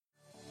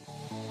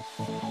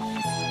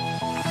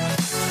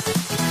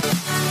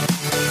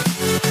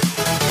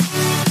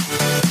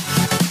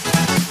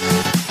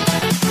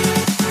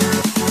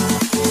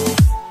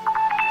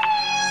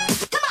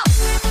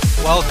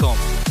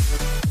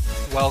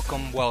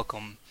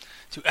welcome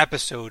to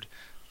episode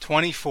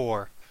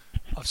 24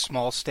 of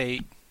Small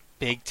State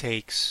Big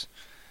Takes.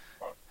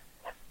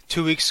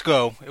 2 weeks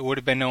ago, it would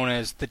have been known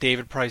as the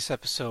David Price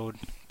episode,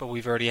 but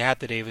we've already had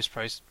the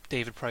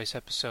David Price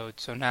episode,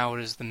 so now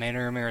it is the Manny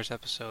Ramirez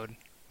episode,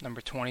 number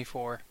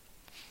 24.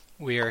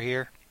 We are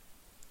here,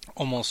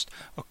 almost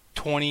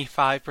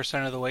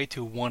 25% of the way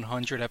to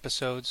 100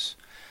 episodes.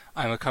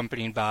 I'm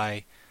accompanied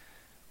by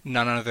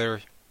none other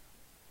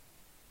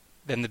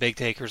than the Big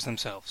Takers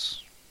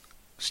themselves.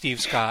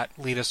 Steve Scott,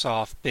 lead us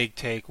off. Big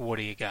Take, what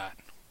do you got?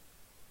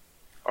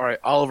 All right,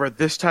 Oliver,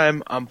 this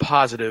time I'm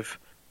positive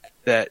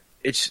that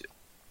it's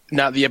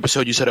not the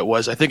episode you said it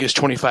was. I think it's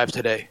 25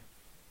 today.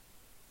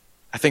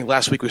 I think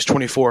last week was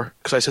 24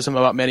 because I said something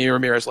about Manny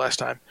Ramirez last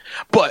time.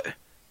 But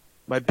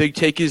my big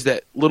take is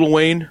that Lil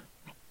Wayne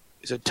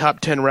is a top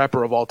 10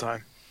 rapper of all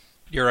time.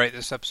 You're right,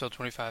 this is episode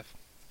 25.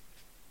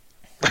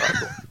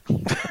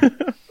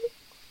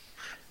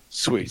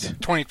 Sweet.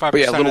 25%. But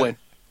yeah, Lil Wayne.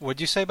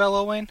 What'd you say about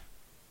Lil Wayne?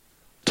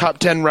 Top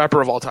 10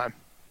 rapper of all time.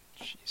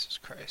 Jesus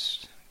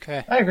Christ.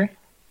 Okay. I agree.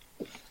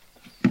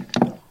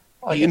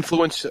 He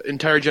influenced an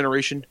entire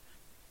generation,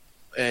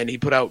 and he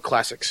put out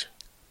classics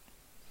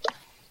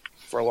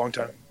for a long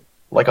time.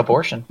 Like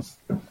Abortion.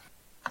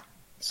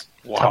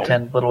 Wow. Top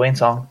 10 Lil Wayne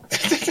song.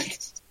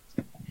 That's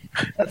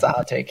a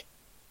hot take.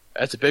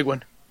 That's a big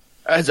one.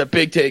 That's a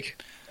big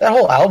take. That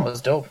whole album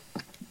was dope.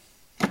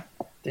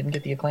 Didn't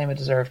get the acclaim it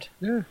deserved.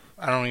 Yeah.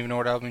 I don't even know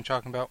what album you're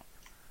talking about.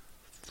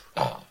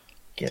 Oh,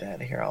 get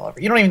out of here,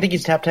 Oliver. You don't even think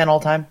he's top 10 all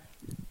time?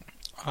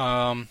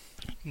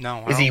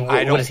 No. Is he?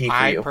 What is he for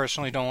I you?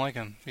 personally don't like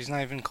him. He's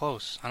not even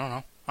close. I don't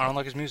know. I don't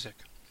like his music.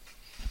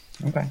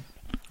 Okay.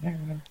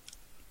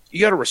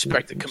 You gotta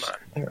respect it. Come on.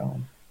 Their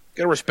own. You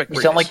gotta respect You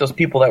greatness. sound like those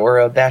people that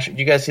were bashing.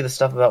 Did you guys see the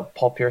stuff about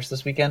Paul Pierce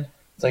this weekend?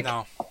 It's like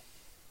No.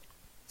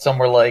 some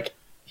were like,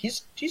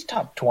 he's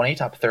top 20,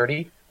 top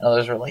 30, and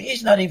others were like,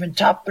 he's not even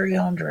top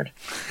 300.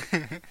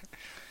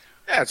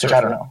 Yeah, it's Which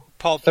I don't know.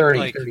 Paul, 30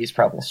 like, is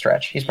probably a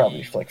stretch. He's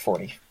probably like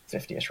 40,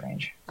 50-ish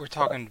range. we're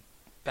talking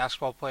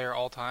basketball player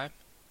all time?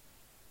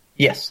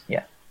 Yes,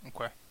 yeah.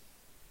 Okay.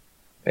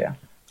 Yeah.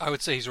 I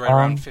would say he's right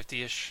around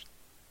 50-ish.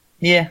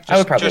 Yeah, Just, I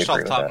would probably just off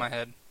agree the with top that. of my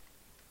head.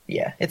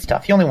 Yeah, it's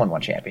tough. He only won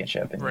one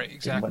championship and Right,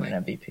 didn't win exactly.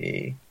 an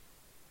MVP.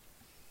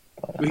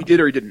 But, Well, he did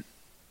or he didn't.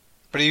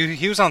 But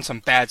he was on some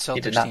bad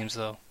did Celtics not. teams,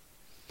 though.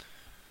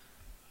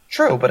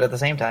 True, but at the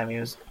same time, he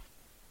was,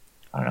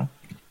 I don't know.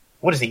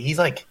 What is he? He's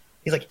like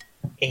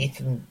 8th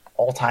in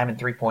all time in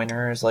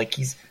 3-pointers. Like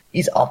he's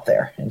up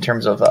there in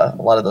terms of a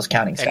lot of those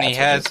counting stats.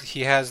 And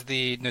he has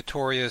the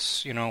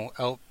notorious,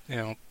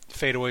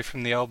 fade away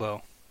from the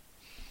elbow.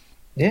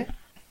 Yeah,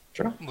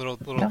 true. Little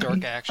No,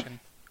 dark action.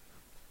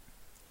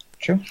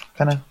 True.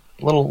 Kind of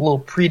little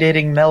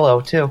predating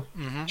Melo too,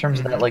 Mm-hmm, in terms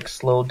of that like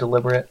slow,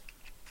 deliberate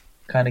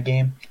kind of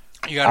game.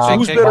 You got a big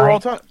Who's take? better all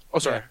time? Oh,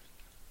 sorry.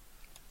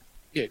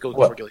 Yeah, go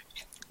What? for Gilly.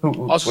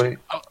 Who, I was wait,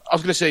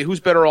 going to say, who's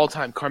better all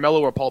time,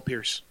 Carmelo or Paul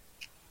Pierce?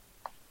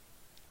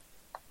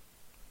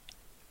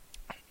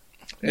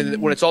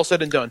 And when it's all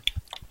said and done.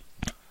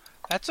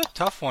 That's a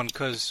tough one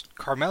because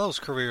Carmelo's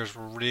career is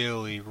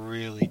really,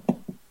 really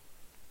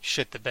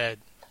shit the bed.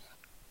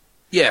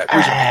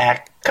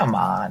 Yeah, come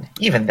on.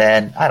 Even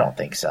then, I don't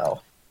think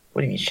so.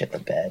 What do you mean shit the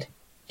bed?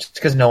 Just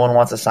because no one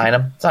wants to sign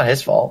him, it's not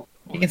his fault.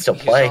 He can still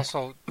play. He's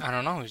also, I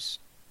don't know, it's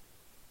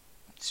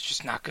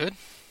just not good.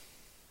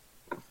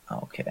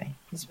 Okay.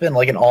 He's been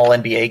like an all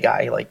NBA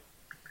guy like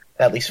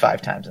at least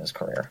 5 times in his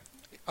career.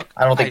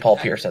 I don't think Paul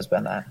Pierce has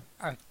been that.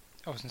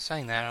 I wasn't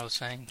saying that. I was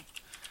saying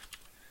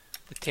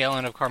the tail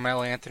end of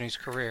Carmelo Anthony's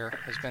career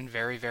has been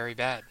very, very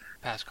bad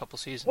the past couple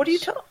seasons. What are you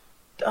talking?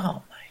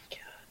 Oh my god!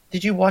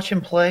 Did you watch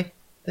him play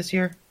this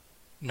year?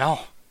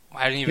 No,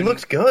 I didn't even. He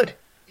looks good.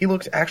 He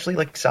looks actually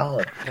like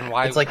solid. And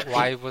why? It's like,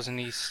 why wasn't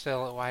he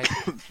still? Why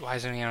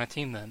isn't he on a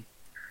team then?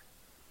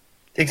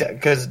 Exactly,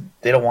 because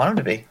they don't want him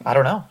to be. I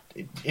don't know.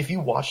 If you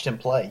watched him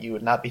play, you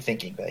would not be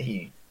thinking that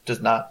he does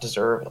not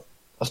deserve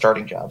a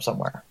starting job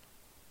somewhere.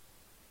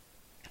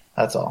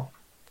 That's all.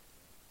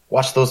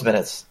 Watch those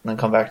minutes and then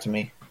come back to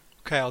me.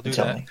 Okay, I'll do and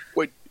tell that. me.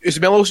 Wait, is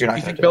Melo? You're not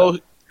You gonna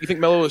think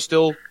do Melo is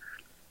still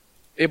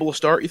able to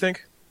start? You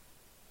think?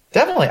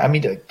 Definitely. I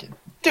mean,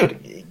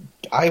 dude,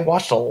 I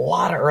watched a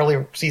lot of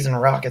early season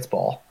Rockets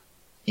ball.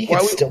 He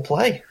can still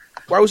play.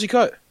 Why was he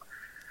cut?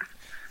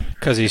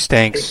 Because he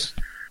stinks.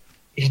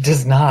 He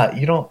does not.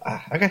 You don't.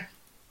 Okay.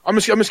 I'm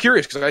just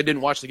curious because I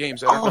didn't watch the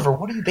games. I don't know. Oliver,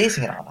 what are you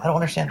basing it on? I don't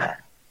understand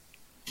that.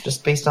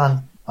 Just based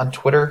on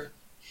Twitter,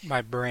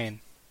 My brain.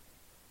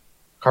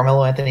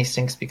 Carmelo Anthony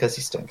stinks because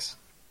he stinks.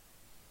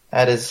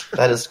 That is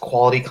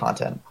quality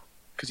content.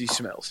 Because he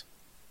smells.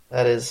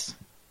 That is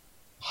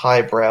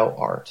highbrow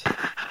art.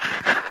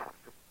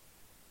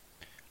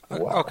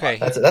 Wow. Okay.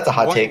 That's a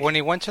hot take. When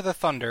he went to the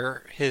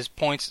Thunder, his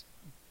points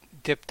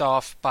dipped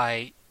off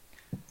by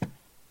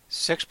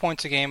 6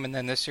 points a game, and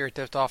then this year it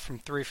dipped off from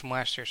 3 from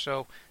last year.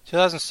 So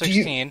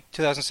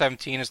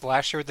 2017 is the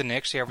last year with the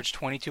Knicks. He averaged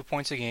 22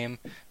 points a game.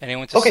 Then he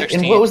went to 16.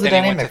 And what was the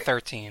then dynamic? He went to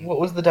 13. What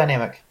was the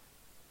dynamic?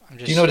 I'm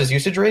just, Do you know what his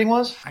usage rating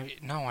was?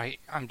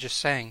 I'm just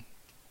saying.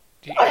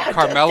 I had to think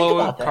Carmelo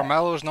about that.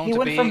 Carmelo is known He to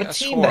went be from a a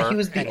team scorer, that he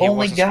was the and he only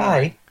wasn't guy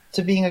scoring.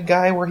 to being a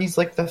guy where he's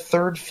like the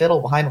third fiddle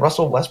behind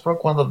Russell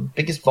Westbrook, one of the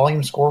biggest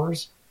volume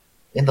scorers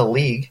in the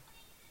league,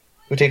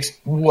 who takes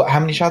how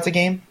many shots a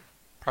game?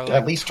 Probably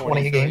At least 20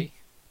 a game. 23.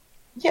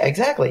 Yeah,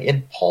 exactly.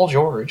 And Paul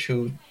George,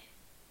 who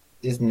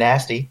is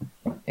nasty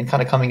and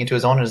kind of coming into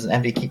his own as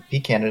an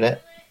MVP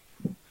candidate.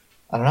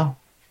 I don't know.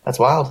 That's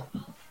wild.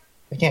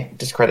 I can't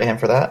discredit him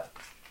for that.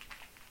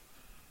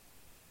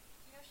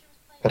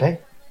 But hey,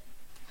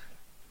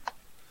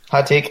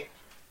 hot take.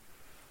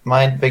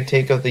 My big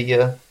take of the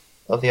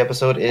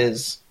episode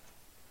is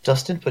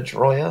Dustin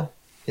Pedroia,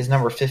 his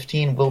number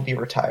 15, will be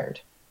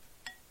retired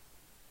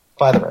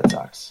by the Red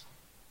Sox,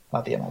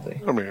 not the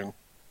MLB. I mean,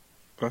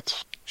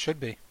 that's Should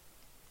be.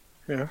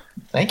 yeah.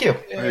 Thank you.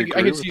 Yeah, I I agree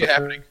can with see it that.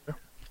 happening.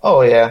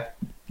 Oh yeah,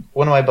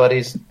 one of my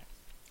buddies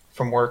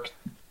from work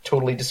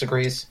totally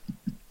disagrees,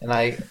 and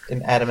I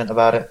am adamant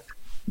about it.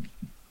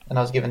 And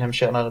I was giving him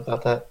shit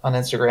about that on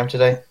Instagram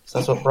today, so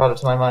that's what brought it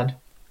to my mind.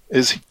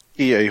 Is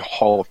he a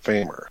Hall of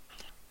Famer?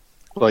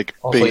 Like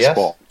Also, yes.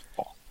 baseball?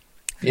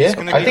 Yeah,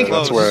 gonna I be think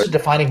close. this is a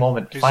defining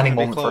moment. He's Defining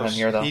gonna be moment for him close.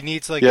 here, though. He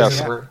needs like Yes,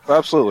 Yeah.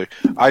 absolutely.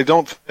 I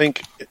don't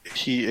think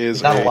he is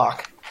He's not a a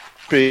lock.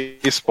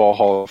 baseball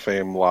Hall of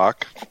Fame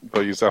lock,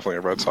 but he's definitely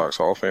a Red Sox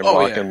Hall of Fame Oh,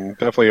 lock, yeah. and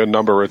definitely a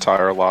number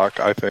retire lock.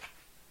 I think.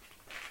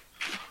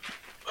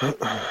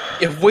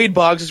 If Wade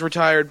Boggs is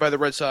retired by the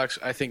Red Sox,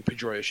 I think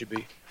Pedroia should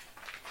be.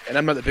 And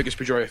I'm not the biggest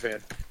Pedroia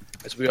fan,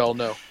 as we all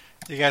know.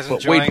 You guys But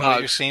enjoying Wade what you're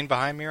Boggs- seeing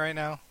behind me right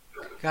now?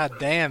 God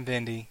damn,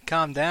 Vindy.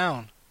 Calm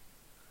down.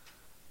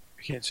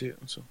 I can't see it.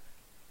 So.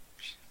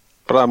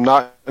 But I'm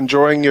not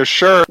enjoying your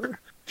shirt.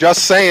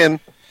 Just saying.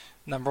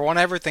 Number one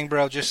everything,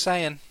 bro. Just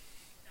saying.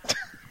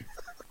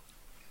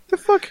 The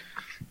fuck?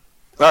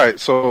 All right,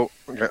 so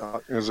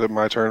is it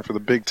my turn for the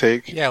big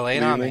take? Yeah, lay it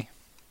of the on evening?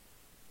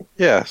 me.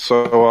 Yeah,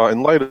 so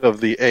in light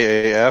of the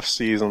AAF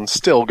season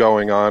still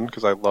going on,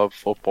 because I love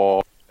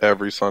football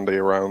every Sunday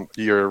around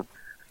year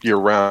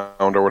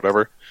round or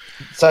whatever.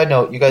 Side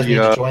note: you guys need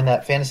Yeah. to join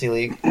that fantasy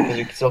league because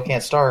you still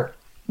can't start.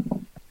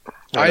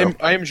 I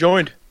am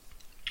joined.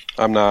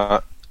 I'm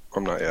not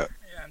yet. Yeah,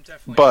 I'm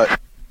definitely. But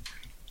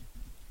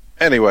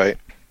anyway,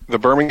 the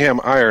Birmingham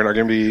Iron are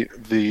going to be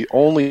the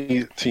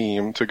only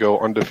team to go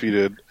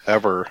undefeated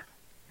ever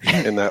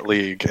in that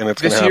league, and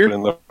it's going to This happen year?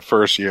 in the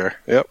first year.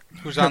 Yep.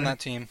 Who's on that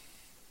team?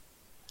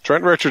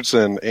 Trent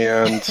Richardson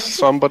and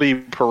somebody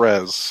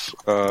Perez,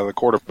 the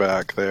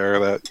quarterback there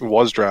that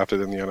was drafted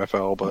in the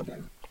NFL, but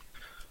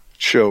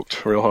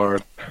choked real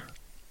hard.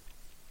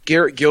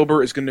 Garrett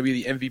Gilbert is going to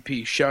be the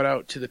MVP. Shout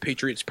out to the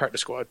Patriots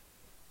practice squad.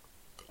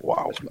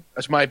 Wow.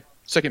 That's my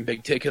second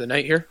big take of the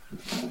night here.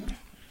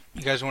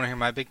 You guys want to hear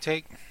my big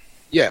take?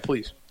 Yeah,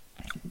 please.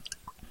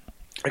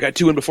 I got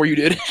two in before you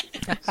did.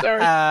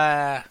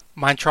 Sorry.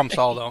 Mine trumps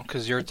all, though,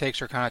 because your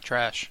takes are kind of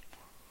trash.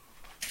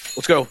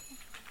 Let's go.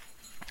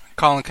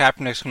 Colin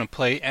Kaepernick's going to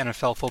play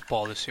NFL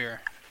football this year.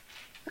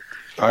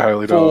 I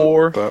highly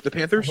For doubt the that.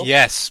 Panthers?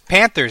 Yes.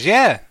 Panthers,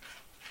 yeah.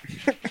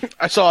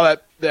 I saw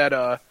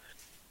that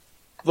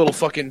little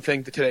fucking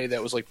thing today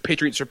that was like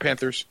Patriots or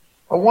Panthers.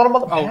 I want him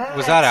on the Oh, Pats.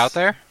 was that out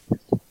there?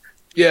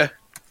 Yeah.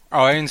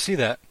 Oh, I didn't see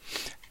that.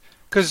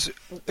 Because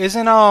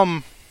isn't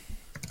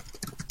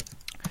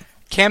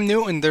Cam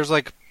Newton? There's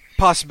like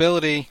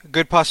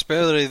good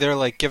possibility they're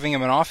like giving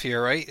him an off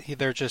year, right?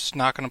 They're just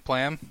not going to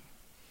play him.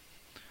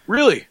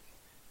 Really?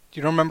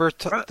 You don't remember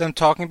them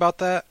talking about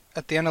that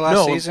at the end of last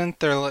No. season?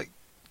 They're like,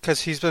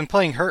 because he's been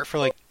playing hurt for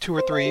like 2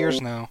 or 3 years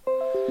now.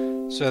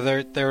 So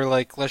they're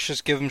like, let's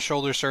just give him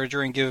shoulder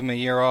surgery and give him a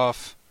year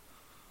off.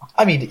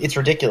 I mean, it's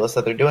ridiculous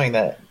that they're doing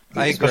that.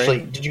 I agree. Especially,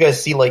 did you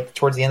guys see like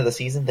towards the end of the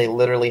season they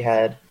literally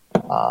had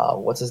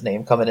what's his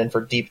name coming in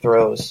for deep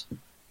throws?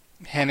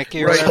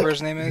 Haneke or Right. whatever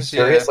his name is.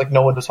 Serious? Like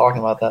no one was talking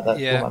about that. That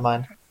Yeah. blew my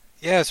mind.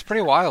 Yeah, it's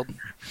pretty wild.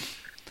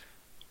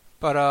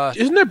 But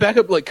Isn't their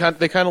backup like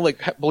they kind of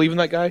like believe in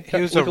that guy? he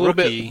was Like a little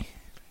bit? rookie.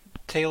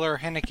 Taylor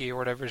Haneke or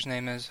whatever his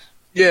name is.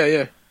 Yeah,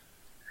 yeah.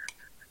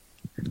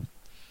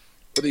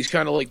 But he's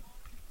kind of like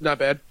not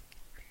bad.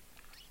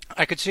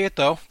 I could see it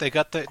though. They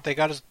got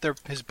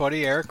his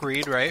buddy Eric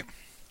Reed, right?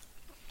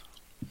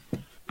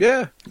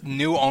 Yeah.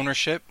 New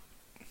ownership.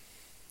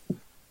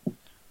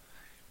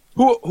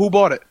 Who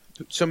bought it?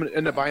 Someone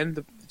ended up buying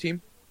the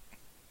team?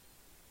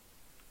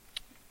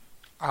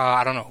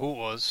 I don't know who it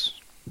was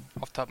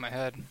off the top of my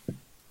head.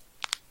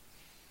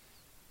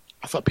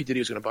 I thought Pete Diddy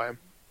was going to buy him.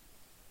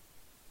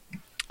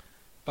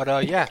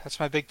 But yeah, that's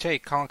my big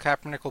take. Colin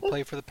Kaepernick will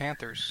play for the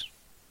Panthers.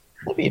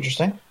 That'd be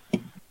interesting.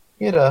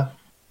 You had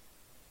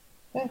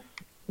I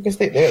guess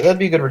that'd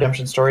be a good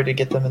redemption story to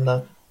get them in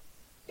the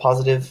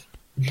positive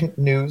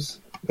news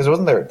because it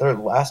wasn't their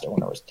last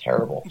owner was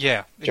terrible.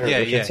 Yeah, Jared yeah,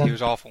 Richardson? he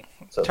was awful.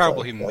 So it's Terrible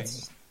like, human being.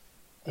 that's-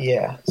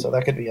 Yeah, so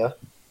that could be a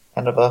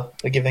kind of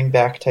a giving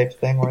back type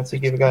thing where it's a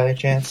give a guy a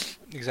chance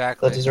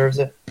Exactly. that deserves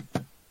it.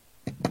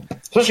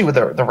 Especially with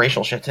the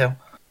racial shit too.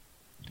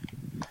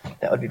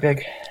 That would be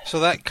big. So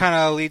that kind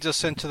of leads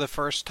us into the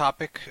first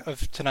topic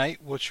of tonight,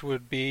 which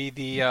would be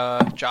the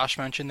Josh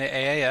mentioned the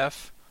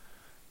AAF,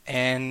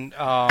 and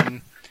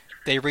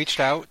they reached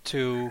out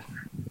to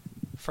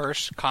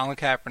first Colin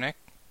Kaepernick,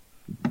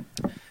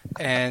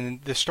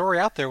 and the story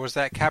out there was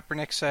that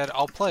Kaepernick said,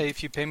 "I'll play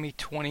if you pay me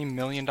 $20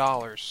 million."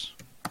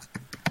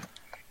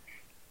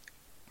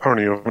 I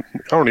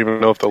don't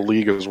even know if the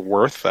league is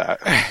worth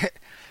that.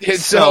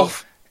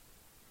 Itself. So,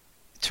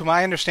 to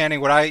my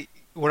understanding, what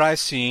I've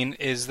seen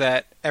is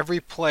that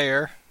every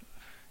player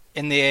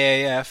in the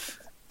AAF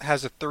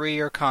has a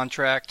 3-year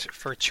contract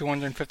for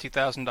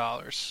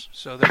 $250,000.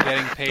 So they're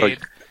getting paid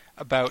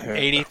about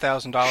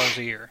 $80,000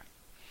 a year.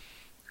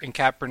 And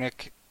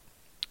Kaepernick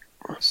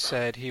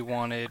said he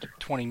wanted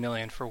 $20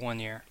 million for 1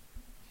 year.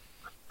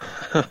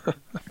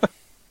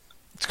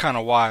 It's kind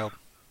of wild.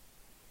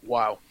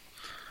 Wow.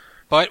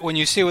 But when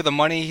you see with the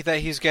money that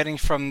he's getting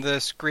from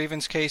this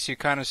grievance case, you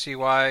kind of see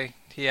why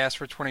he asked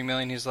for $20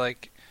 million. He's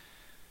like,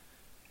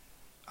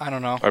 I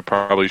don't know. I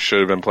probably should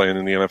have been playing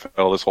in the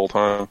NFL this whole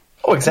time.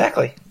 Oh,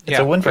 exactly. It's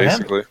a win for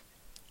basically. him.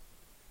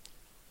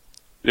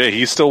 Yeah,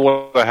 he still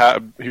would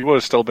have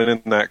still been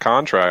in that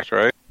contract,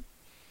 right?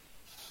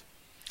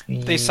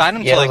 They signed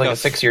him to like a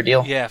 6-year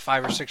deal. Yeah,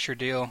 5 or 6 year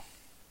deal.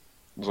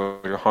 It was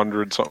like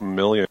 100-something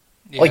million.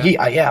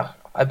 Yeah.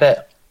 I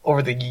bet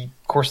over the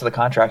course of the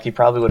contract, he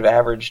probably would have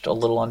averaged a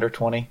little under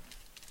 20.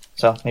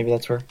 So maybe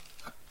that's where.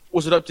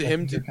 Was it up to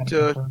him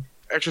to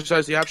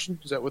exercise the option?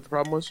 Is that what the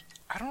problem was?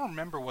 I don't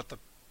remember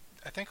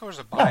I think it was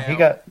a No,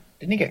 buyout.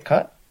 didn't he get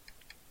cut?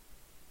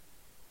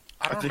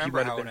 I don't think he remember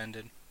might have how it been.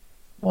 ended.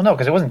 Well, no,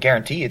 because it wasn't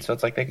guaranteed, so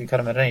it's like they could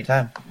cut him at any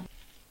time.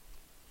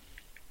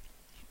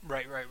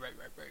 Right.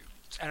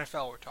 It's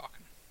NFL we're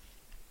talking.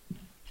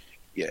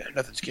 Yeah,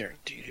 nothing's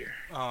guaranteed here.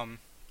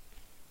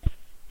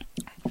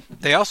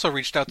 They also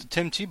reached out to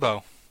Tim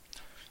Tebow.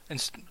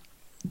 And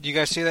do you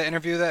guys see that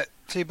interview that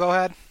Tebow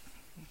had?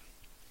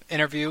 I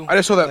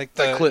just saw that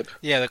clip.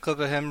 Yeah, the clip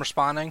of him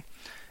responding.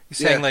 He's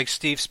saying like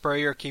Steve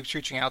Spurrier keeps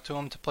reaching out to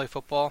him to play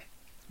football.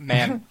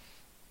 Man,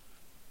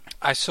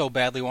 I so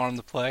badly want him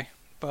to play,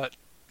 but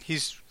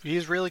he's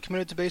really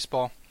committed to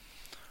baseball.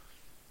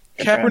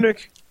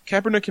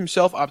 Kaepernick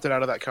himself opted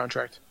out of that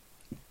contract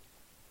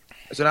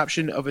as an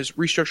option of his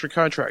restructured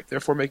contract,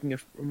 therefore making him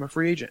a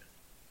free agent.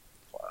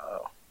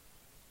 Wow.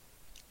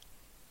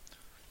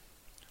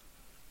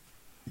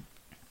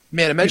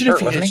 Man, imagine if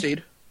he had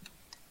stayed.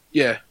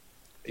 Yeah,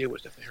 it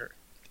was definitely hurt.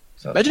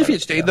 So Imagine if he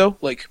had stayed though,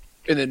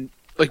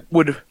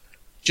 would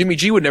Jimmy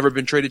G would never have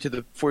been traded to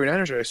the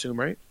 49ers, I assume,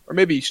 right? Or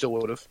maybe he still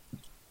would have.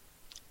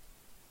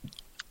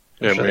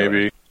 Yeah, Sure.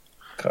 maybe.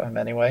 Cut him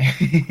anyway.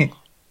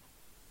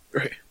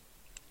 Right.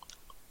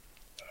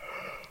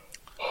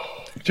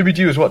 Jimmy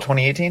G was what,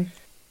 2018?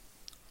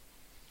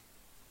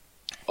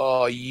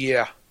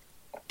 Yeah.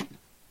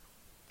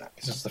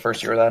 This is the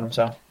first year without him,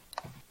 so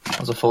it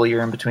was a full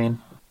year in between.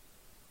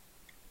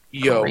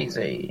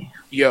 Crazy.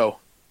 Yo.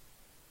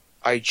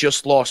 I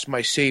just lost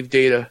my save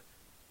data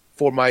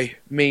for my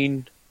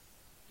main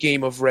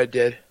game of Red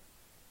Dead.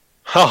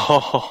 Like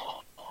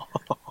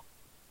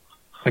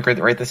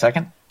right this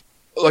second?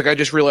 Like, I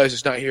just realized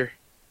it's not here.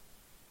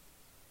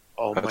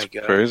 Oh That's my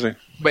god. crazy.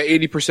 My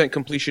 80%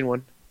 completion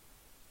one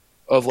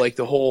of, like,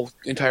 the whole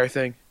entire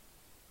thing.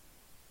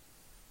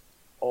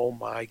 Oh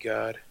my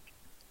god.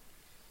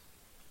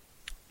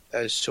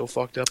 That is so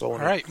fucked up. All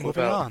right,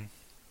 moving on.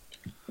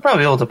 You'll probably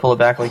be able to pull it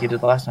back like you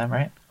did last time,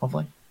 right?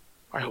 Hopefully.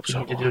 I hope You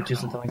so. need to do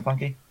something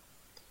funky.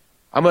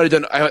 I might have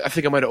done. I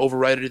think I might have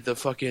overridden the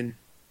fucking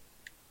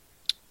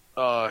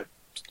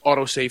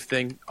autosave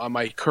thing on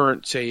my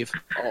current save.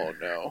 Oh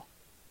no.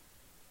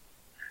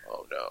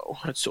 Oh no.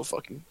 That's so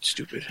fucking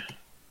stupid.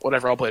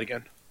 Whatever. I'll play it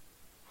again.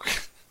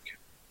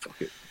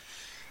 Fuck it.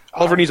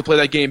 Oliver needs to play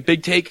that game.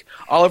 Big take.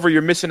 Oliver,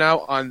 you're missing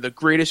out on the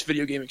greatest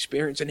video game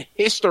experience in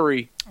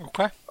history.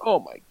 Okay. Oh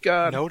my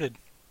god. Noted.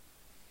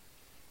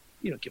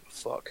 You don't give a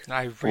fuck.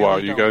 I really Wow,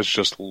 don't. you guys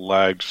just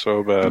lagged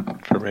so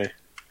bad for me.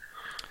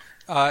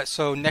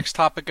 So next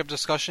topic of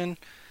discussion.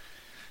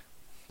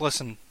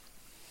 Listen,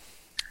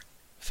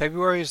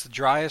 February is the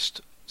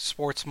driest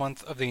sports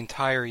month of the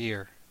entire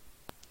year.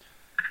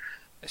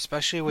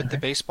 Especially with the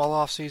baseball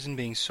offseason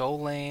being so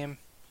lame.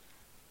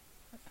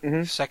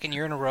 Mhm. Second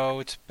year in a row,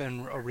 it's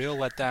been a real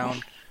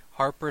letdown.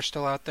 Harper's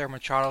still out there,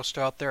 Machado's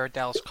still out there,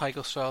 Dallas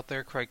Keuchel's still out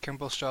there, Craig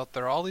Kimball's still out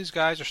there. All these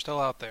guys are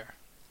still out there.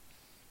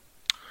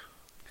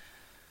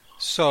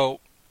 So,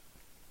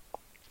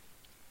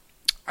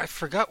 I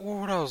forgot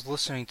what I was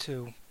listening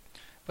to,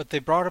 but they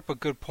brought up a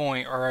good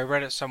point, or I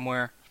read it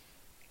somewhere.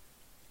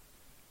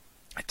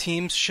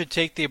 Teams should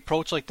take the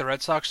approach like the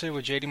Red Sox did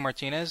with JD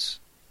Martinez.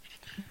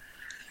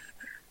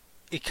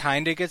 It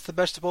kind of gets the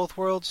best of both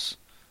worlds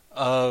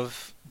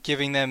of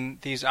giving them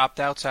these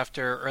opt-outs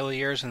after early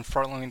years and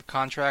front-loading the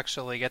contract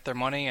so they get their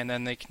money, and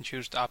then they can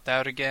choose to opt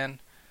out again.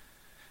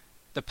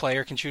 The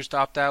player can choose to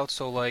opt out,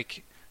 so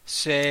like,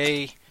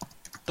 say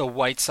the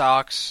White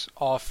Sox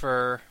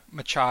offer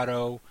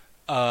Machado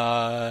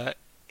a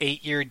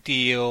 8-year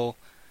deal,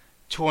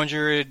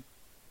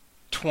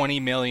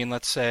 $220 million,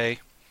 let's say,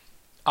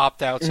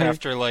 opt-outs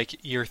after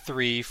like year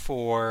 3,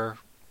 4,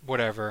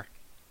 whatever,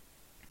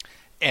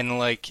 and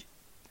like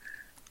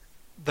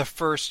the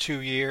first 2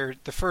 or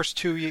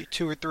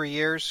 3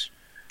 years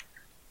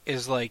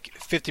is like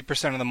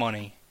 50% of the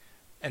money,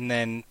 and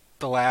then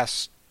the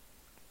last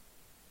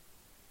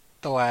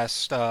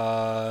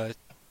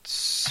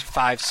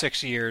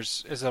 5-6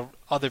 years is the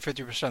other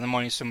 50% of the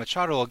money. So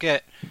Machado will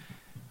get,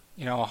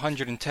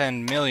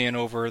 110 million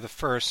over the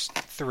first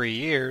 3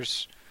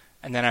 years,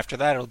 and then after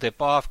that it'll dip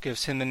off.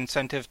 Gives him an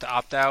incentive to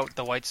opt out.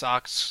 The White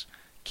Sox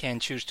can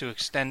choose to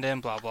extend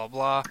him. Blah blah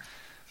blah.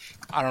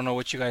 I don't know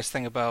what you guys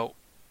think about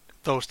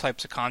those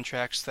types of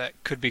contracts that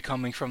could be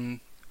coming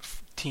from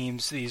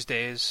teams these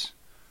days.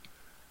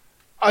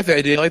 I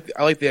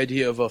like the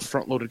idea of a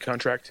front-loaded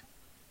contract.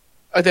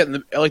 I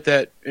like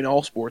that in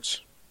all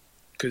sports,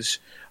 because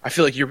I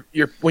feel like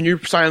when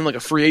you're signing like a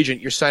free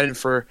agent, you're signing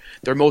for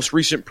their most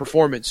recent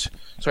performance.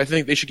 So I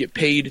think they should get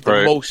paid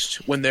the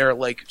most when they're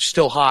like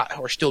still hot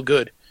or still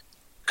good,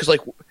 because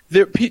like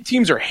their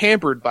teams are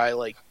hampered by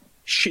like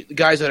shit,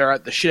 guys that are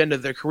at the shit end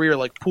of their career,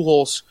 like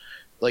Pujols.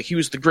 Like he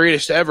was the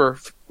greatest ever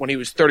when he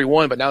was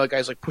 31, but now the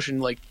guy's like pushing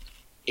like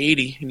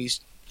 80, and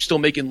he's still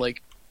making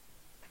like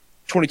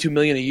 $22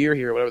 million a year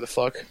here, or whatever the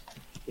fuck.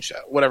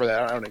 Whatever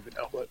that, I don't even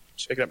know. But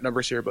just making up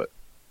numbers here, but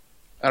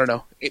I don't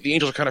know. The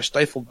Angels are kind of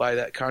stifled by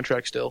that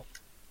contract still.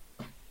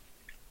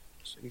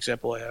 It's an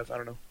example I have. I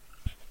don't know.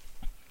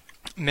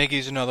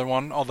 Miggy's another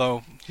one,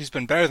 although he's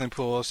been better than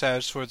Pujols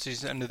has towards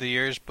the end of the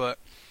years, but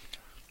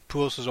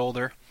Pujols is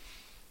older.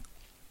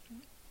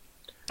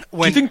 Do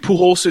you think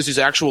Pujols is his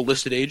actual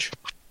listed age?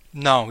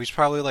 No, he's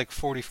probably like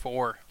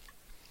 44.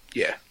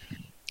 Yeah.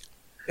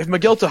 If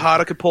Miguel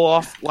Tejada could pull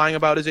off lying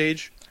about his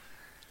age,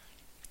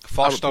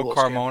 Fausto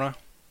Carmona.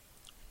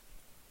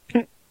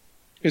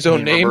 His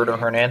own name? Roberto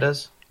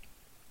Hernandez?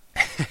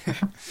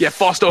 Yeah,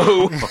 Fausto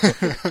who?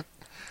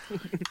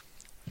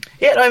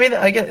 Yeah, no, I mean,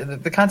 I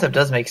get the concept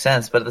does make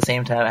sense, but at the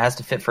same time, it has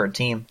to fit for a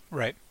team.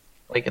 Right.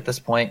 Like at this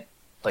point,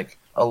 like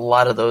a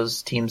lot of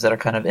those teams that are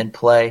kind of in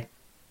play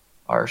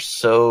are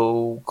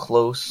so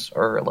close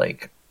or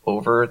like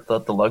over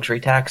the luxury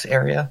tax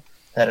area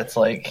that it's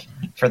like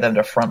for them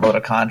to front load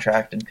a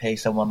contract and pay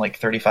someone like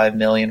 $35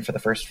 million for the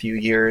first few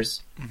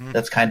years. Mm-hmm.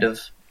 That's kind of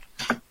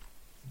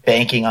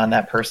banking on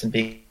that person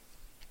being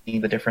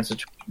the difference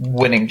between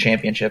winning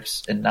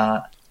championships and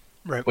not.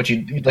 Right. Which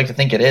you'd like to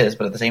think it is,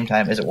 but at the same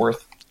time, is it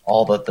worth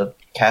all the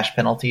cash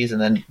penalties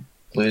and then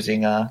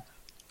losing a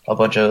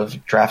bunch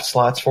of draft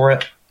slots for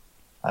it?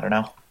 I don't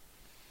know.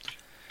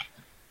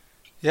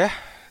 Yeah,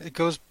 it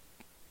goes.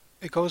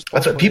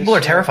 That's what people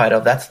are terrified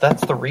of. That's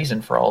the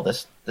reason for all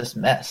this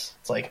mess.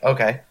 It's like,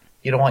 okay,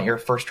 you don't want your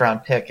first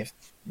round pick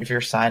if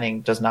your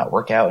signing does not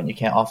work out and you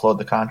can't offload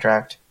the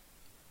contract,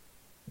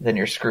 then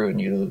you're screwed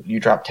and you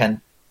drop 10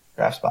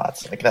 draft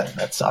spots. Like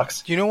that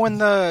sucks. Do you know when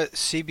the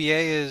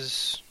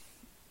CBA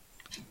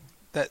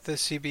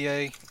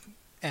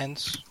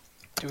ends?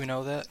 Do we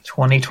know that?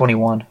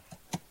 2021,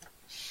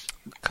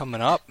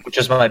 Coming up. which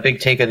is my big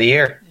take of the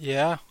year.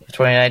 Yeah.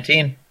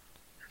 2019,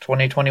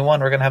 2021,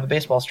 we're gonna have a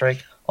baseball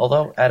strike.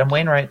 Although Adam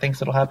Wainwright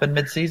thinks it'll happen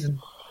mid-season.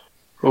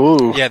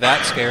 Ooh. Yeah,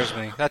 that scares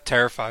me. That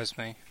terrifies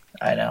me.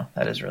 I know,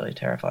 that is really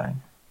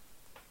terrifying.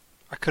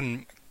 I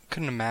couldn't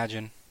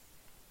imagine.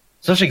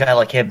 Especially a guy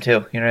like him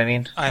too. You know what I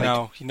mean? I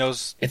know. He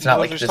knows. It's He not knows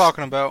like what he's just-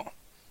 talking about.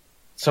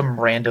 Some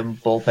random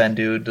bullpen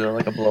dude,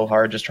 like a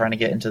blowhard, just trying to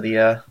get into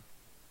the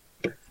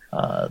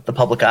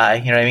public eye.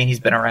 You know what I mean? He's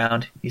been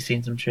around. He's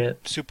seen some shit.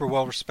 Super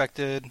well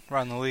respected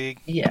around the league.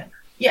 Yeah,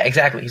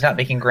 exactly. He's not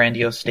making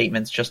grandiose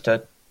statements just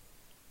to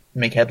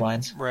make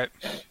headlines. Right.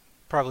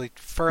 Probably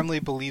firmly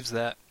believes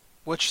that,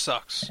 which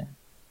sucks.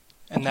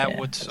 And that Yeah,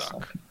 would it does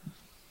suck.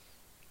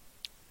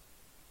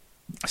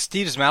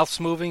 Steve's mouth's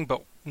moving,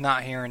 but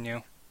not hearing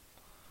you.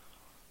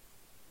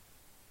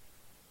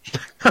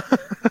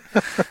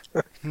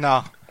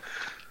 No.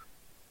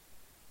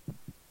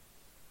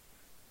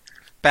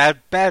 Bad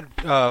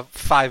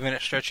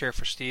 5-minute stretch here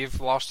for Steve.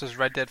 Lost his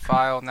Red Dead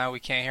file. Now we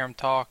can't hear him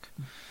talk.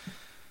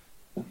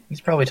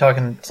 He's probably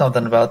talking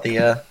something about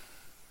the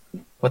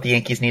what the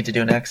Yankees need to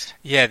do next.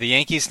 Yeah, the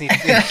Yankees need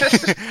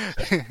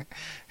to...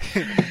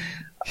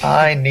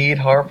 I need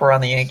Harper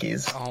on the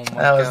Yankees. Oh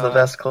my That was God. the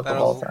best clip of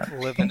That'll all time.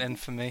 live in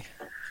infamy.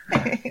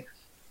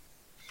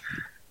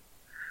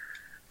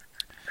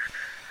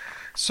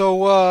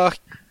 So,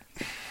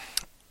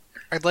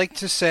 I'd like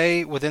to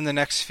say within the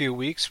next few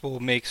weeks we'll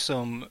make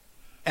some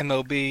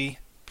MLB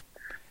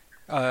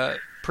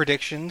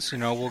predictions.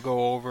 We'll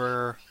go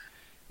over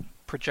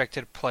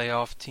projected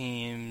playoff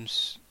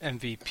teams,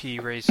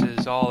 MVP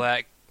races, all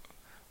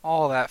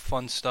that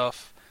fun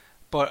stuff.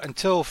 But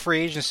until free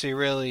agency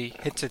really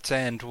hits its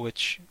end,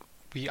 which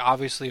we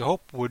obviously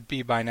hope would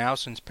be by now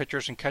since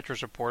pitchers and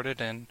catchers reported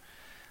and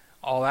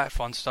all that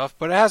fun stuff.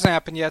 But it hasn't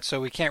happened yet,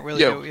 so we can't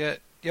really do it yet.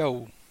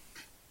 Yo.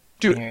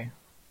 Dude,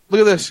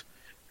 look at this.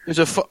 There's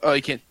a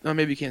you can't.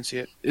 Maybe you can't see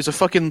it. There's a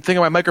fucking thing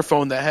on my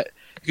microphone that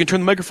you can turn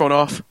the microphone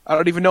off. I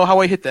don't even know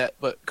how I hit that,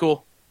 but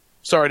cool.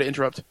 Sorry to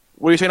interrupt.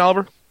 What are you saying,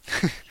 Oliver?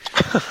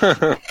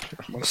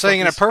 I'm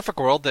saying in a perfect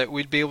world that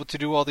we'd be able to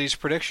do all these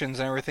predictions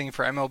and everything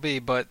for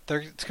MLB, but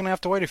it's going to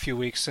have to wait a few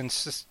weeks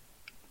since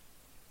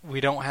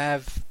we don't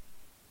have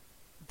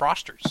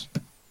rosters.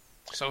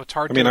 So it's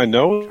hard. I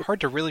know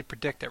hard to really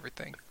predict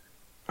everything.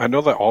 I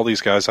know that all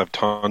these guys have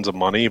tons of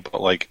money, but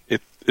like,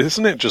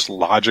 isn't it just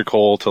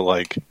logical to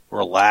like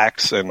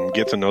relax and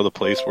get to know the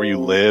place where you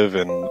live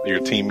and your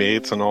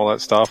teammates and all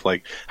that stuff?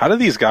 Like, how do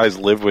these guys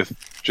live with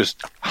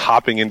just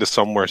hopping into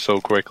somewhere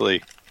so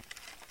quickly?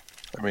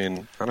 I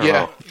mean, I don't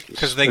know.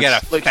 Because they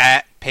get a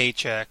fat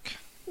paycheck.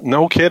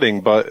 No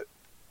kidding, but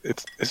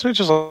isn't it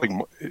just like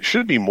it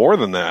should be more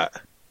than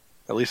that?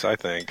 At least I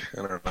think.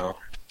 I don't know.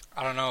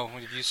 I don't know.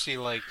 If you see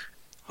like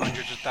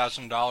hundreds of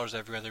 $1,000s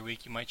every other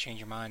week, you might change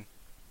your mind.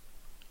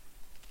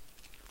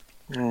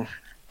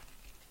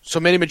 So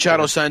Manny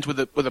Machado signs with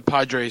the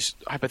Padres,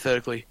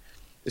 hypothetically.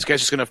 This guy's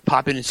just going to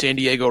pop in San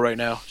Diego right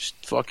now.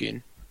 Just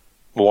fucking...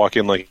 Walk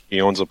in like he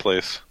owns a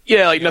place.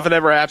 Yeah, like nothing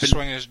ever happened.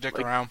 Swinging his dick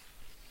around.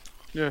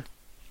 Yeah.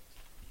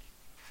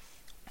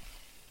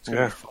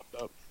 Yeah. Fucked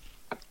up.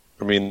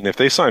 I mean, if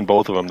they sign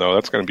both of them, though,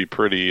 that's going to be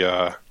pretty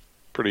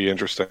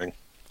interesting.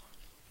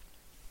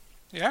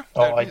 Yeah.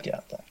 Oh, I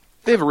doubt that.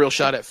 They have a real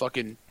shot at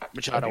fucking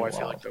Machado, That'd be I feel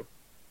wild. like,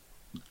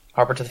 though.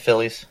 Harper to the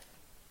Phillies.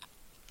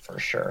 For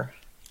sure.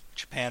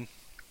 Japan.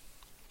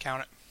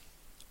 Count it.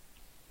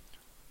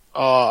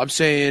 I'm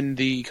saying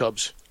the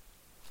Cubs.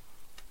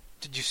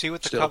 Did you see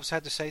what the Still. Cubs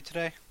had to say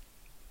today?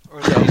 Or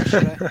was it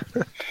yesterday?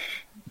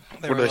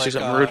 What, did they say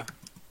something rude?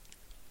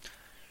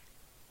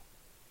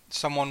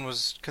 Someone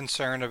was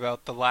concerned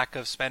about the lack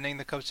of spending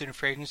the Cubs did in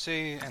free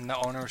agency, and the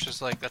owner was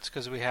just like, that's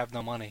because we have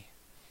no money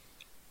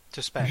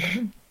to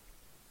spend.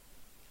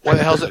 Why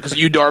the hell is it? Because of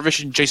you,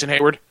 Darvish, and Jason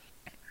Hayward?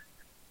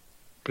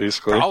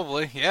 Basically.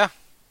 Probably, yeah.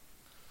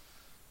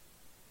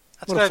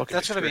 What a fucking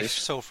That's gonna be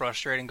disgrace. so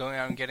frustrating going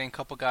out and getting a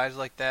couple guys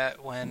like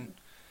that when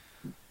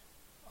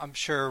I'm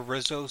sure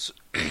Rizzo's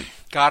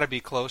got to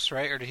be close,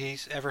 right? Or did he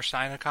ever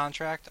sign a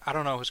contract? I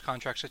don't know his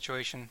contract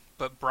situation,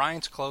 but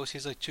Bryant's close.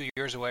 He's like 2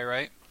 years away,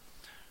 right?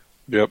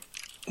 Yep.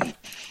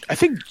 I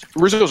think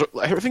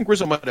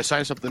Rizzo might have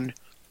signed something.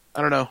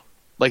 I don't know,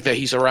 like that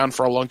he's around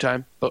for a long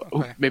time. But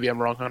Okay. maybe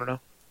I'm wrong. I don't know.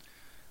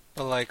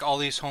 But like all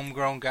these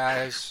homegrown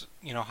guys,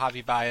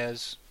 Javi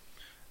Baez,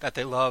 that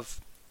they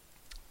love,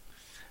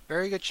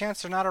 very good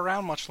chance they're not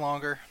around much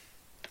longer.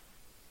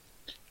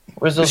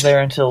 Rizzo's there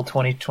until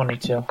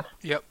 2022.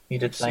 Yep. He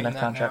did sign a Seen that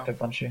contract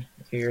now.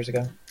 a few years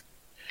ago.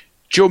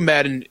 Joe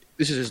Madden.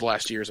 This is his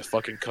last year as a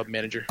fucking Cub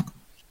manager.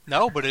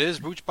 No, but it is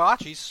Booch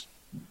Bocce's.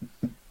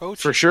 Bocce,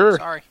 For sure.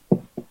 Sorry.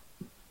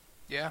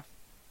 Yeah.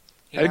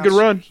 He Had a good announced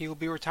run. He will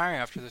be retiring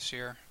after this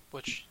year,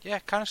 which, yeah,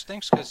 kind of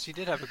stinks because he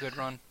did have a good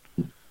run.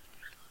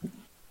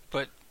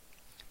 But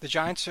the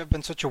Giants have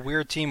been such a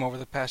weird team over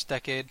the past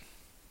decade.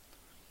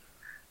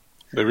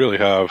 They really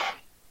have.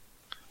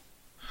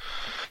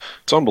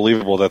 It's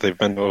unbelievable that they've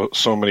been to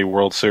so many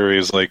World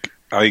Series. Like,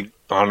 I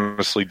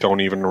honestly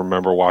don't even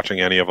remember watching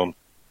any of them.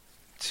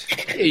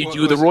 Hey, What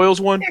do the was-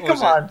 Royals one? Yeah, what was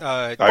come it?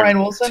 on. Brian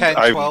Wilson? 10,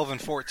 I- 12,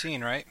 and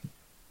 14, right?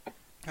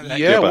 That-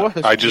 Yeah, it but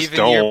was. I just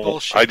Even year don't.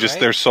 bullshit, I just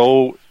right? they're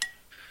so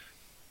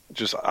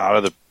just out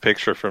of the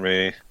picture for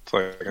me. It's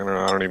like I don't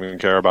know. I don't even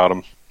care about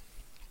them.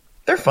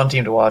 They're a fun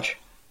team to watch.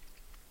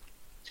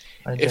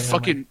 I If genuinely-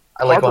 fucking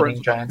I like Harper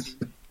watching Giants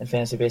in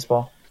fantasy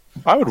baseball.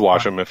 I would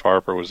watch them if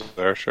Harper was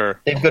there. Sure.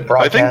 They have good I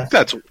broadcasts. think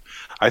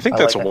I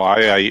that's like that.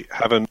 why I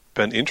haven't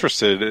been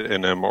interested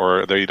in them,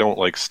 or they don't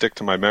like stick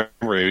to my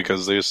memory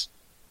because they just,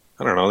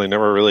 I don't know, they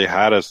never really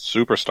had a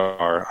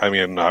superstar. I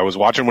mean, I was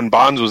watching when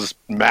Bonds was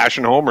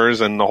mashing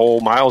homers and the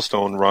whole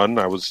milestone run.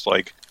 I was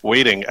like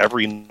waiting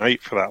every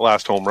night for that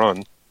last home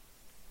run.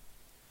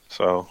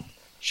 So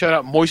shout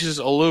out Moises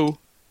Alou,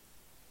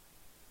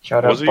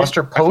 Shout out was he?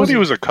 Buster I thought Posey. he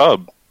was a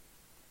Cub.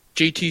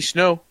 JT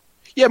Snow.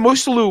 Yeah,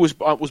 Moises Alou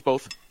was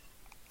both.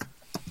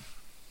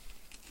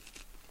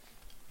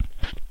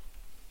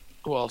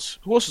 Who else?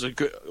 Who else is a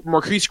good?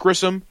 Marquise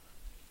Grissom,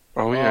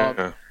 Oh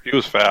yeah, he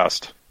was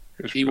fast.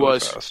 He really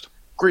was. fast.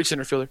 great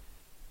center fielder.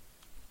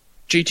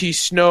 JT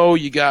Snow.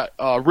 You got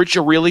Rich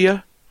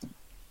Aurelia.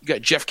 You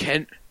got Jeff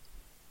Kent.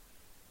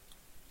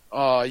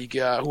 You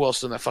got who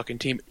else on that fucking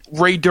team?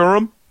 Ray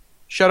Durham.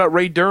 Shout out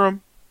Ray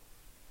Durham.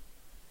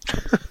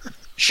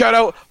 Shout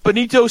out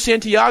Benito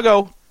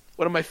Santiago,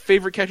 one of my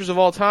favorite catchers of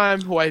all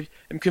time, who I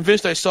am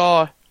convinced I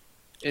saw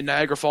in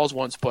Niagara Falls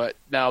once, but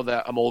now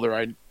that I'm older,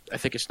 I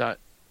think it's not.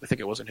 I think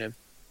it wasn't him.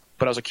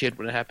 But I was a kid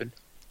when it happened.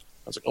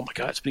 I was like, oh my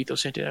god, it's Benito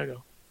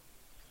Santiago.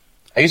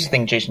 I used to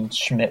think Jason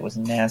Schmidt was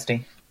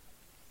nasty.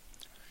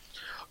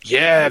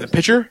 Yeah, the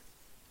pitcher.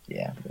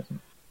 Yeah.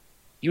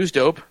 He was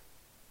dope.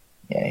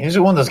 Yeah, he was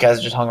one of those guys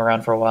that just hung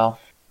around for a while.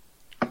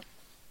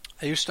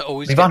 I used to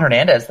always Livan get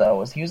Hernandez,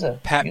 though, he was a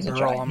Pat he was a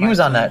Burrell giant. on He my was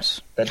on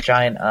teams. that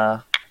giant.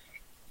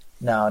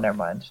 No, never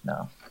mind.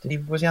 No,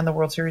 was he on the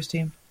World Series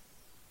team?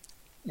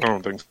 I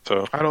don't think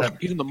so. I don't.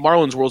 He's in the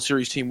Marlins World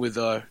Series team with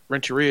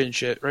Renteria and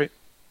shit, right?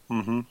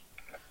 Mm-hmm.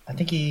 I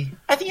think you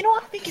know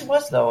what? I think he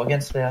was though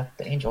against the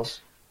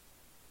Angels.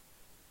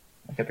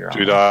 I could be wrong.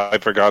 Dude, I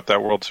forgot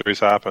that World Series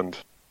happened.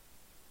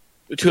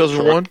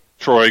 2001.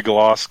 Troy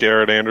Gloss,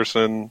 Garrett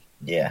Anderson.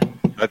 Yeah,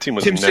 That team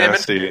was Tim Salmon?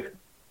 nasty.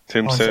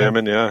 Tim Oh,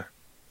 Salmon, yeah.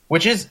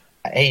 which is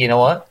hey, you know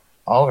what,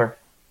 Oliver?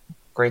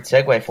 great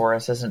segue for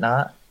us, is it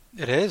not?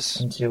 It is.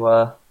 And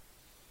to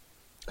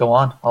go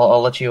on,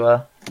 I'll let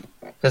you.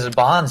 Because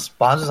Bonds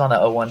is on the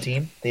 0-1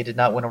 team. They did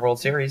not win a World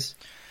Series.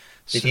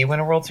 Did he win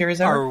a World Series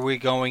ever? Are we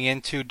going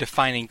into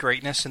defining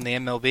greatness in the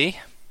MLB?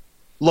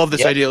 Love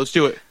this Yep. idea. Let's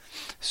do it.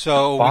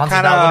 So Bonds we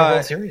did not win a World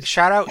kind Series. of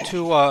shout out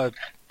to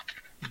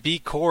B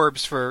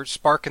Corbs for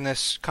sparking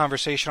this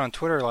conversation on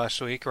Twitter last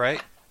week,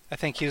 right? I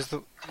think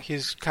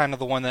he's kind of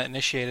the one that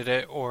initiated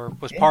it, or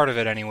was part of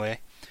it anyway.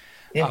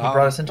 Yeah, he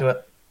brought us into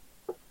it.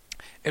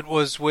 It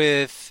was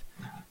with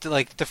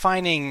like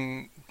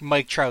defining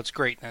Mike Trout's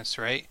greatness,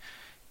 right?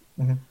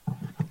 Mhm.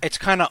 It's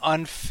kind of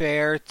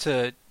unfair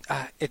to.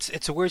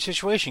 It's a weird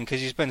situation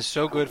because he's been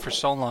so good for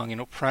so long. You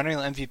know,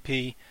 perennial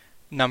MVP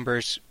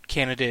numbers,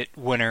 candidate,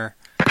 winner,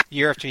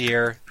 year after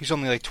year. He's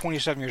only like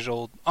 27 years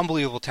old.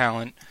 Unbelievable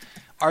talent.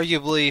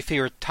 Arguably, if he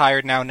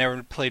retired now,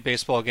 never played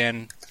baseball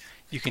again,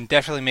 you can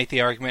definitely make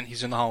the argument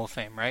he's in the Hall of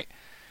Fame, right?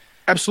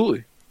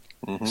 Absolutely.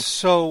 Mhm.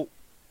 So,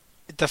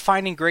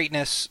 defining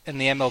greatness in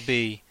the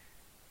MLB,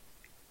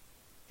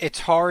 it's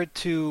hard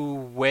to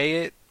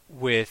weigh it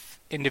with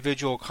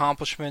individual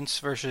accomplishments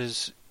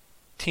versus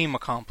team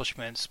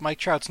accomplishments. Mike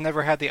Trout's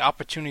never had the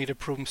opportunity to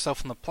prove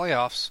himself in the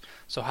playoffs,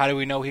 so how do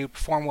we know he would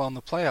perform well in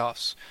the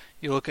playoffs?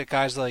 You look at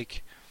guys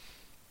like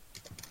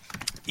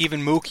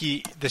even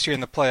Mookie this year in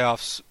the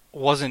playoffs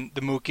wasn't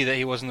the Mookie that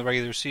he was in the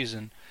regular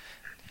season.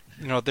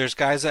 You know, there's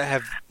guys that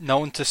have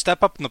known to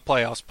step up in the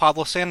playoffs.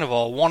 Pablo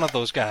Sandoval, one of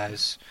those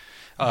guys.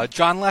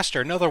 John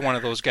Lester, another one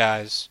of those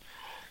guys.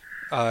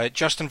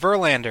 Justin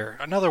Verlander,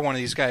 another one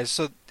of these guys.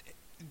 So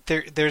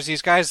there's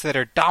these guys that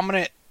are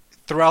dominant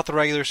throughout the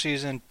regular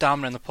season,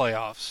 dominant in the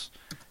playoffs.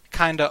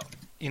 Kind of,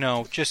 you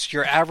know, just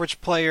your average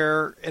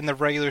player in the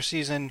regular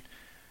season,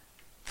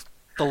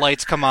 the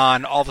lights come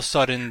on, all of a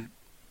sudden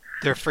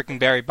they're freaking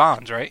Barry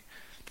Bonds, right?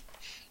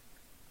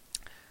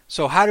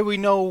 So how do we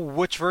know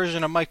which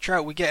version of Mike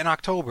Trout we get in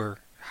October?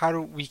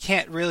 We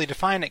can't really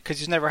define it because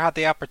he's never had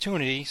the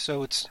opportunity,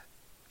 so it's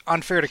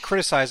unfair to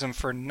criticize him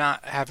for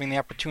not having the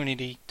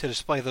opportunity to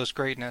display those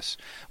greatness.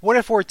 What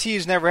if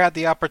Ortiz never had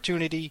the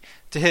opportunity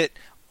to hit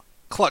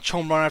clutch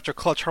home run after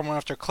clutch home run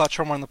after clutch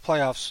home run in the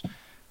playoffs?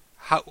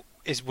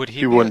 Would he?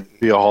 He wouldn't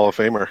be a Hall of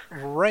Famer.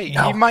 Right.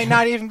 No. He might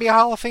not even be a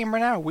Hall of Famer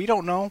now. We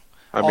don't know.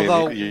 I mean,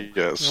 Although,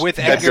 yes. with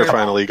Edgar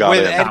finally got with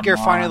in. Edgar Come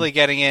on. finally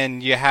getting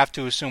in, you have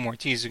to assume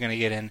Ortiz is going to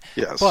get in.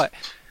 Yes, But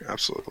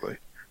absolutely.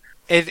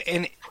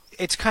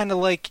 it's kind of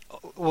like,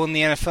 well, in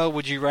the NFL,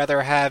 would you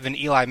rather have an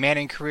Eli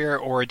Manning career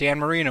or a Dan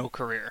Marino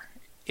career?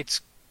 It's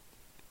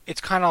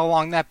kind of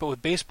along that, but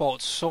with baseball,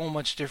 it's so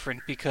much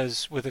different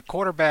because with a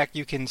quarterback,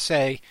 you can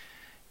say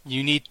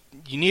you need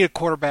a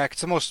quarterback.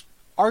 It's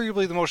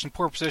arguably the most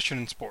important position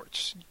in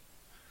sports.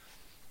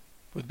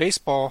 With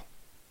baseball,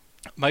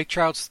 Mike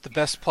Trout's the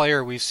best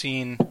player we've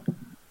seen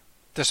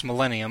this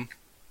millennium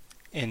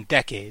in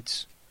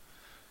decades.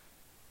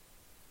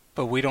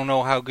 But we don't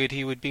know how good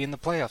he would be in the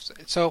playoffs.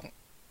 So,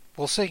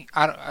 we'll see.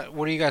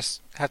 What do you guys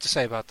have to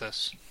say about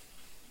this?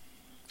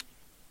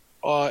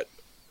 I'll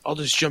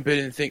just jump in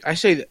and think. I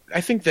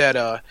think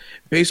that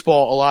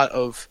baseball, a lot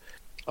of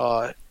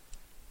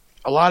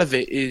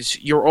it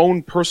is your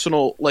own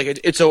personal. Like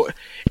it's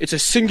a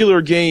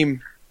singular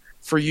game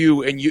for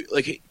you, and you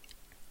like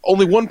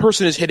only one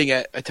person is hitting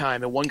at a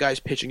time, and one guy's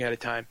pitching at a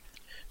time.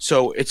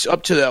 So it's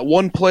up to that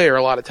one player.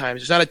 A lot of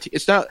times,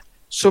 it's not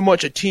so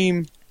much a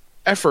team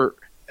effort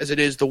as it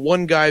is the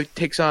one guy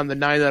takes on the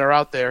 9 that are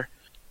out there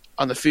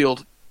on the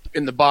field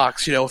in the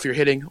box. You know, if you're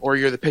hitting or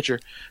you're the pitcher.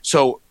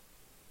 So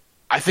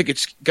I think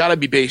it's got to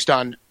be based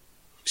on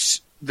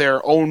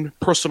their own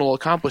personal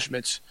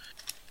accomplishments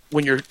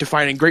when you're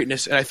defining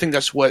greatness, and I think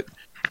that's what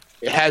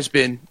it has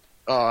been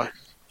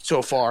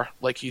so far.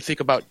 Like you think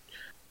about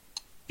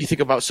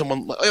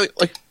someone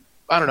like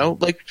I don't know,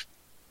 like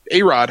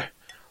A-Rod.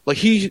 Like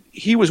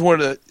he was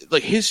one of the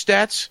like his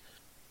stats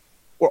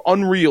were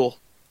unreal.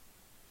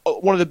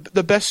 One of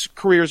the best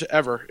careers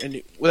ever,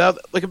 and without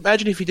like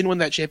imagine if he didn't win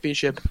that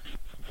championship.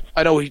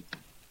 I know I'm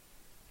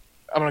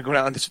gonna go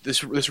down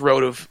this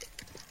road of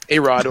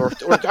A-Rod or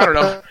I don't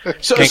know.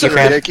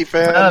 Yankee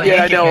fan. Oh, the Yeah,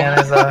 I Yankee know. fan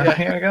is,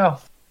 here we go.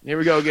 Here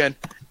we go again.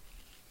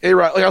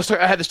 A-Rod, like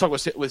I had this talk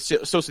with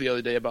Sosa the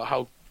other day about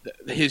how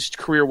his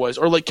career was,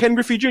 or like Ken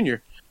Griffey Jr.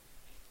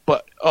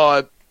 But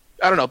I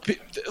don't know,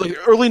 like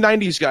early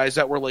 '90s guys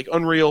that were like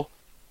unreal.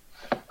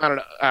 I don't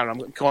know. I'm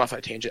going off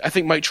that tangent. I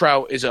think Mike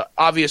Trout is an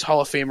obvious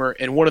Hall of Famer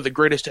and one of the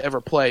greatest to ever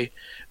play.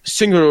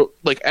 Singular,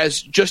 like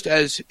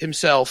as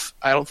himself.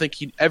 I don't think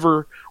he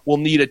ever will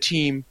need a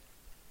team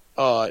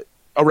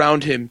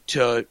around him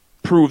to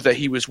prove that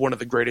he was one of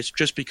the greatest.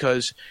 Just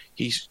because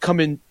he's come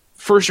in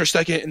first or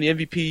second in the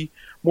MVP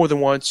more than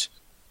once.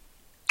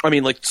 I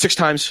mean, like 6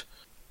 times.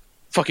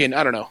 Fucking,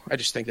 I don't know. I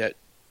just think that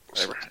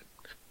whatever.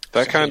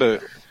 That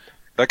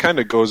kind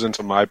of goes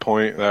into my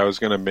point that I was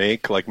going to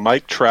make. Like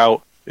Mike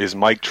Trout is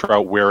Mike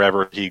Trout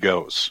wherever he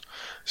goes.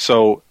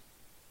 So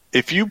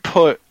if you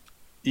put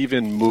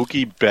even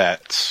Mookie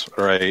Betts,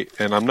 right,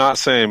 and I'm not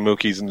saying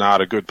Mookie's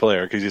not a good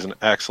player because he's an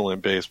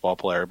excellent baseball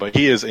player, but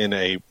he is in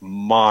a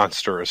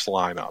monstrous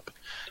lineup.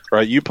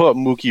 right? You put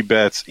Mookie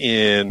Betts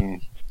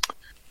in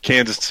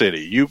Kansas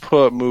City. You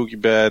put Mookie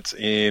Betts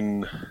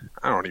in,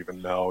 I don't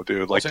even know,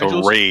 dude, like Los the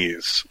Angeles?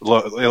 Rays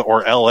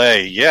or LA.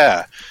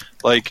 Yeah.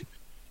 Like,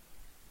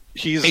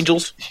 he's.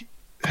 Angels.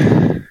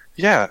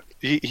 Yeah.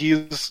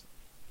 He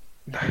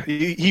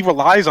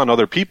relies on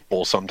other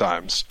people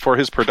sometimes for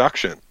his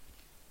production.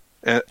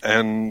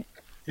 And,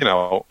 you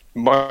know,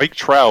 Mike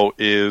Trout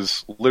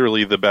is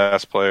literally the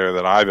best player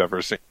that I've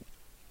ever seen.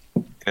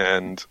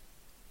 And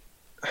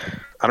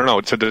I don't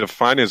know, to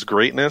define his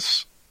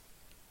greatness,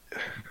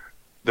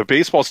 the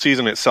baseball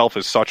season itself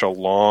is such a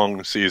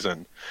long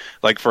season.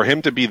 Like, for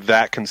him to be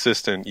that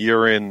consistent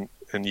year in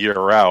and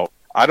year out,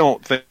 I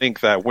don't think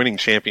that winning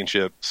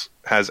championships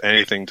has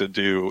anything to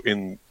do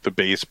in the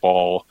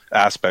baseball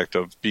aspect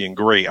of being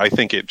great. I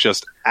think it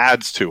just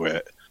adds to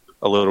it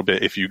a little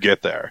bit if you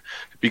get there.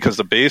 Because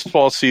the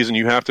baseball season,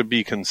 you have to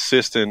be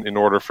consistent in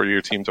order for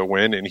your team to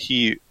win, and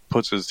he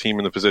puts his team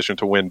in the position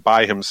to win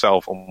by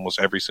himself almost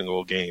every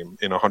single game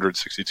in a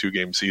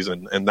 162-game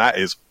season, and that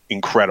is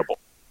incredible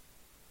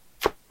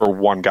for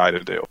one guy to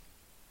do.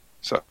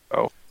 So,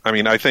 I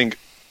mean, I think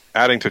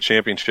adding to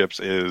championships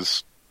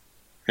is,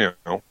 you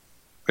know,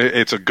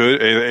 it's a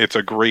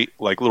great,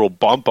 like, little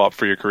bump up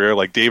for your career.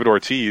 Like David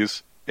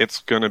Ortiz,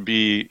 it's going to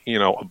be, you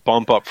know, a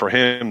bump up for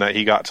him that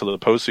he got to the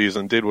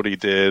postseason, did what he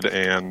did,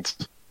 and,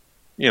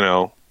 you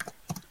know,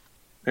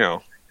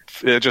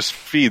 it just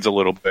feeds a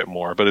little bit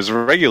more. But his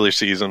regular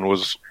season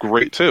was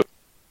great too.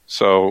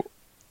 So,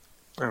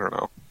 I don't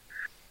know.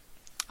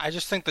 I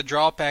just think the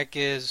drawback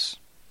is,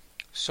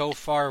 so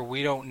far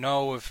we don't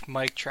know if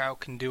Mike Trout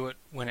can do it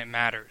when it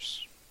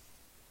matters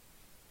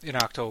in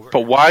October.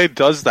 But why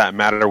does that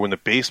matter when the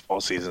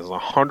baseball season is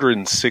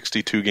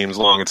 162 games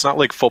long? It's not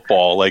like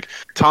football. Like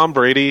Tom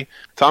Brady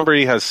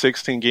has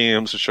 16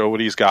 games to show what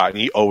he's got, and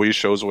he always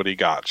shows what he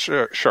got.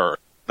 Sure.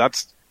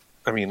 That's,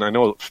 I mean, I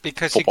know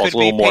because football's a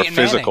little more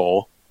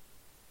physical.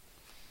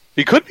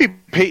 He could be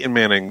Peyton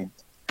Manning,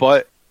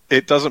 but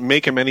it doesn't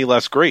make him any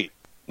less great.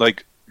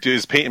 Like,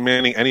 is Peyton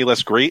Manning any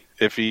less great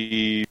if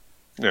he,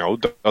 you know,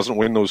 doesn't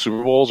win those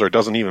Super Bowls or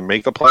doesn't even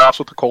make the playoffs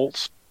with the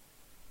Colts?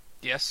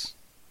 Yes.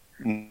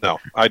 No,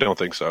 I don't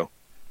think so.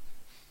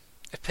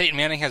 If Peyton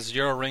Manning has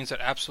 0 rings, that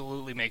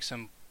absolutely makes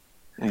him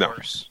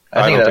worse.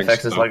 I think don't that think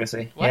affects so. his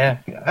legacy. What? Yeah,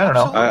 I don't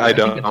know. I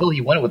don't think until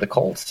he won it with the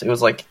Colts, it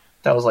was like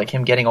that was like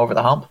him getting over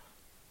the hump.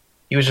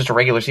 He was just a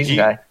regular season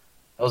guy.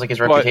 That was like his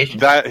reputation.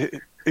 But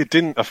it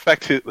didn't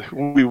affect his.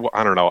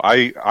 I don't know.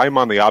 I'm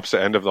on the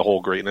opposite end of the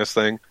whole greatness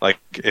thing. Like,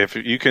 if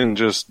you can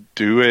just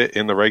do it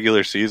in the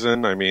regular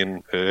season, I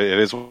mean, it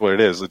is what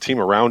it is. The team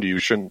around you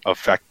shouldn't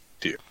affect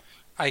you.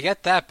 I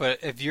get that, but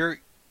if you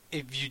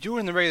do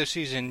it in the regular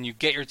season, you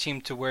get your team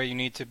to where you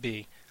need to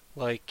be.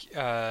 Like,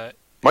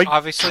 Mike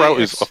obviously Trout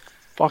is a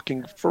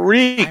fucking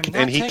freak,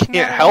 and he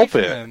can't help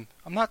it.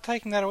 I'm not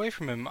taking that away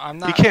from him. I'm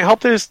not. He can't help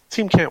that his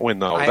team can't win,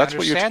 though. I That's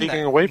what you're understand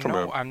taking that. away from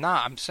No, him. I'm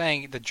not. I'm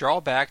saying the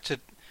drawback to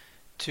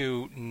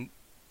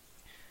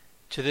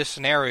this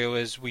scenario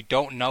is we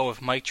don't know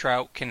if Mike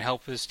Trout can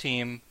help his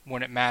team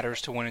when it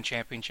matters to win a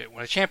championship.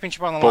 When a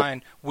championship on the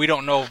line, we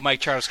don't know if Mike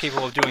Trout is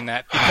capable of doing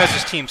that because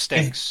his team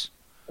stinks.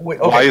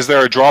 Wait, okay. Why is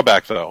there a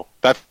drawback, though?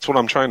 That's what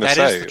I'm trying to That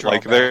say. is the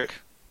drawback. Like,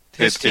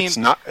 His team, it's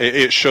not.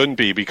 It shouldn't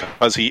be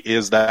because he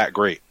is that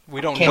great. we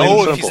don't Can't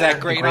know be if he's that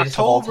great in greatest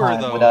of all October,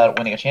 time though. without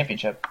winning a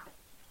championship.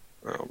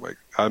 Oh my!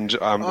 I'm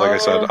like I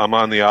said, I'm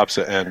on the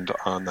opposite end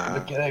on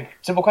that.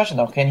 Simple question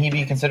though: can he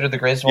be considered the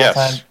greatest of all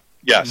time?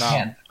 Yes. No.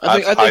 Can.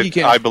 I think he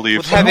can. I believe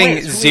With so. having Who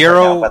is right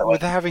zero- now, by the way?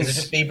 with having is it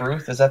just Babe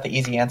Ruth? Is that the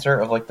easy answer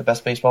of like the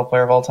best baseball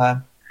player of all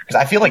time?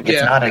 Because I feel like it's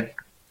Yeah. not a.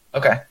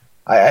 Okay,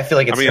 I feel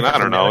like it's. I mean, I different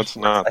don't from know. the It's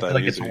not I feel that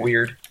like easy. it's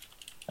weird.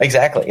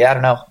 Exactly. Yeah, I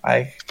don't know.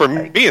 For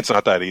me, it's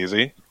not that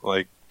easy.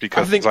 Like,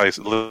 because I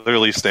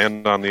literally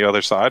stand on the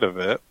other side of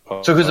it.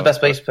 So who's the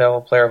best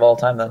baseball player of all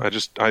time then?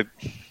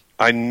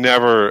 I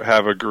never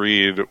have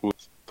agreed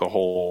with the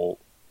whole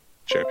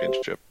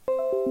championship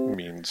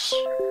means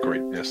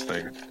greatness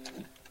thing.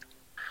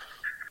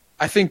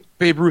 I think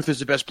Babe Ruth is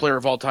the best player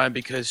of all time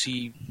because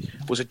he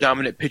was a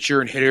dominant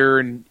pitcher and hitter,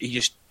 and he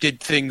just did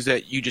things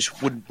that you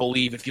just wouldn't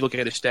believe if you look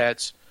at his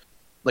stats.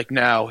 Like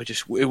now,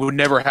 it would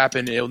never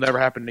happen. It'll never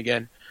happen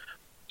again.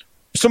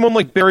 Someone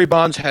like Barry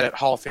Bonds had a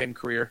Hall of Fame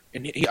career,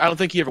 and I don't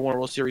think he ever won a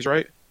World Series,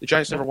 right? The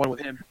Giants never won with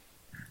him.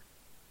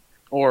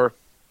 Or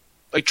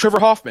like Trevor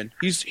Hoffman,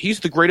 he's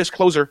the greatest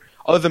closer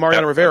other than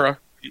Mariano Rivera.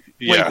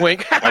 Yeah,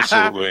 Wink, wink.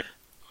 Absolutely.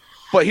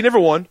 But he never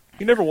won.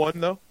 He never won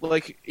though.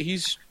 Like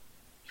he's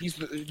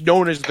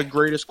known as the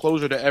greatest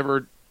closer to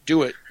ever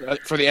do it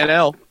for the NL. You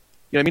know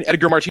what I mean?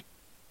 Edgar Martinez.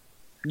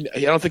 I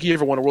don't think he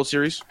ever won a World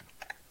Series.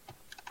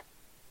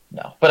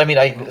 No, but I mean,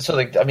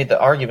 the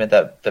argument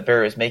that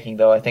Barry was making,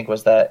 though, I think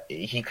was that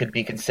he could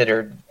be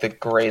considered the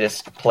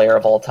greatest player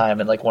of all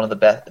time and like one of the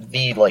best,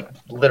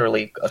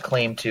 literally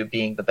acclaimed to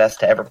being the best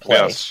to ever play.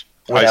 Yes,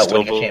 I without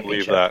still winning a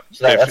believe championship. that.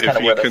 So that's If kind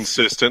of he where the-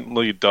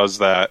 consistently does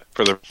that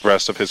for the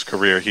rest of his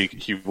career,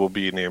 he will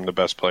be named the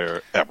best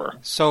player ever.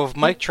 So if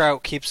Mike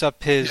Trout keeps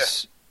up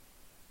his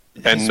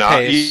and his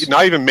not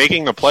not even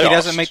making the playoffs. He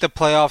doesn't make the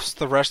playoffs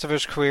the rest of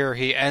his career.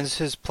 He ends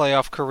his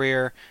playoff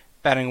career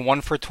batting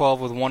 1 for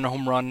 12 with 1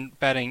 home run,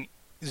 batting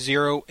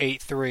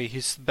 .083.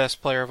 He's the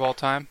best player of all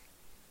time.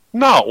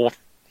 No, well,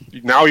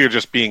 now you're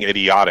just being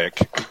idiotic.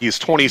 He's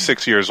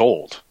 26 years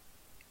old.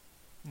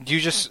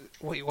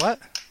 Wait, what?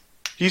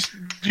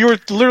 You're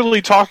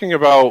literally talking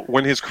about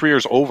when his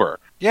career's over.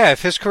 Yeah,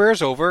 if his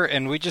career's over,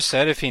 and we just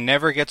said if he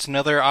never gets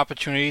another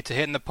opportunity to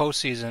hit in the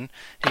postseason,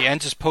 he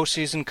ends his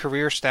postseason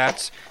career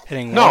stats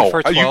hitting 1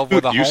 for 12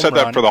 with a home run. You said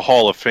that for the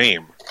Hall of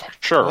Fame.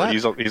 Sure, What?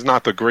 he's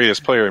not the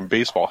greatest player in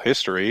baseball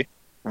history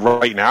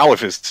right now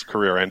if his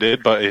career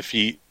ended, but if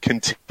he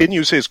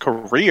continues his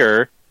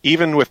career,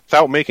 even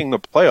without making the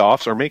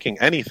playoffs or making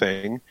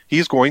anything,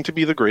 he's going to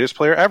be the greatest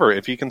player ever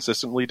if he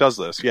consistently does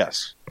this,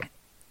 yes.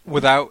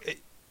 Without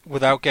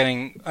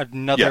getting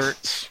another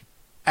Yes.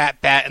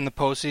 at-bat in the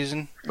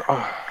postseason?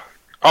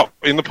 Oh,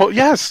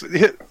 yes,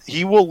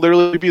 he will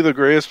literally be the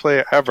greatest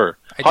player ever.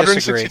 I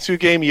disagree. 162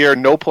 game year,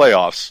 no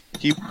playoffs.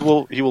 He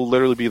will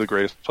literally be the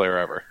greatest player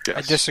ever. Yes.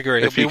 I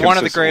disagree. If He'll be he one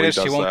of the consistently greatest.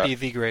 He does won't that. be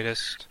the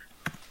greatest.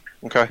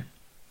 Okay,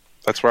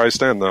 that's where I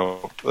stand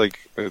though. Like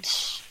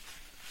it's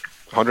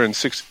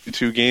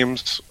 162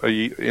 games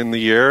in the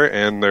year,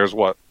 and there's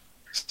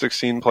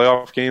 16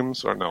 playoff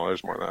games, or no,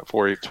 there's more than that.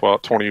 40,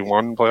 12,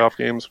 21 playoff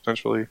games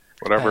potentially.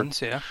 Whatever.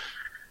 Depends, yeah.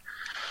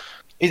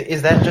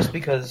 Is that just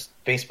because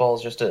baseball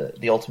is just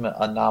the ultimate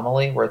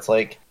anomaly, where it's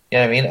like, you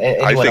know what I mean?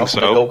 Anyone I think else in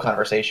so. the GOAT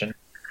conversation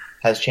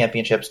has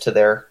championships to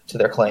their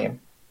claim.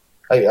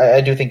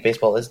 I do think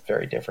baseball is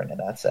very different in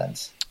that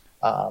sense.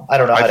 I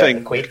don't know how to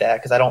equate that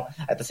because I don't.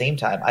 At the same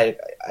time,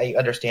 I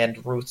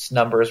understand Ruth's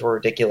numbers were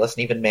ridiculous,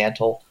 and even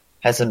Mantle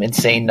has some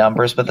insane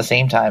numbers. But at the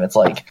same time, it's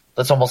like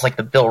that's almost like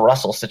the Bill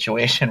Russell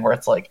situation, where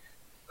it's like,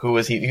 who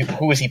is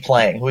he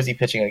playing? Who is he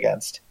pitching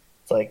against?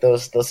 It's like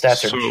those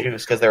stats are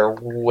juice because they're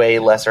way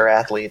lesser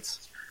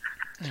athletes.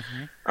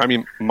 Mm-hmm. I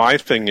mean, my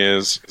thing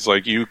is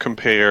like you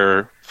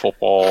compare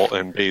football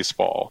and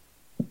baseball,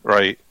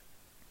 right?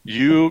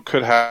 You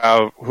could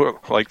have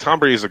like Tom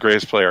Brady is the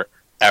greatest player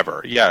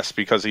ever, yes,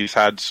 because he's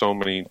had so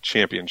many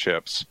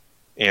championships,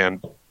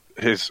 and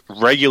his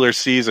regular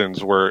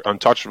seasons were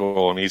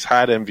untouchable, and he's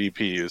had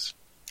MVPs.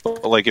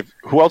 But like,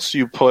 who else do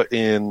you put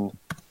in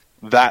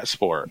that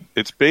sport?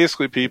 It's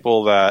basically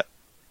people that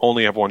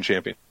only have won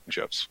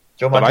championships.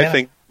 Joe But Montana. I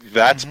think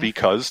that's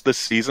because the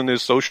season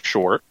is so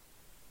short,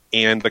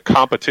 and the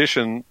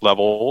competition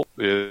level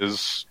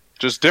is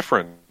just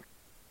different.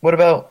 What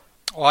about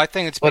Well, I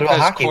think it's what because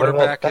about hockey? What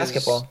quarterback about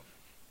basketball? is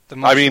the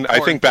most I mean, I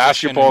important think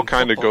position basketball in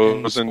kind of football-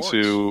 in goes sports.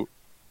 into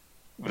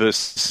this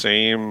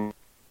same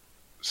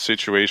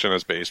situation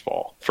as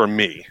baseball, for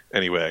me,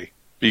 anyway,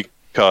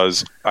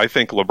 because I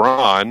think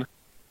LeBron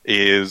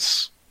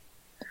is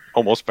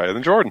almost better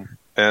than Jordan.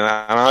 And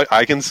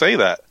I can say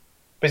that.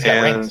 But he's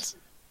got rings.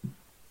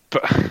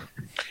 But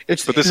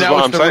this is now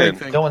what it's I'm the ring saying.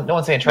 thing. No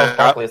one's saying Charles Yeah.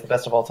 Barkley is the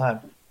best of all time.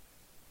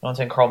 No one's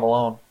saying Karl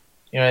Malone.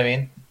 You know what I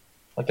mean?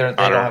 Like they don't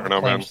have know,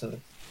 claims to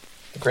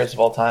the greatest of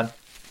all time.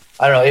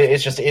 I don't know.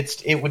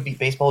 It would be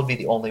baseball would be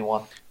the only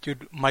one.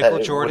 Dude, Michael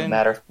it Jordan wouldn't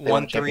matter if they won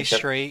won a 3 championship.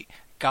 straight,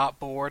 got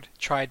bored,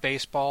 tried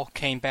baseball,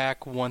 came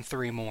back, won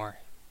 3 more.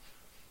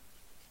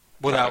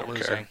 Without don't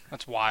losing. care.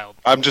 That's wild.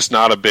 I'm just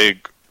not a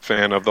big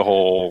fan of the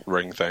whole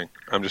ring thing.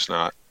 I'm just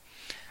not.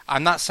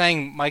 I'm not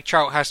saying Mike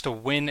Trout has to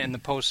win in the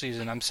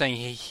postseason. I'm saying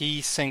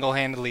he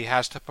single-handedly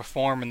has to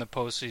perform in the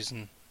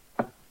postseason.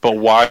 But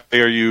why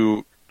are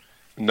you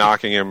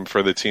knocking him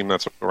for the team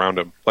that's around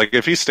him? Like,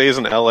 if he stays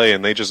in LA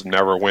and they just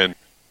never win,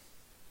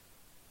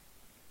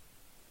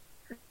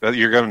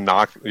 you're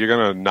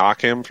gonna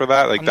knock him for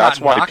that? Like, I'm that's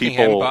not why knocking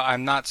people. him, but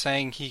I'm not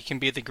saying he can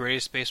be the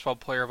greatest baseball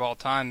player of all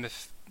time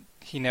if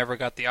he never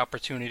got the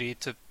opportunity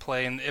to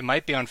play. And it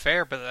might be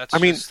unfair, but that's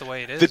just the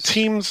way it is.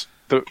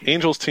 The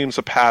Angels teams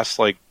the past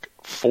like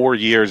 4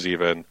 years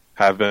even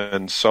have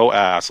been so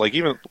ass. Like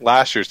even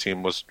last year's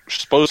team was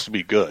supposed to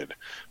be good,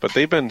 but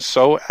they've been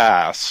so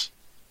ass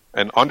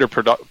and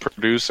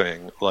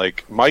underproducing.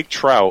 Like Mike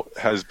Trout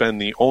has been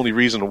the only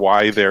reason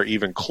why they're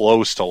even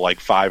close to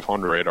like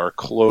 500 or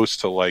close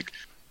to like,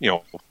 you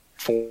know,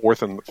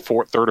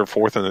 third or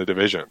fourth in the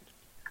division.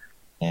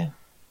 Yeah,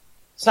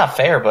 it's not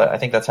fair, but I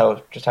think that's how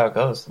it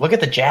goes. Look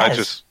at the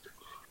Jazz.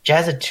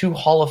 Jazz had 2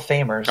 Hall of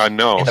Famers I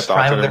know, in the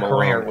prime Stockton of their and Malone.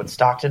 career with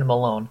Stockton and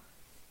Malone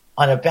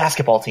on a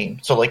basketball team.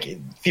 So, like,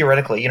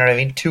 theoretically, you know what I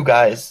mean? 2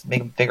 guys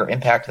make a bigger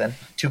impact than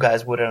 2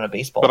 guys would on a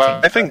baseball But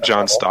team. I think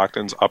John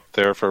Stockton's up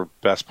there for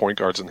best point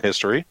guards in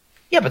history.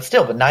 Yeah, but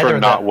still, neither for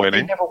of not them winning.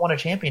 they never won a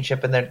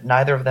championship, and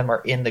neither of them are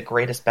in the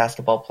greatest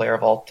basketball player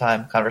of all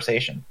time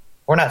conversation.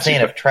 We're not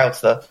saying if Trout's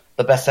the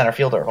best center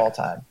fielder of all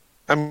time.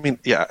 I mean,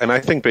 yeah, and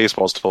I think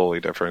baseball's totally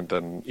different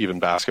than even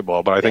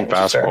basketball, but I think which is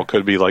basketball fair.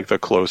 could be like the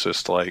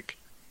closest, like,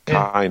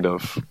 Yeah. kind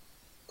of.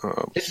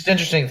 It's just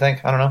interesting to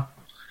think. I don't know.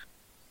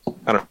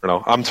 I don't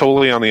know. I'm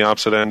totally on the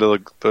opposite end of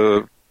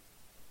the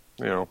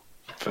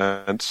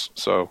fence,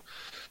 so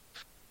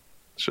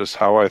it's just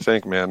how I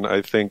think, man.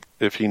 I think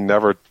if he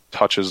never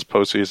touches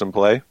postseason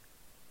play,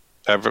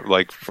 ever,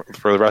 like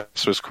for the rest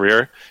of his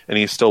career, and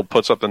he still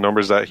puts up the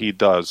numbers that he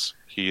does,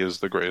 he is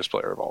the greatest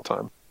player of all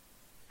time.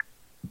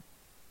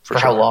 For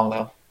how long,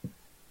 though?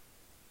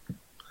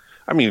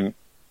 I mean,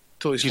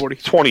 Until he's he's 40.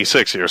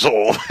 26 years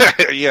old.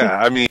 Yeah,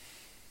 I mean,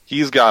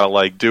 he's got to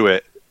like do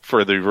it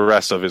for the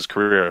rest of his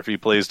career. If he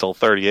plays till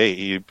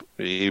 38,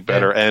 he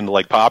better end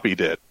like Poppy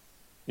did.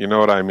 You know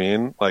what I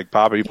mean? Like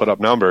Poppy put up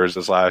numbers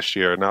this last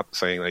year. Not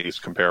saying that he's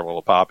comparable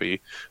to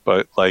Poppy,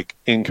 but like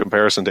in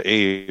comparison to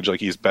age, like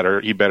he's better.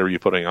 He better be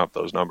putting up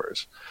those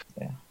numbers.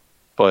 Yeah.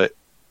 But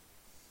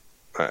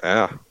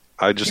yeah,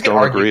 I just You can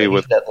don't argue agree that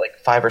with. he's got like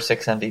 5 or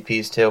 6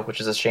 MVPs too, which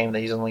is a shame that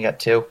he's only got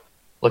 2.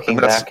 Looking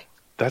And that's- back,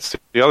 That's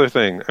the other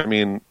thing. I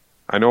mean,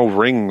 I know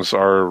rings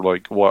are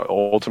like what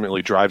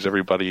ultimately drives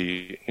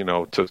everybody, you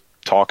know, to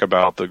talk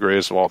about the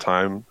greatest of all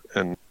time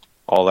and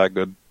all that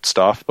good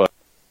stuff. But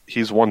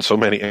he's won so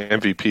many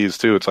MVPs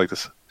too. It's like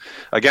this,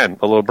 again,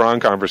 a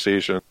LeBron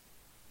conversation.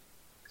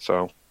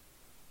 So,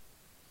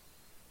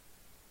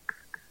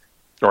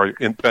 or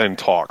in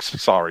talks.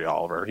 Sorry,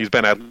 Oliver. He's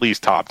been at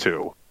least top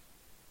 2.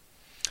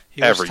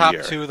 He was Every top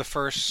year. 2 the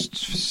first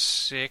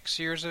 6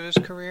 years of his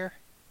career.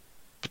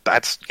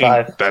 That's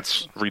 5.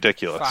 that's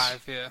ridiculous.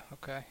 5, yeah,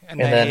 okay. And And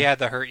then then- he had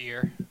the hurt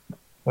year.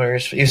 where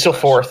he's still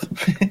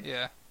 4th.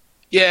 Yeah.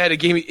 Yeah, at a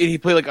game he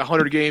played like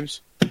 100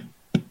 games. Yeah,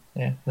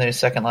 and then he's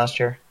 2nd last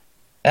year.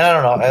 And I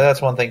don't know.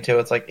 That's one thing too.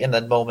 It's like in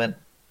that moment,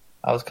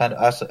 I was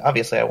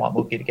obviously I want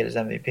Mookie to get his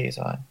MVP.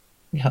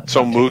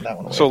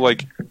 So So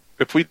like,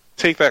 if we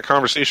take that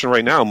conversation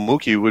right now,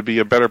 Mookie would be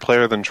a better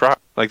player than Trout.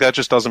 Like that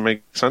just doesn't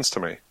make sense to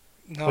me.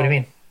 No. What do you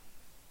mean?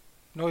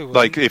 No, he wasn't.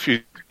 Like if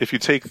you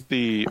take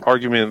the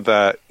argument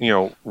that, you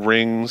know,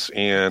 rings,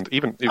 and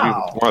even if you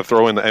want to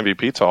throw in the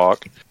MVP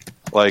talk,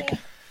 like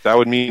that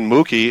would mean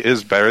Mookie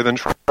is better than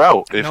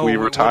Trout if No, we it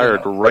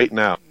retired wouldn't. right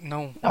now.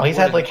 No, No, he's it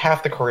had wouldn't. like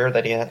half the career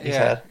that he's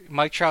had.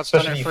 Mike Trout's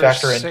Especially done it if for you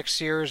factor in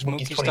 6 years.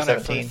 Mookie's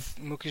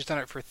Mookie's done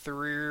it for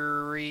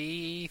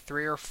 3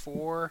 or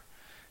 4.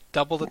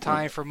 Double the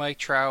time for Mike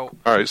Trout.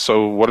 All right,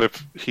 so what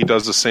if he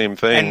does the same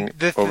thing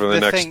And over the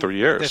next thing, 3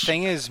 years? The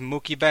thing is,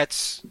 Mookie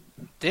Betts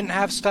doesn't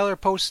have stellar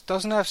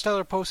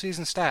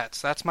postseason stats.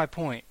 That's my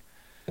point.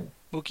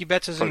 Mookie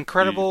Betts is an But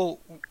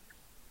incredible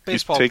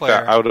baseball you take player.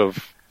 that out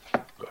of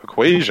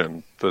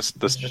equation. This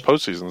just-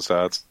 postseason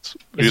stats.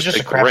 You Is it just a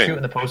take the ring. crapshoot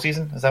in the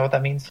postseason? Is that what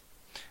that means?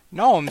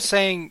 No, I'm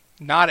saying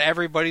not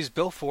everybody's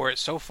built for it.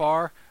 So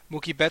far,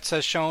 Mookie Betts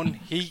has shown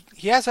he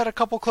has had a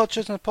couple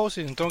clutches in the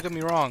postseason. Don't get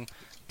me wrong,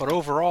 but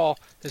overall,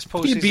 his He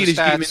postseason beat his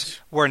stats demons.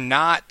 were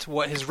not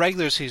what his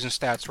regular season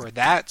stats were.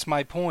 That's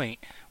my point.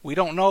 We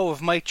don't know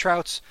if Mike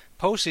Trout's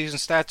postseason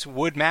stats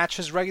would match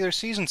his regular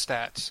season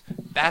stats.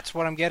 That's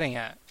what I'm getting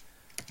at.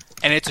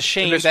 And it's a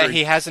shame that mystery.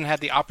 he hasn't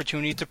had the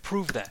opportunity to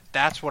prove that.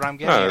 That's what I'm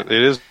getting No, at.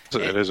 it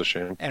is a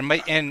shame.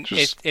 And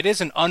Just- it is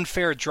an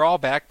unfair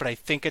drawback, but I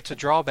think it's a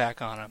drawback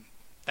on him.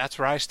 That's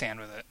where I stand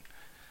with it.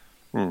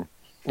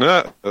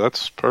 Yeah,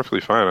 that's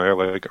perfectly fine.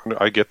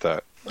 I get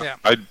that. Yeah.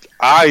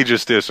 I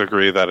just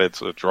disagree that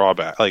it's a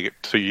drawback. Like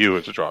to you,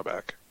 it's a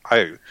drawback.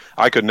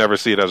 I could never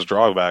see it as a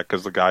drawback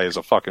because the guy is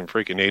a fucking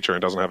freak of nature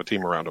and doesn't have a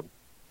team around him.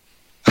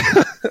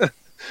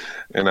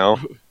 You know,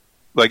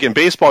 like in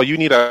baseball, you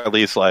need at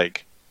least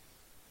like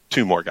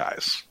 2 more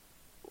guys.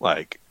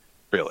 Like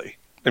really,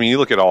 I mean, you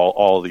look at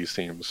all of these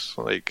teams.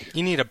 Like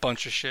You need a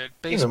bunch of shit.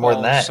 Baseball Even more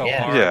than that, is so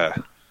yeah.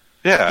 hard.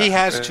 yeah. He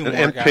has 2 more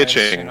and guys,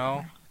 pitching. you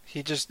know.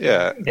 He just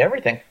Yeah, You need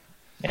everything.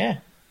 Yeah.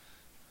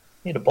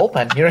 You need a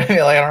bullpen. You know what I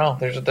mean? Like, I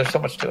don't know. There's so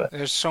much to it.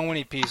 There's so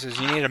many pieces.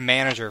 You need a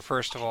manager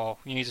first of all.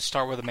 You need to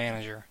start with a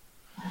manager.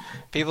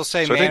 People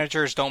say So I think-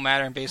 managers don't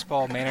matter in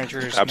baseball.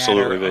 Managers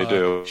Absolutely matter they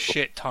do. a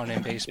shit ton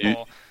in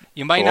baseball.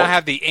 You might not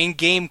have the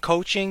in-game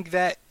coaching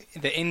the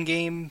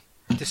in-game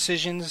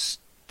decisions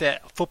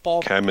that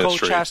football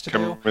chemistry. coach has to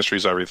do.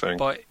 Chemistry's everything.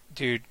 But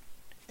dude,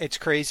 it's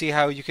crazy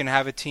how you can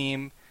have a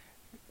team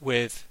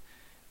with,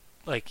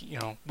 like, you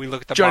know, we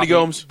look at Johnny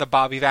Gomes. the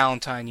Bobby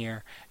Valentine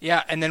year,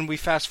 yeah, and then we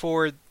fast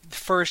forward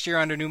first year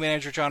under new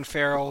manager John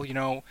Farrell. You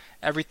know,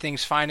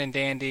 everything's fine and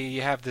dandy.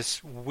 You have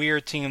this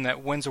weird team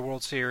that wins a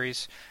World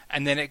Series,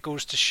 and then it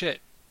goes to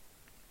shit.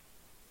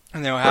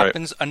 And then what Right.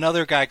 happens?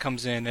 Another guy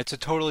comes in. It's a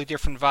totally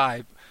different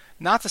vibe.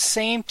 Not the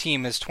same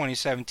team as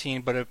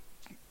 2017, but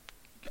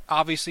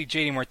obviously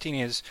JD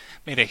Martinez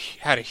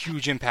had a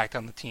huge impact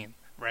on the team,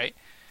 right?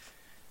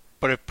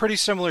 But a pretty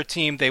similar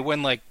team. They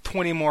win like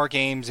 20 more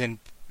games and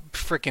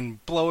freaking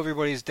blow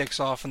everybody's dicks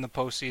off in the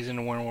postseason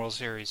and win a World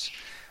Series.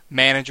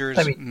 Managers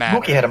I mean, matter.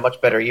 Mookie had a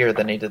much better year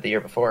than he did the year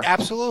before.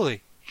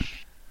 Absolutely.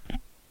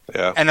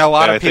 Yeah, And a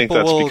lot of I think people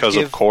that's will because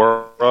give of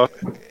Cora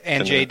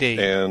and JD.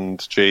 and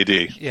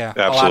JD. Yeah,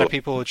 absolutely. a lot of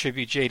people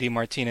attribute JD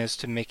Martinez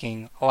to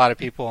making a lot of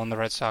people on the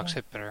Red Sox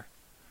hit better.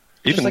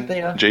 Just Even like the,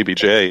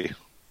 JBJ,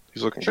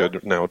 he's looking Sure.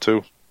 good now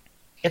too.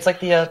 It's like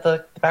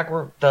the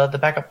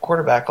backup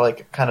quarterback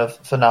like kind of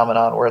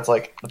phenomenon where it's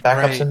like the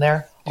backup's Right. in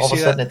there. You All of a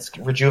see sudden, it's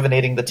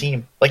rejuvenating the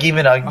team. Like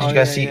even did Oh, you guys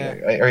yeah, see? yeah.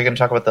 Are you going to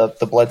talk about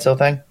the Bledsoe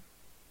thing?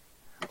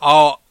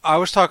 Oh, I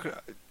was talking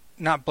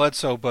not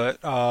Bledsoe,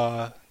 but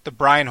the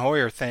Brian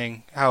Hoyer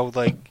thing. How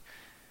like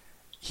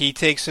he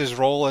takes his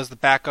role as the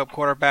backup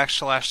quarterback /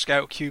 scout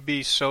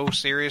QB so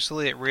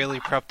seriously, it really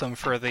prepped him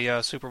for the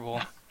Super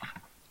Bowl.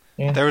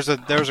 Yeah. There was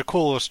a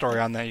cool little story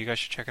on that. You guys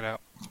should check it out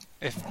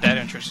if that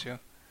interests you.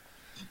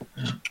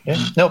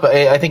 Yeah. No, but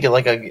I think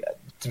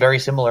it's a very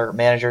similar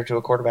manager to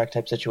a quarterback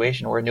type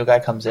situation where a new guy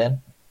comes in,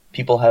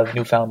 people have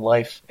newfound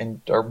life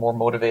and are more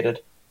motivated.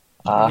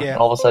 And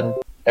all of a sudden,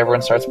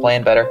 everyone starts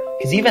playing better.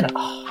 Because even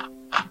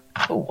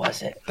who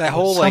was it? That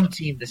whole some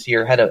team this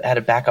year had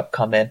a backup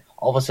come in.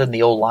 All of a sudden,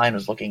 the old line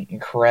was looking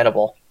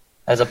incredible,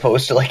 as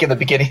opposed to in the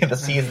beginning of the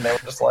season, they were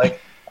just like,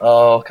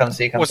 "Oh, come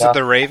see, come." Was it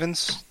the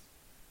Ravens?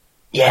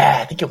 Yeah,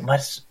 I think it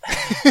must.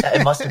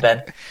 It must have been.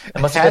 It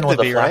must have been with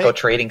the Flacco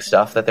trading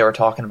stuff that they were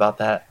talking about.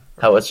 That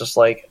how it's just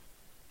like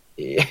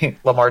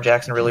Lamar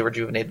Jackson really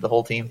rejuvenated the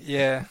whole team.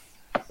 Yeah,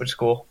 which is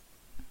cool.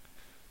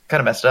 Kind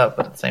of messed up,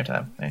 but at the same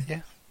time,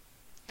 yeah.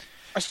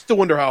 I still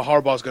wonder how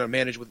Harbaugh's going to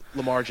manage with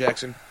Lamar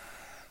Jackson.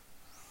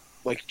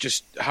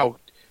 Just how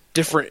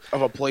different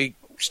of a play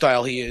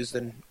style he is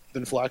than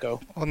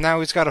Flacco. Well, now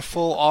he's got a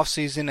full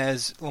offseason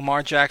as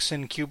Lamar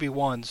Jackson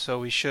QB1,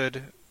 so he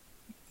should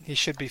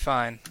be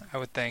fine, I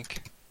would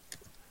think.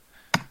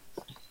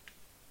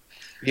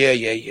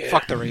 Yeah.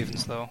 Fuck the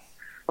Ravens, though.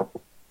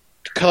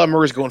 Kyler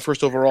Murray's going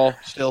first overall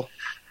still.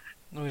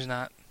 No, he's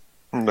not.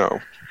 No,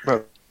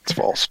 that's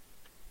false.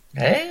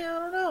 Hey, I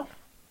don't know.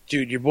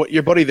 Dude,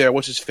 your buddy there,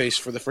 what's his face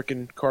for the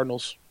frickin'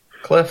 Cardinals?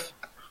 Cliff.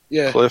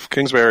 Yeah. Cliff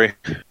Kingsbury.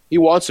 He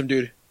wants him,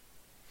 dude.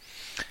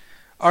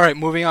 All right,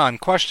 moving on.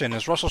 Question: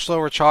 is Russell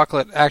Stover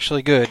chocolate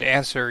actually good?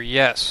 Answer: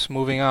 yes.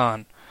 Moving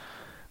on.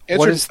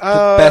 What is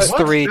the best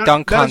three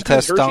dunk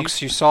contest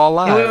dunks you saw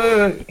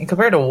live? Wait.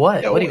 Compared to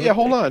what? Yeah,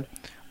 hold on.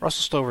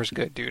 Russell Stover's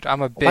good, dude.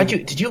 I'm a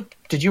big.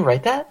 Did you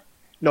write that?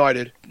 No, I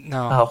did.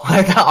 No. Oh,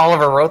 I thought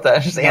Oliver wrote that. I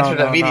just answered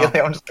it immediately.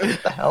 No. I'm just like,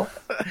 what the hell?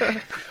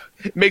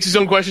 Makes his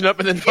own question up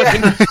and then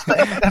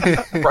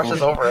fucking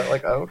brushes over it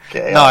like,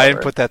 okay. No, I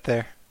didn't put that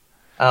there.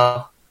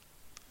 Oh.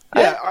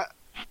 Yeah,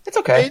 it's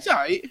okay. It's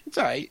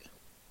alright.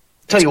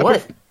 Tell you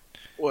what.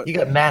 What? You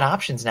got mad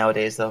options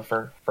nowadays, though,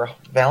 for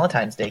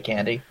Valentine's Day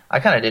candy. I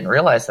kind of didn't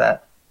realize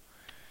that.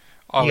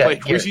 Oh, You got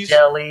wait, Garrett Reese's?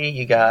 jelly,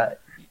 you got...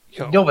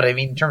 Yo. No, but I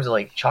mean, in terms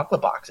of,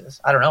 chocolate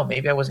boxes. I don't know.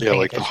 Maybe I wasn't Yeah,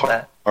 paying like the attention to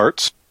that.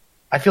 hearts.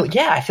 I feel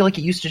like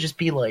it used to just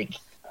be,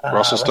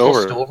 Russell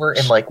Stover.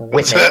 and,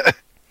 Whitman.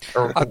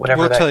 Or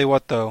whatever we'll that... tell you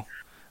what, though.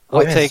 I'll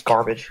Whitman's take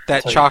garbage.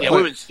 that I'll tell you chocolate.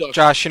 Whitman sucks.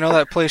 Josh, you know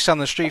that place down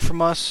the street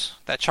from us?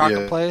 That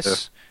chocolate Yeah,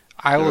 place?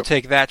 I will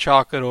take that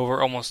chocolate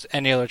over almost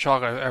any other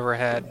chocolate I've ever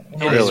had.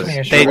 No, It is-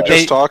 Really? We were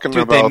just talking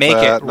dude, about they make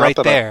that. it right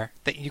Not that there.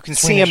 You can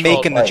see Sweeney's them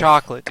making the Life.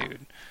 chocolate, dude.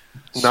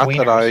 Not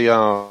that I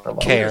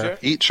Sweeney's. care.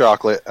 eat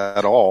chocolate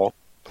at all.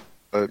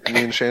 But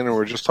me and Shannon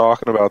were just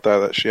talking about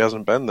that she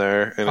hasn't been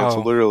there, and it's Oh.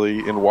 literally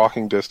in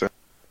walking distance.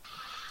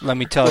 Let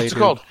me tell you, What's it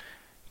dude. called?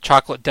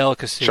 Chocolate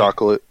delicacy.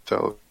 Chocolate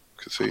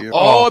delicacy.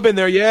 Oh, I've been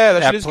there. Yeah,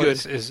 that shit is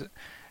place good. is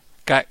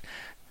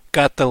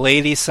got the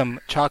ladies some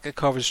chocolate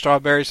covered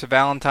strawberries for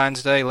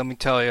Valentine's Day. Let me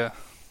tell you,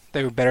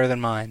 they were better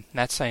than mine.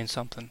 That's saying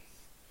something.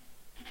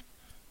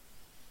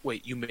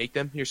 Wait, you make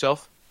them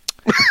yourself?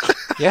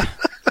 Yeah.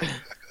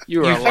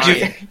 You are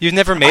lying. You've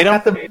never made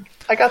them?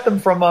 I got them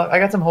from. I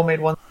got some homemade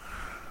ones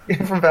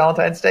from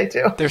Valentine's Day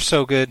too. They're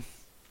so good.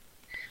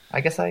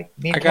 I guess me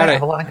and I Kat gotta-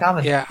 have a lot in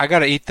common. Yeah, I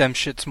gotta eat them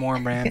shits more,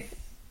 man.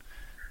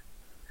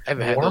 I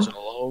haven't had those in a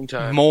long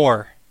time.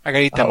 More. I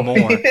gotta eat them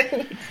more.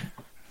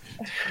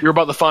 You're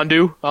about the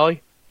fondue,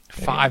 Ollie?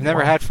 I've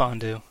never had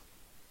fondue.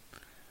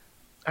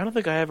 I don't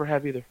think I ever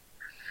have either.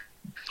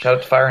 Shout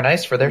out to Fire and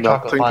Ice for their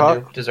chocolate Melting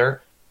fondue pot?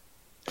 dessert.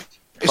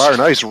 Fire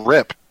nice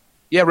rip.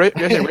 Yeah, rest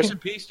in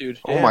peace, dude.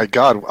 Oh Yeah. my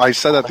god! I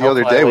said that the Health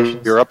other day. We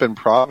violations. were up in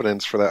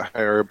Providence for that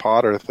Harry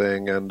Potter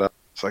thing, and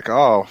it's like,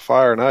 oh,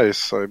 Fire and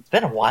Ice. It's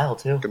been a while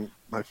too.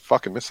 I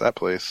fucking miss that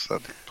place.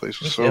 That place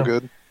was Me so too.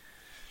 good.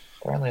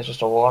 Apparently, it's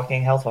just a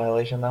walking health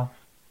violation, though.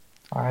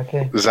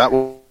 R.I.P. Is that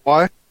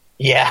why?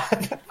 Yeah,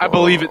 I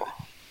believe it.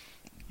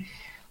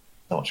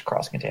 so much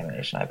cross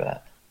contamination. I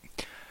bet.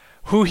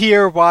 Who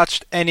here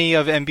watched any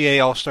of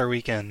NBA All-Star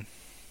Weekend?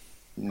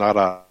 Not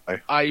I.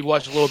 I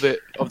watched a little bit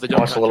of the I dunk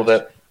watched a little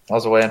contest. bit. I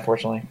was away,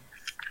 unfortunately.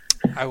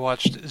 I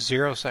watched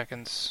 0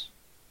 seconds.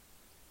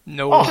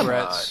 No Oh,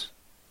 regrets.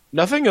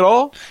 Nothing at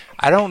all?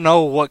 I don't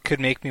know what could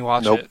make me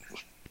watch Nope. it.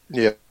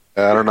 Yeah,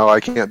 I don't know. I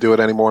can't do it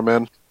anymore,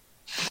 man.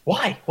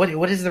 Why?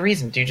 What is the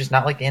reason? Do you just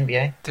not like the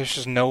NBA? There's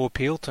just no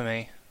appeal to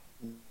me.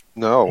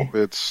 No,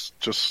 it's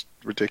just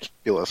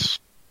ridiculous.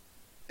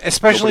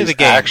 Especially the Nobody's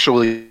game.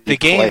 Actually,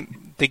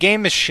 The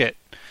game is shit.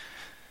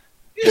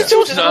 Yeah. It's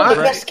one of not.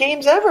 the best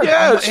games ever.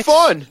 Yeah, it's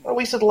fun. Or at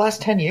least of the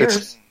last 10 years.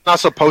 It's not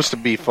supposed to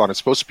be fun. It's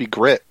supposed to be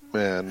grit,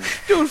 man.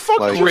 Dude, fuck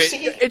Like- grit.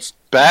 Did you see- It's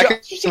Back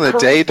Did you see in the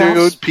Curry's day,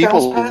 bounce dude,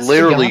 people pass to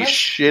literally Giannis?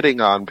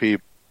 shitting on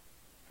people.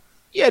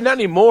 yeah, not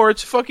anymore.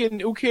 It's fucking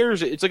who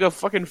cares? It's like a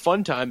fucking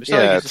fun time. It's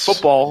not Yeah, like it's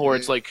football where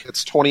it's like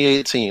It's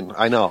 2018,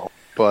 I know,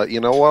 but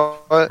you know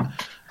what?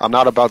 I'm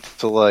not about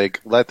to let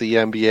the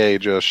NBA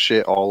just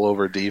shit all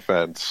over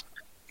defense.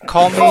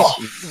 Call me. Oh.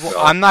 Well,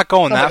 I'm not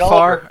going Sounds that like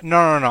far. Oliver. No.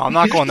 I'm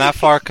not going that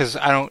far because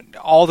I don't.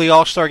 All the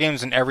All-Star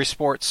games in every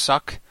sport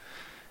suck.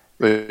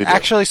 They do.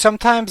 Actually,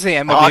 sometimes the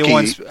Hockey-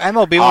 one's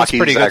pretty hockey's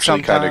good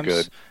actually kinda sometimes.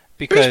 good.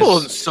 Because Baseball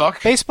doesn't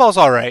suck. baseball's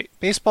all right.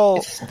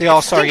 Baseball, the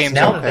All-Star Stinks game's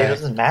now that it okay.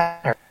 doesn't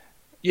matter.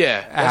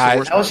 Yeah, that's Ah, the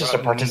worst That was part just a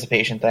about it.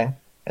 participation thing.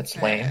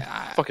 It's lame.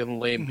 Fucking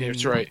lame. Yeah,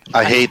 that's right.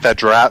 I hate that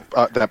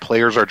that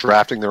players are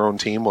drafting their own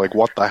team. Like,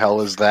 what the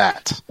hell is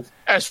that?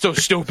 That's so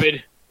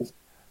stupid.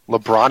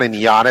 LeBron and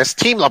Giannis,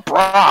 Team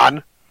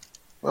LeBron.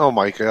 Oh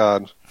my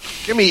God!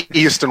 Give me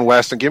East and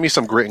West, and give me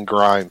some grit and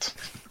grind.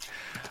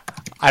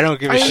 I don't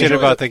give a I shit enjoy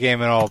about it. the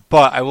game at all.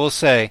 But I will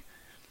say,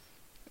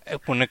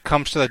 when it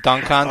comes to the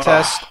dunk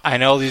contest, I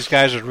know these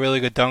guys are really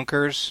good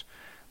dunkers,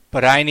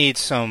 but I need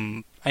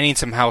some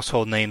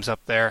household names up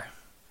there.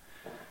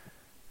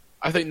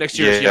 I think next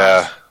year is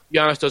Yeah.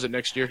 Giannis. Giannis does it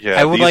next year. Yeah,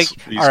 I would these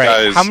all right,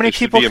 guys, how many they should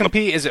people be in the-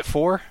 compete? Is it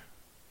 4?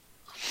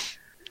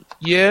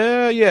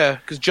 Yeah.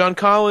 Because John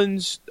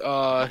Collins.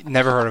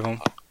 Never heard of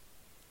him.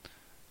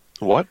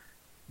 What?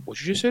 What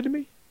you just say to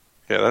me?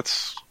 Yeah,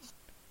 that's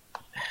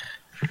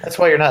That's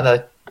why you're not in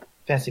the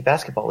fantasy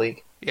basketball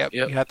league. Yep,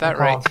 Yep. you got that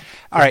Collins. right.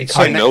 All right,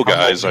 so I know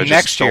guys. I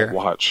next just year, don't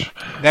watch.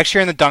 next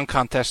year in the dunk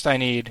contest, I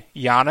need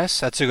Giannis.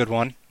 That's a good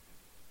one.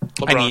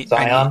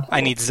 LeBron.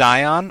 I need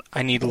Zion.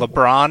 I need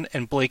LeBron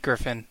and Blake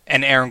Griffin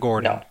and Aaron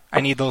Gordon. No.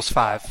 I need those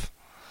 5.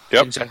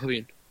 Yep, And Zach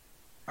LaVine.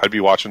 I'd be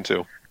watching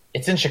too.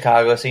 It's in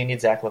Chicago, so you need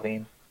Zach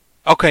LaVine.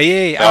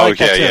 Okay, yeah, I like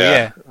that Okay, too. yeah.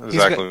 Yeah, he's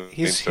Zach good. LaVine,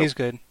 He's too. he's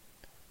good.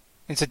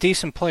 He's a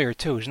decent player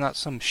too. He's not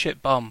some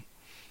shit bum.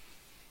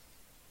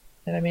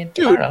 And I mean, I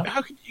Dude, don't know.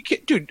 how could you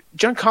can't, dude,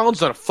 John Collins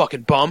is not a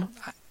fucking bum.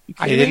 You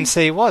I kidding me? didn't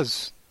say he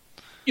was.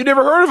 You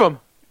never heard of him.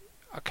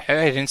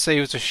 Okay, I didn't say he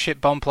was a shit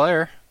bum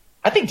player.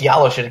 I think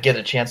Diallo should get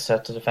a chance to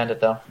defend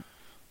it though.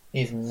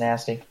 He's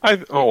nasty.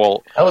 Oh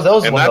well, That was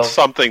and one of that's those.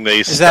 something they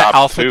Is that stopped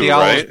Alpha too,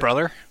 Diallo's right?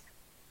 brother?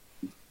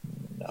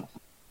 No, I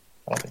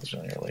don't think there's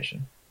any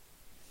relation.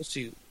 Let's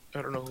see.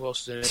 I don't know who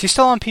else is in Is it. he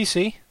still on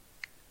PC?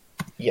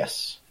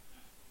 Yes.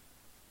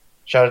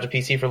 Shout out to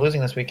PC for losing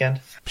this weekend.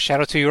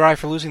 Shout out to Uri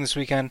for losing this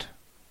weekend.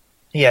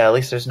 Yeah, at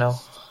least they're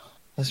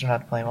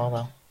not playing well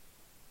though.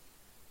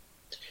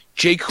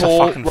 J. To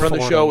Cole fucking running the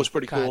Fordham. show was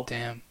pretty God cool.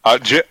 damn. I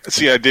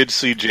did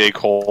see J.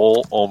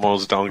 Cole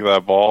almost dunk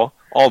that ball.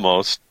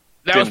 Almost.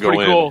 That was Didn't go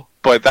pretty in. cool.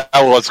 But that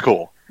was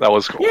cool. That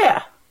was cool.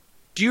 Yeah.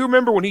 Do you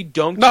remember when he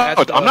dunked? No,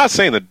 at the, I'm not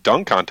saying the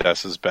dunk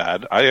contest is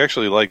bad. I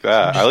actually like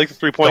that. I like the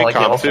 3-point Don't like the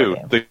comp All-Star too.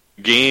 game. The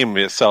game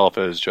itself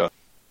is just.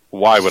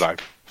 Why would I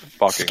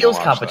fucking Skills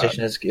watch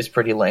competition is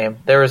pretty lame.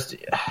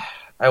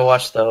 I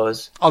watched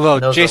those. Although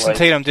Those are Jason like-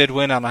 Tatum did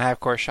win on a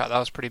half-court shot. That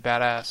was pretty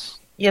badass.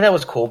 Yeah, that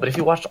was cool. But if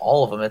you watched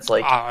all of them, it's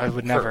like I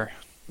would never.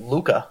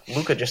 Luca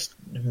just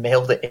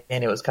mailed it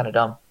in. It was kind of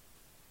dumb.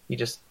 And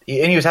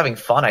he was having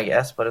fun, I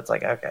guess. But it's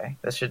like, okay,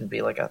 this shouldn't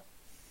be like a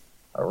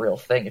real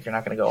thing if you're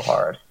not going to go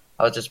hard.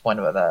 I was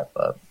disappointed by that.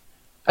 But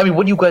I mean,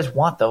 what do you guys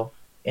want though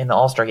in the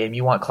All-Star game?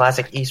 You want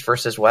classic East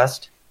versus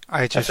West?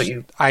 I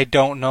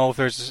don't know if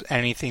there's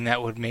anything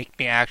that would make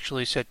me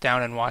actually sit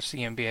down and watch the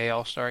NBA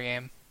All-Star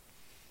game.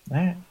 All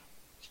right.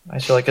 I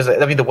feel like, because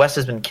I mean, the West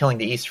has been killing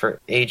the East for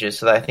ages,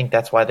 so I think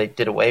that's why they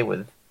did away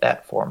with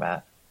that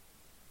format.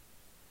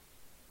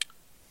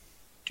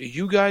 Do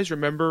you guys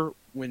remember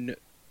when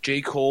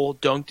J. Cole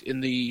dunked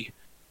in the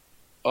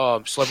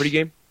celebrity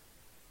game?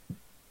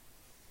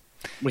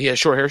 When he had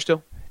short hair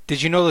still?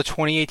 Did you know the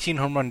 2018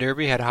 Home Run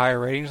Derby had higher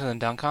ratings than the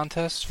dunk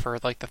contest for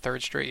like the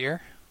 3rd straight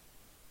year?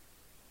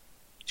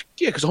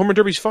 Yeah, because the home run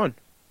derby's fun.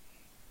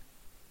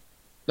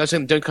 Not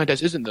saying the dunk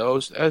contest isn't though.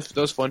 That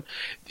was fun.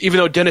 Even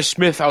though Dennis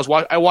Smith,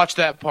 I watched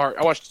that part.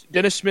 I watched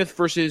Dennis Smith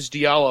versus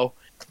Diallo,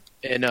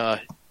 and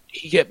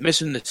he kept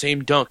missing the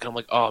same dunk. And I'm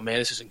like, oh man,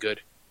 this isn't good.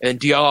 And then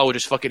Diallo would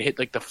just fucking hit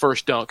like the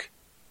first dunk,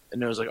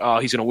 and I was like, oh,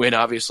 he's gonna win,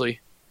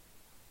 obviously.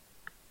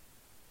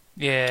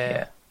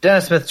 Yeah.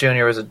 Dennis Smith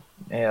Jr. was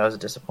a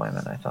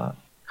disappointment, I thought.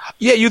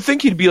 Yeah, you'd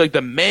think he'd be like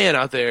the man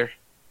out there.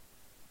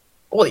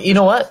 Well, you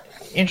know what?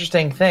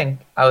 Interesting thing.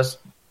 I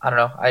don't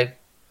know. I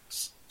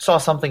saw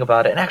something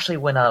about it, and actually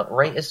when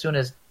right as soon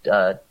as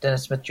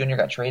Dennis Smith Jr.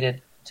 got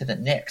traded to the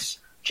Knicks,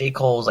 J.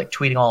 Cole was like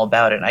tweeting all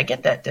about it. And I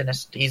get that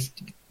Dennis, he's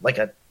like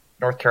a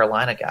North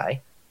Carolina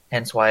guy,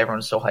 hence why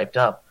everyone's so hyped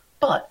up.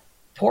 But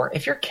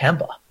if you're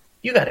Kemba,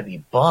 you got to be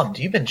bummed.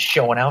 You've been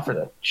showing out for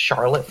the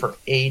Charlotte for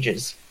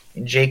ages,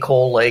 and J.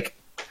 Cole like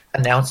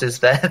announces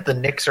that the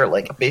Knicks are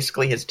like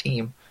basically his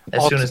team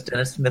as soon as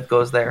Dennis Smith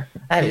goes there.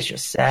 That is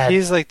just sad.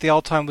 He's like the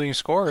all-time leading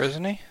scorer,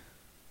 isn't he?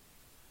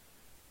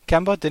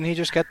 Kemba, didn't he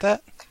just get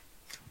that?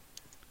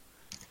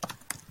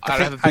 I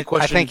have a big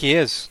question. I think he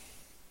is.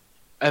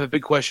 I have a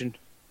big question.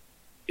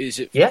 Is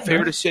it Yeah, fair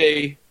man. to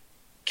say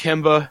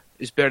Kemba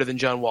is better than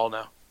John Wall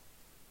now?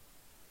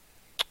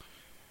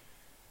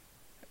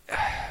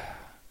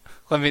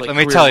 Let me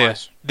Like, tell you.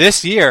 career-wise.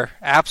 This year,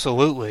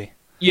 absolutely.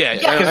 Yeah,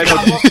 Yeah, I because know,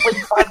 John Wall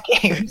played 5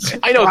 games.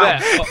 I know Wow.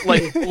 that. but,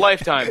 like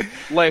lifetime.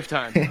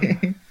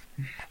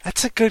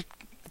 That's a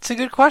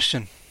good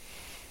question.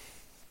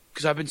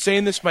 Because I've been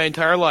saying this my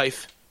entire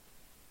life,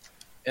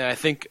 and I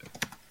think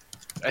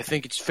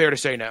it's fair to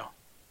say now.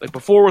 Like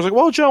before, it was like,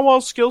 well, John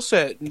Wall's skill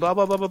set and blah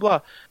blah blah blah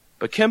blah,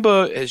 but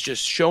Kemba has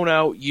just shown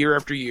out year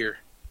after year.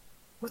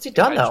 What's he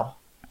done though?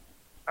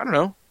 I don't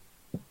know.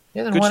 He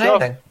hasn't Good won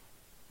stuff.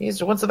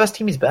 anything. What's the best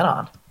team he's been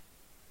on?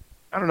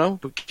 I don't know.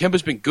 But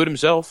Kemba's been good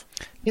himself.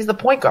 He's the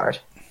point guard.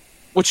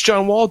 What's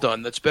John Wall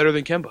done that's better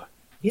than Kemba?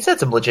 He's had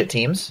some legit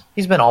teams.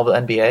 He's been all the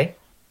NBA.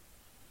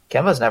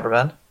 Kemba's never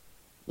been.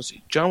 Let's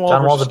see. John Wall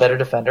John Wall's versus- a better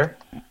defender.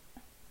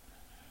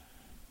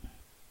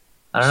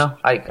 I don't know.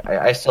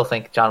 I still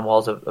think John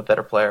Wall's a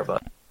better player,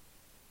 but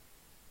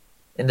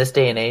in this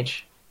day and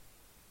age,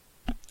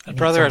 I'd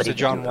rather have somebody the to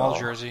John do it Wall all.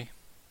 jersey.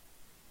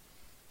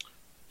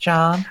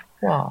 John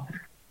Wall.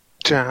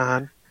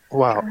 John,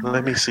 wow,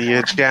 let me see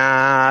it,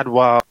 John,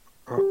 wow.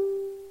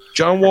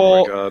 John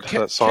Wall. Oh my God, Ke-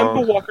 that song.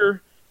 Kemba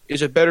Walker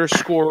is a better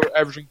scorer,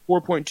 averaging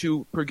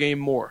 4.2 per game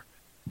more.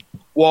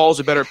 Wall's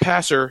a better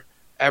passer,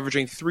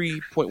 averaging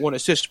 3.1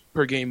 assists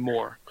per game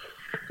more.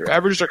 Their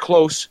averages are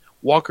close.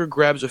 Walker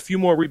grabs a few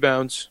more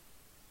rebounds.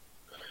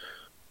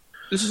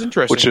 This is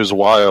interesting. Which is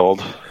wild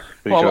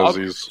because Well,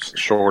 he's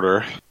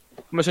shorter.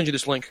 I'm gonna send you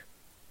this link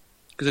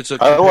because it's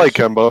a. I like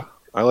Kemba.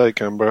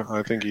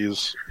 I think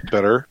he's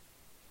better.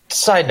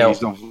 Side note,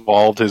 He's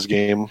evolved his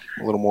game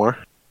a little more.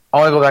 I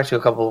want to go back to a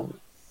couple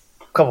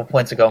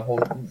points ago. We'll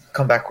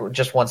come back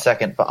just 1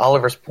 second. But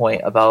Oliver's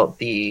point about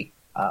the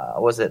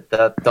was it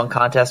the dunk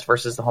contest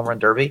versus the home run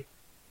derby?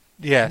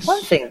 Yes.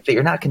 One thing that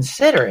you're not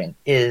considering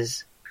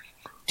is,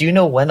 do you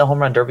know when the home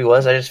run derby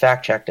was? I just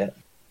fact checked it,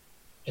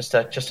 just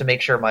to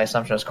make sure my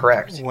assumption is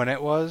correct. When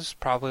it was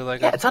probably like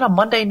Yeah, it's on a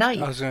Monday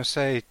night. I was gonna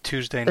say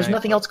Tuesday There's night.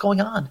 nothing else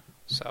going on.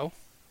 So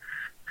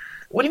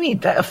What do you mean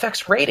that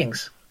affects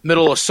ratings?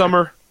 Middle of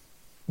summer.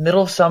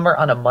 Middle of summer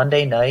on a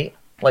Monday night,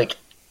 like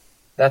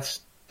that's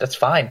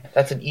fine.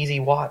 That's an easy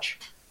watch.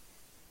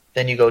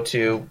 Then you go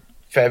to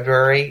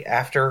February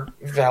after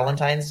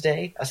Valentine's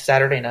Day, a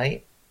Saturday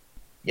night.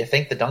 You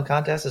think the dunk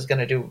contest is going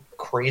to do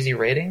crazy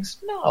ratings?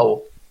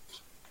 No.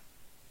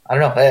 I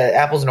don't know.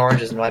 Apples and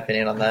oranges, in my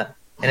opinion, on that.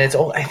 And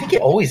I think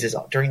it always is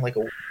during like a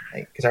week,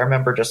 because I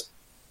remember just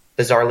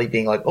bizarrely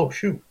being like, "Oh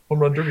shoot, home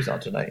run derby's on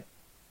tonight."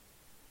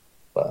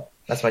 But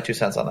that's my 2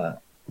 cents on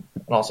that.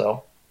 And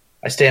also,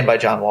 I stand by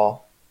John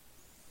Wall.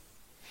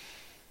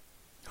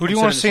 who do you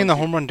I'm want to sending see in the this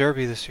one home run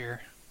derby this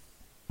year?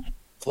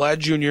 Vlad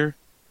Jr.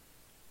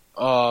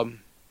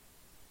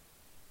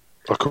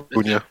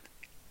 Acuna.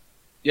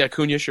 Yeah,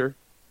 Cunha, sure.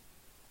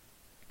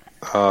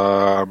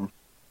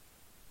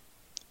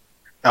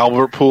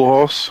 Albert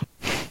Pujols.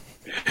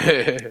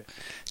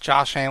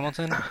 Josh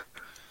Hamilton.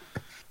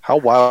 How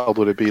wild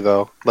would it be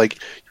though? Like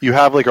you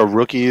have like a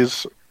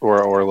rookies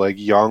or like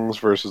youngs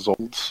versus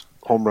olds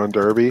home run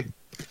derby.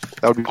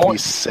 That would be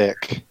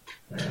sick.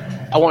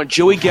 I want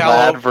Joey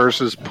Gallo. Vlad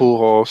versus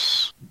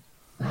Pujols.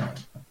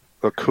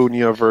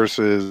 Acuna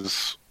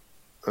versus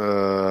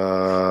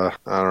I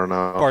don't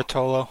know.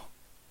 Bartolo.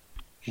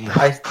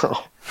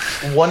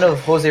 One of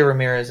Jose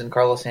Ramirez and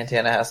Carlos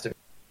Santana has to be.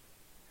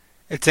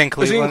 It's in Is it in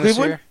Cleveland this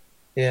Cleveland?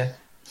 Yeah. year.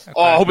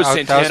 Oh, I hope it's That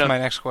was Santana. my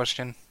next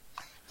question.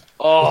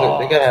 Oh,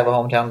 They gotta have a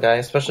hometown guy,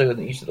 especially with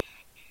each of the.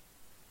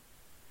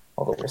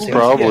 Although we'll see.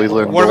 Probably Yeah.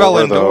 Lindor. What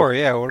about though. Lindor?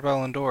 Yeah, what about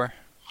Lindor?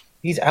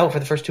 He's out for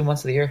the first 2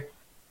 months of the year.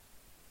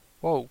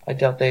 Whoa, I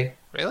doubt they.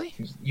 really?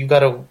 You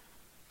got a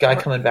guy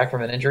coming back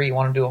from an injury. You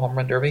want to do a home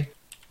run derby,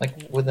 like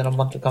within a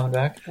month of coming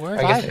back? Where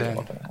have I maybe a been?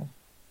 month and a half.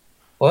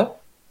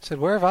 What? I said,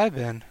 where have I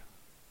been?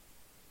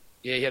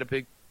 yeah, he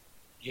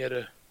had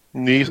a.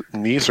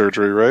 Knee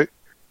surgery, right?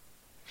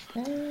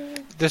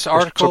 This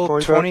article something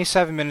like that?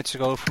 27 minutes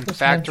ago from Just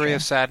Factory mention.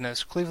 of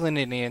Sadness. Cleveland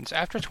Indians,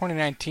 after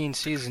 2019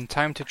 season,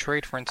 time to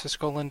trade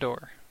Francisco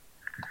Lindor.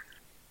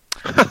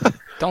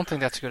 Don't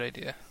think that's a good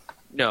idea.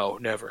 No,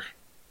 never.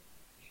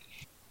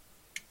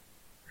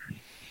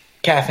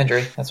 Calf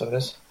injury. That's what it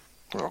is.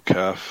 Oh,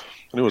 calf.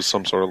 I knew it was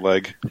some sort of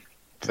leg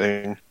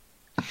thing.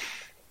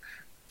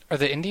 Are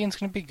the Indians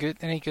going to be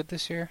any good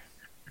this year?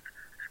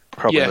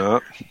 Probably Yeah.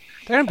 not.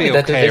 They're going to be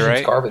That okay, division's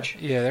right? garbage.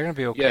 Yeah, they're going to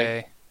be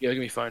okay. Yeah, they're gonna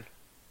be fine.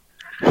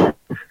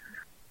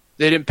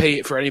 They didn't pay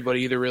it for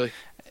anybody either, really.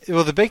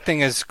 Well, the big thing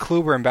is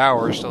Kluber and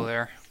Bauer are still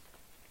there.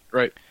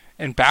 Right.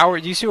 And Bauer,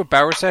 do you see what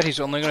Bauer said? He's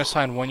only going to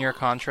sign 1-year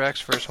contracts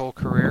for his whole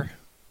career.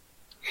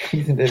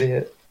 He's an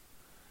idiot.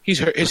 He's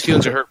hurt. His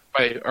feelings are hurt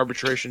by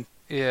arbitration.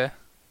 Yeah.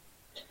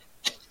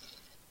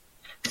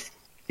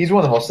 He's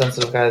one of the most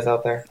sensitive guys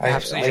out there. I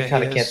Absolutely,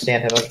 kind he of can't is.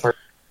 stand him as a person.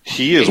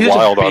 He is He's a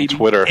wild on baby.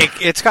 Twitter.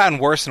 It's gotten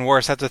worse and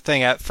worse. That's the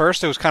thing. At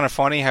first, it was kind of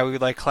funny how he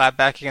would like clap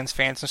back against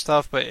fans and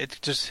stuff, but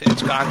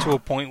it's gotten to a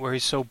point where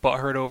he's so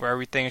butthurt over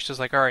everything. It's just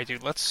like, all right,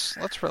 dude, let's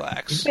He's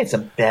relax. made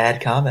some bad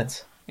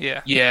comments.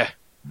 Yeah. Yeah.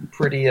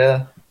 Pretty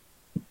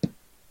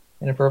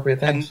inappropriate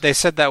And things. they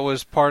said that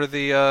was part of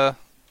the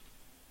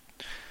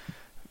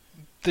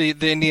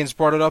Indians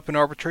brought it up in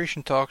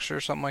arbitration talks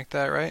or something like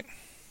that, right?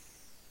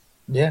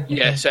 Yeah.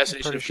 Yeah,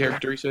 assassination Pretty of sure.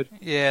 character, he said.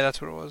 Yeah,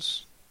 that's what it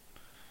was.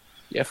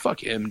 Yeah,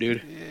 fuck him,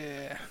 dude.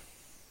 Yeah.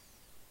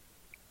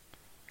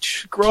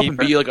 Grow up and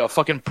Keeper. be like a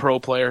fucking pro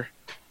player.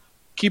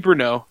 Keeper,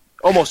 no.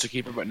 Almost a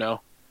keeper, but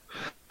no.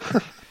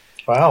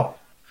 Wow.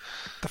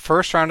 The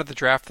first round of the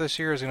draft this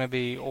year is going to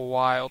be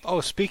wild.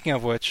 Oh, speaking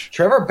of which,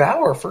 Trevor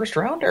Bauer, first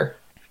rounder.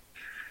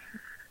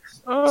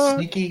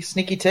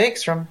 Sneaky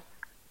takes from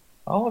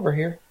Oliver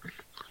here.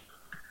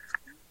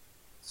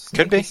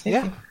 Could be, Sneaky,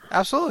 sneaky. yeah,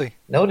 absolutely.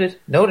 Noted.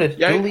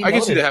 Yeah, Duly I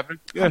can see noted. that happening.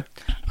 Yeah.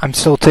 I'm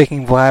still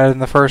taking Vlad in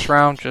the first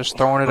round, just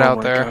throwing it Oh out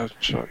my there. God,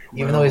 shut your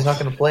Even though he's mouth.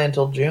 not going to play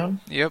until June.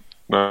 Yep.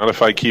 Not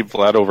if I keep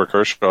Vlad over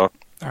Kershaw.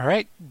 All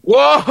right.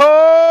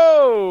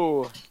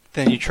 Whoa!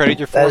 Then you traded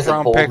your That is fourth a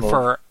round bold pick move.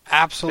 for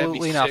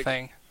absolutely That'd be sick.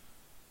 nothing.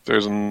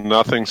 There's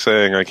nothing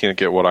saying I can't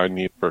get what I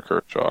need for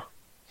Kershaw.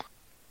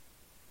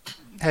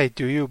 Hey,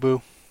 do you,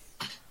 boo?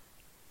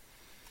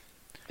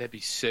 That'd be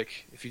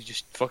sick if you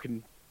just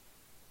fucking.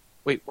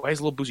 Wait, why is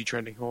Lil Boozy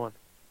trending? Hold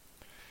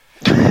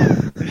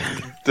on.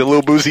 Did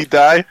Lil Boozy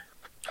die?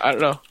 I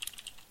don't know.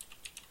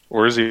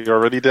 Or is he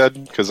already dead?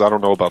 Because I don't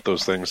know about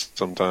those things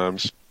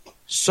sometimes.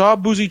 Saw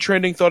Boozy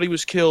trending, thought he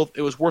was killed.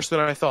 It was worse than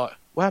I thought.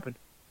 What happened?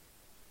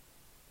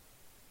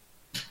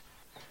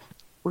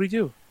 What did he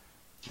do?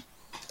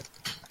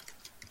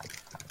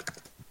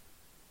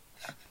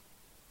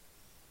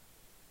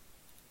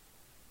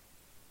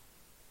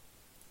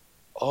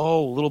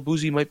 Oh, Little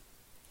Boozy might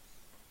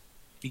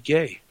be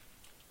gay.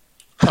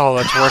 Oh,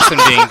 that's worse than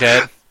being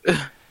dead.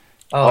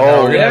 Oh,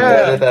 no, we're going to have to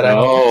yeah. edit that out.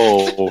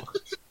 Oh,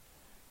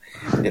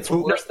 It's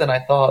worse than I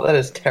thought. That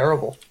is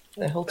terrible.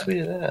 Who the hell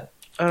tweeted that?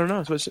 I don't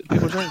know. That's what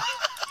people are saying.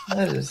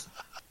 That is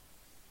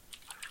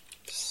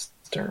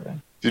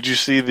disturbing. did you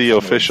see the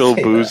official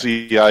say that.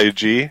 Boozy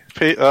IG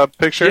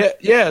picture?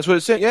 Yeah, that's what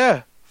it said.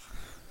 Yeah.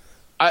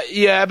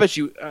 I bet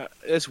you.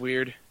 That's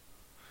weird.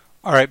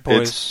 All right,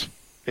 boys.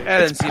 That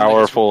doesn't It's seem like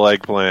powerful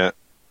eggplant.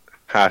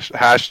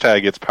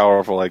 Hashtag it's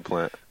powerful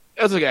eggplant.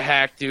 That's like a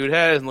hack, dude.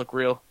 That doesn't look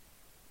real.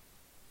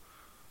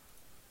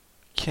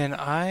 Can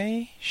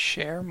I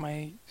share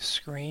my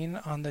screen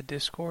on the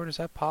Discord? Is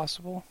that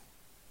possible?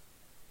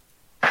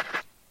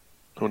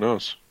 Who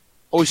knows?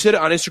 Oh, we said it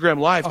on Instagram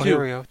Live, Oh, too.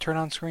 here we go. Turn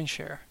on screen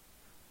share.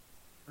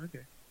 Okay.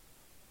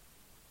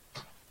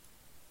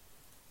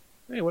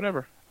 Hey,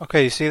 whatever.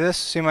 Okay, you see this?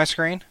 See my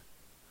screen?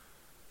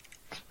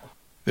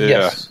 Yeah.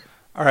 Yes.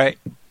 All right.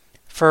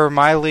 For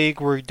my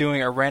league, we're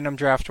doing a random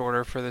draft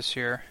order for this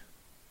year.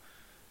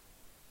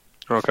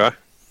 Okay.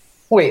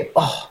 Wait,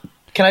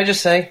 can I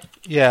just say,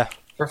 Yeah.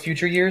 for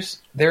future years,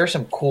 there are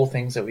some cool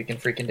things that we can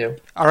freaking do.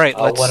 All right.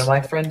 Let's. One of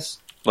my friends,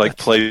 Like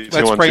play let's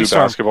 2-on-2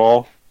 brainstorm.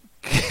 basketball.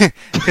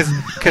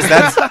 Because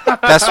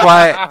that's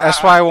why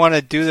I want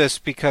to do this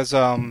because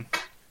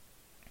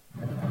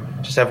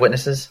just have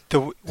witnesses.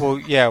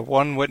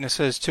 one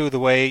witnesses, two, the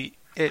way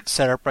it's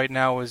set up right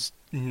now is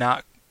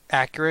not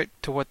accurate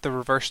to what the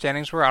reverse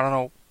standings were. I don't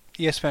know.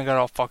 ESPN got it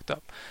all fucked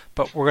up,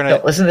 but we're No,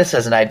 gonna listen to this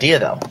as an idea,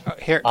 though.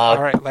 here.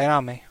 All right, lay it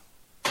on me.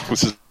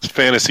 This is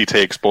fantasy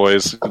takes,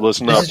 boys.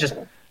 Listen This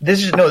up.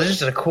 is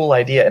just a cool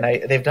idea,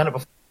 and they've done it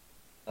before,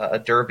 a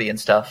derby and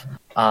stuff,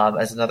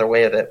 as another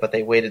way of it, but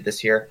they waited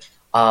this year.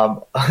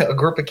 A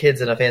group of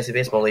kids in a fantasy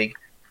baseball league,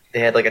 they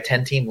had like a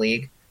 10-team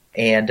league,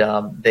 and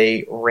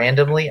they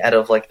randomly, out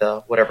of like the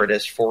whatever it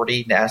is,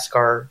 40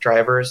 NASCAR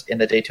drivers in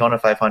the Daytona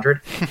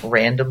 500,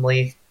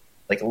 randomly,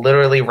 like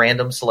literally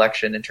random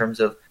selection in terms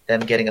of them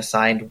getting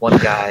assigned one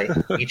guy,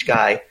 each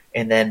guy,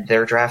 and then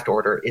their draft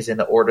order is in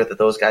the order that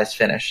those guys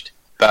finished.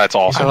 That's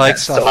awesome. I like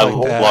That's stuff so like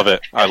cool. that. love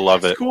it. I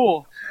love it.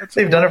 Cool.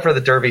 They've done it for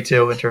the Derby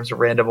too, in terms of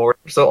random order.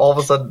 So all of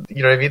a sudden,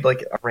 you know what I mean?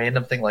 Like a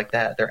random thing like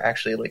that, they're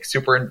actually like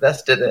super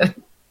invested in.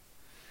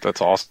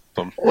 That's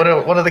awesome. One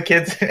of the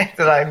kids that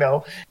I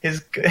know,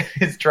 his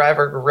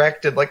driver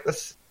wrecked in like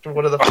this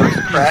one of the first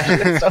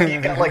crashes, so he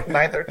got like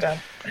 9th or 10th.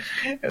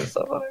 It was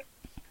so funny.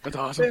 That's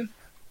awesome.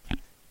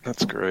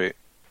 That's great.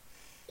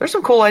 There's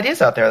some cool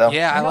ideas out there, though.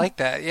 Yeah, I You know? like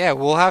that. Yeah,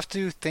 we'll have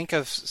to think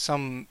of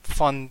some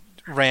fun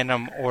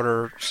random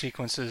order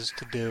sequences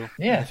to do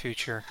in Yeah. the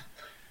future.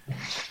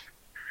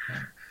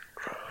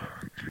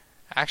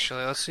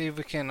 Actually, let's see if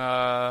we can.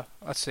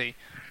 Let's see,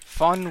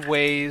 fun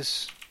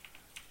ways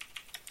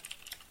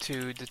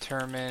to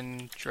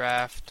determine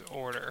draft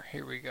order.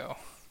 Here we go.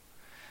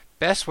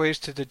 Best ways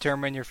to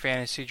determine your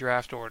fantasy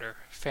draft order.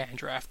 Fan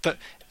draft. Do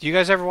you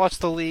guys ever watch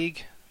The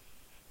League?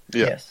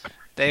 Yeah. Yes.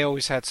 They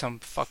always had some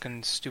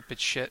fucking stupid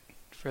shit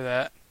for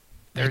that.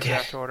 Their They did.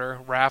 draft order.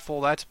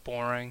 Raffle, that's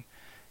boring.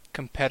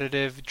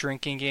 Competitive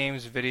drinking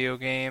games, video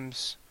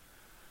games.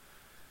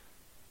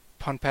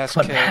 Punt pass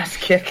One kick. pass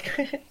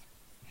kick.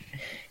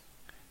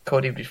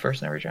 Cody would be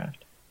first in every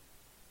draft.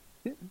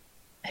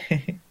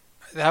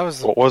 That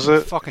was What was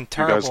it? fucking You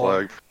guys terrible.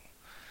 lagged.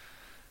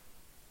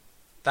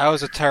 That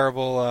was a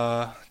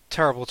terrible,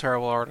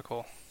 terrible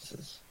article. This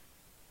is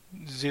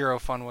Zero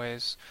fun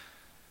ways.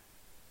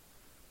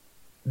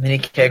 mini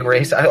keg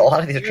race. A lot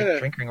of these are Yeah.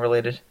 drinking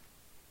related.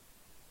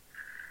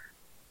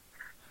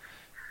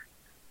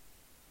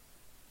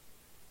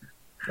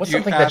 What's You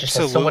something that just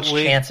has so much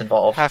absolutely chance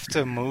involved? Have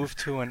to move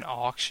to an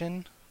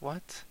auction?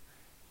 What?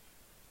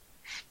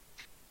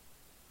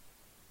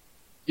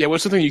 Yeah,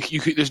 what's something you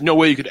could? There's no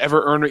way you could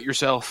ever earn it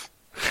yourself.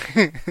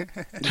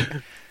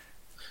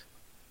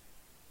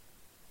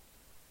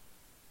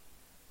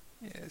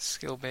 Yeah,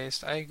 skill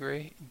based. I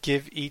agree.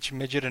 Give each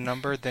midget a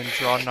number, then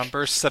draw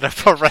numbers, set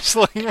up a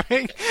wrestling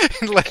ring,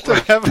 and let them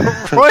have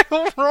a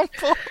Royal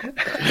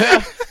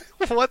Rumble.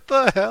 What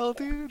the hell,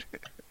 dude?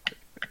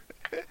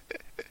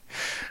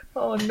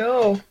 Oh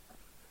no.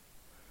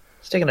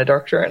 It's taking a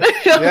dark turn.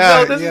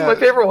 Yeah, this yeah. is my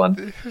favorite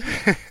one.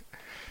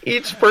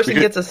 Each person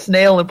gets a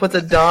snail and puts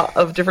a dot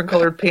of different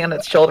colored paint on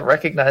its shell to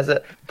recognize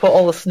it. Put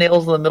all the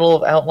snails in the middle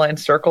of outlined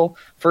circle.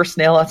 First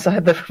snail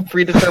outside the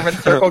predetermined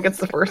circle gets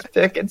the first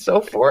pick, and so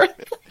forth.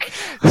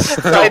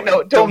 Side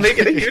note, don't make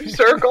it a huge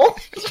circle.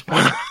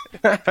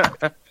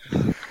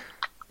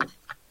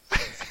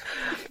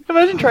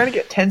 Imagine trying to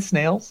get 10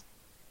 snails.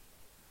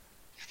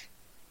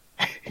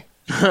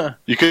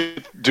 You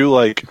could do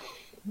like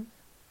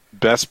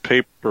best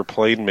paper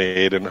plane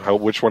made, and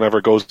which one ever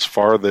goes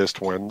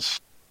farthest wins.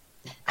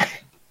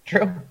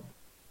 True.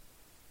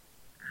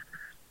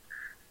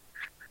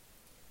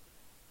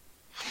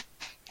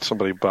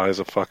 Somebody buys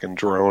a fucking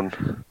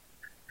drone,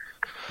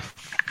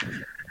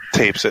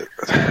 tapes it,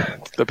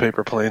 the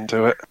paper plane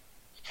to it.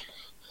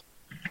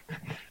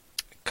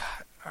 God,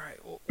 all right.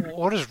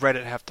 What does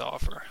Reddit have to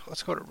offer?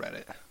 Let's go to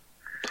Reddit.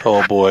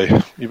 Oh boy,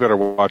 you better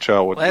watch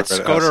out what Let's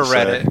Reddit go has to say.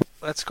 Reddit.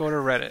 Let's go to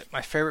Reddit.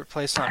 My favorite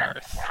place on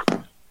earth.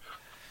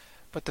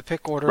 But the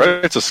pick order.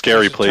 Reddit's a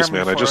scary was place,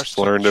 determined man. I for us just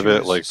to learned of it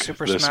choose like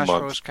Super this Smash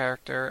month. Bros.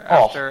 Character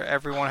Oh. after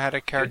everyone had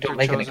a character don't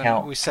make an chosen.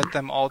 account. We set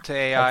them all to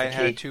AI and That's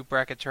had a the key.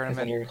 2-bracket Because then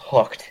tournament. you're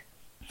hooked.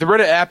 The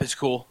Reddit app is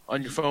cool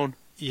on your phone.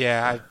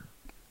 Yeah,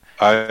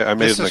 I made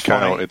This an is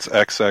account. funny. It's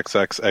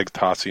XXX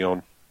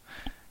Eggtacion.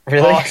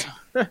 Really? Awesome.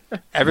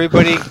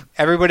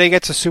 everybody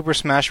gets a Super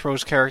Smash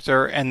Bros.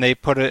 Character and they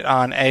put it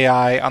on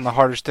AI on the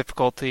hardest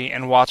difficulty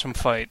and watch them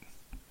fight.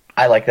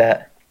 I like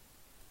that.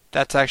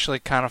 That's actually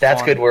kind of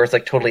That's fun. good where it's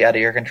like totally out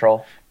of your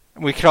control.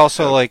 We could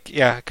also you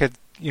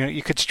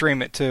could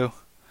stream it too.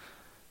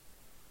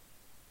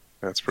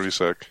 That's pretty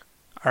sick.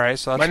 All right,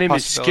 so that's My a name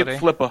is Skip possibility.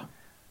 Flipper.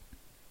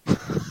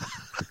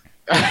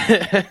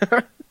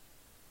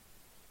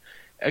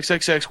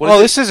 XXX. What Oh,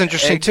 is this is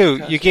interesting Egg too.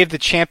 Tacion. You gave the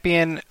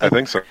champion I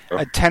think so.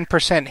 a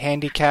 10%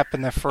 handicap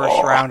in the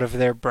first round of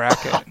their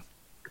bracket.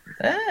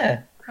 Eh.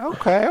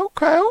 Okay.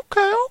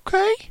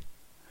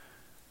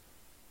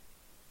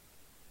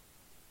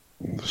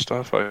 The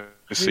stuff I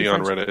see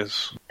on Reddit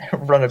is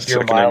Run a beer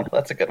Sickening. mile.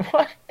 That's a good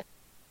one.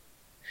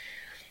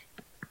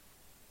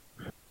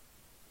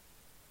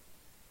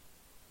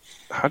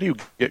 how do you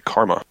get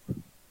karma?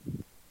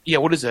 Yeah,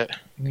 what is that?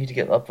 You need to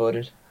get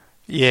upvoted.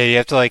 Yeah, you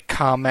have to like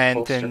comment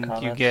Post or and you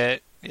comment.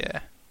 get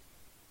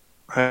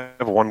I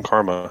have one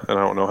karma, and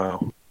I don't know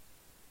how.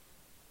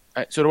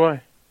 So do I.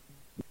 I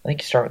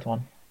think you start with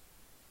one.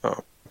 Oh,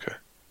 okay.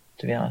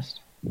 To be honest.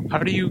 How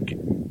do you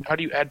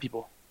add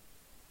people?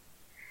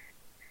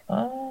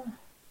 I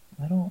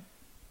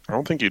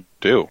don't think you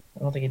do. I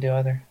don't think you do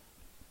either.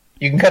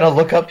 You can kind of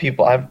look up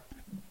people.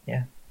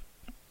 Yeah.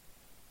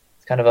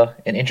 It's kind of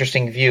an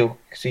interesting view,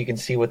 so you can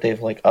see what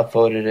they've like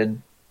upvoted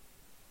and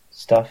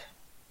stuff.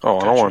 Oh,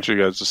 I don't want you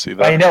guys to see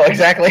that. I know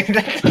exactly. Not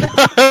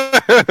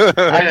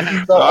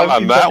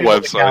on that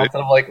website.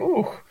 And I'm like,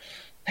 ooh.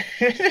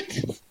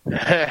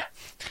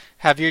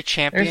 have your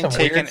champion There's some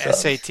take an weird subs.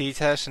 SAT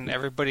test and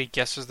everybody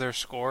guesses their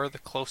score. The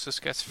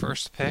closest gets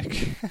first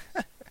pick.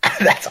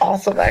 That's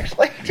awesome,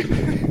 actually.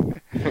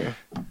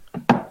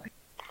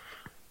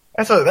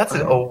 That's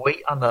a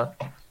weight on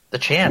the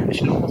champ. It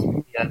should almost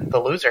be the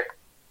loser.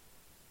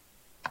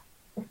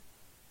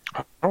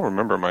 I don't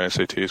remember my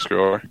SAT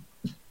score.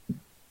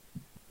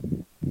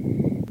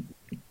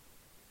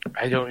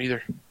 I don't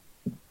either.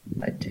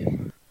 I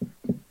do.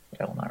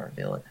 But I will not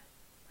reveal it.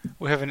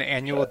 We have an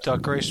annual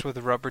duck race with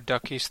rubber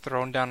duckies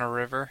thrown down a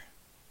river.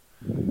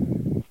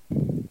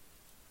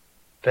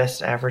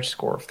 Best average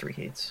score of 3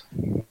 heats.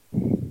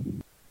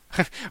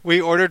 We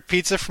ordered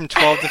pizza from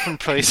 12 different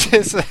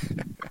places. As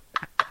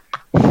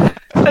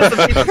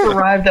the pizza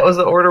arrived, that was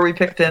the order we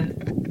picked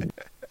in.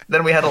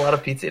 Then we had a lot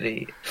of pizza to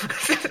eat.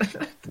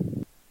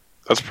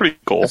 That's pretty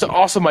cool. That's an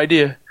awesome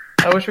idea.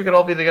 I wish we could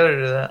all be together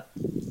to do that.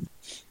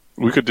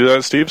 We could do that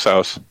at Steve's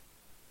house.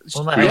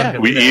 Well, not Yeah, everyone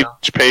can We do that now.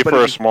 each pay But for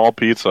a it- small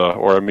pizza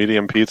or a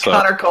medium pizza.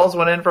 Connor calls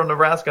one in from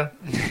Nebraska.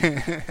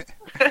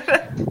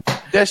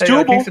 That's Hey, you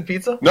want a piece doable. of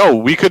pizza? No,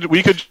 we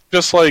could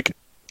just like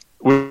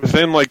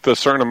within like the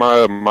certain amount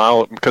of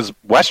mile because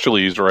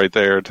Westerly's right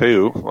there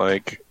too.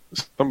 Like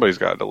somebody's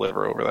got to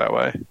deliver over that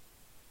way.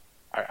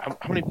 How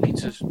many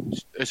pizzas?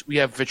 We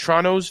have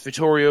Vitrano's,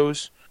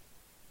 Vittorio's,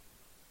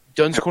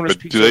 Dunn's Corners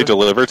But Pizza. do they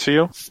deliver to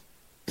you?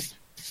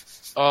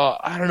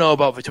 I don't know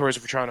about Vittorio's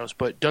or Vitrano's,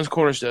 but Dunn's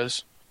Corners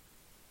does.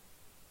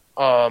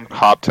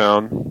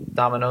 Hoptown.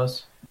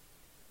 Domino's.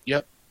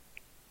 Yep.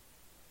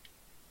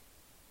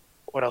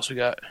 What else we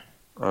got?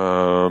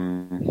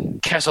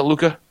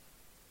 Casaluca.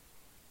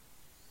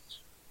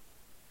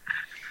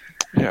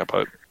 Yeah,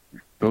 but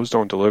those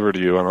don't deliver to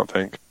you. I don't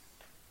think.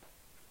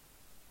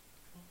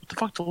 What the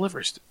fuck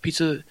delivers?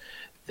 Pizza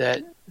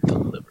that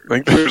delivers. I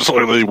think there's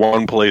literally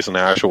one place in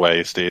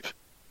Ashaway, Steve,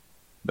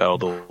 that'll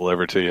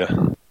deliver to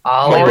you.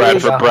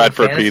 Mario's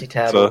Bradford Fantasy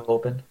tab Pizza.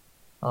 open.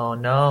 Oh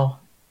no.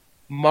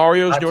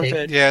 Mario's Hot North take.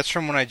 End. Yeah, it's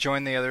from when I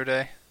joined the other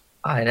day.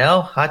 I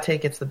know. Hot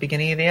take. It's the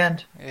beginning of the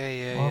end.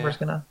 Yeah. Oliver's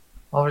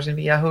gonna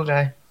be Yahoo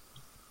guy.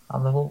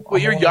 I'm the whole.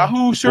 Wait, you're I'm the-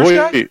 Yahoo search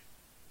guy? Wait,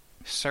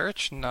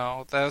 Search?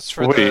 No, that's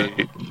for Wait,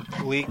 the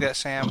league that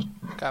Sam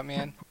got me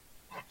in.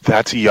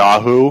 that's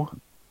Yahoo?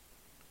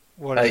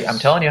 What is? I'm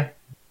telling you.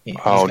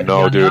 Oh,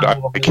 no, dude, I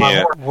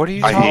can't. What are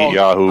you I talking? hate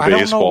Yahoo I don't know.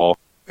 Baseball.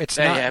 It's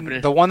That ain't not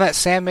happening. the one that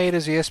Sam made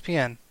is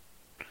ESPN.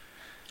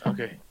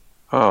 Okay.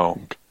 Oh,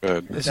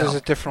 good. This No. is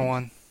a different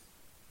one.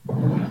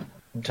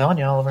 I'm telling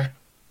you, Oliver.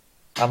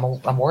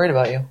 I'm worried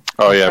about you.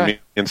 Oh, yeah, Okay. me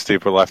and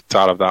Steve were left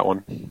out of that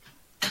one.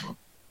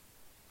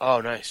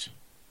 Oh, nice.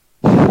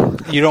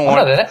 You don't I'm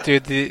not in want,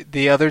 it. dude.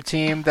 The other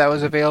team that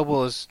was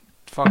available is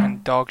fucking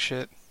dog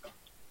shit.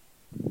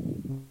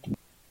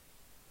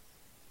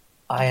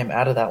 I am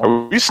out of that one.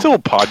 Are we still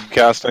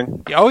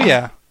podcasting? Oh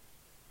yeah,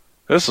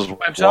 This is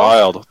Themselves?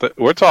 wild.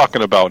 We're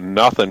talking about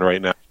nothing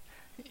right now.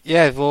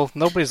 yeah. Well,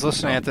 nobody's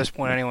listening at this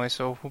point anyway,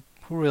 so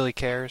who really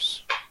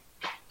cares?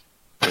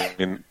 I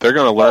mean, they're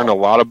going to learn a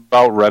lot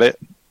about Reddit.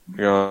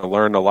 They're going to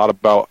learn a lot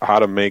about how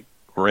to make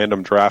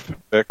random draft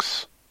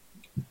picks.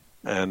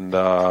 And,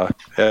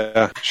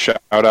 yeah,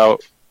 shout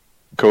out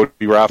Cody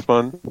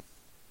Rathbun.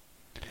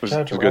 It was Shout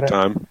a out to good Reddit.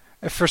 time.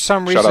 If for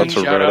some Shout out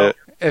reason, to shout Reddit. out.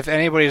 if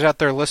anybody's out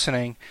there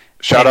listening,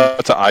 Shout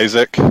out to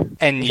Isaac.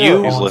 and Sure,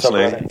 you He's on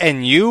listening. subreddit.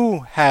 and you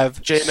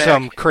have J-Mac.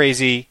 some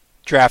crazy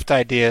draft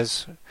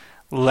ideas,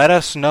 let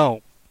us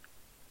know,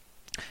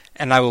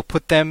 and I will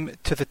put them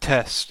to the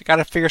test. Got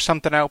to figure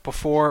something out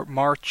before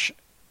March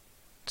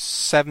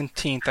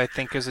 17th. I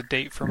think is a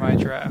date for my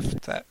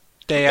draft. That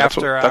day That's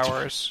after what- that's-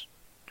 hours.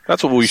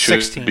 That's what we should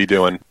 16th. be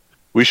doing.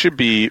 We should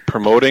be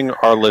promoting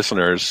our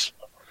listeners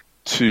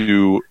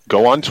to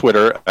go on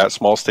Twitter at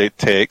Small State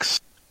Takes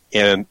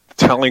and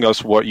telling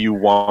us what you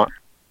want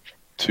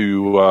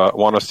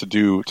us to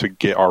do to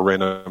get our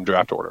random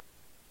draft order.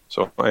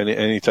 So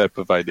any type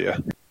of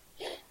idea,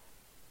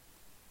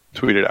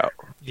 tweet it out.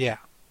 Yeah.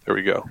 There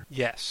we go.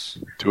 Yes.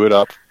 Do it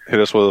up. Hit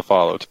us with a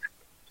follow.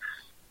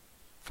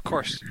 Of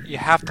course, you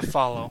have to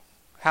follow.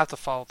 Have to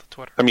follow the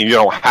Twitter. I mean, you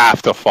don't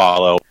have to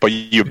follow, but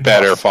you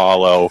better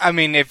follow. I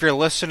mean, if you're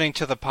listening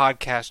to the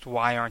podcast,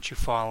 why aren't you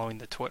following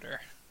the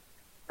Twitter?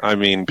 I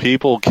mean,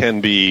 people can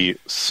be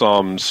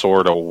some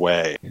sort of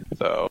way,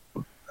 though.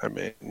 I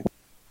mean,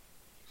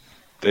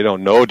 they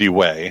don't know the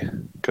way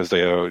because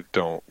they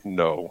don't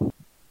know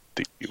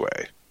the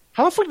way.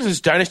 How the fuck does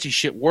this dynasty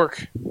shit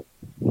work?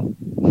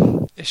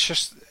 It's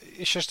just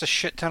a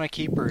shit ton of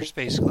keepers,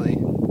 basically.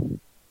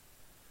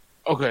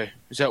 Okay,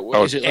 is it Oh,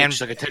 like and-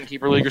 just like a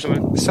 10-keeper league or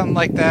something? Something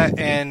like that,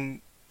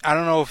 and I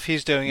don't know if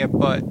he's doing it,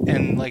 but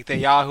in like the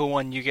Yahoo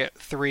one, you get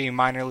 3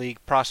 minor league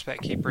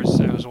prospect keepers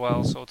as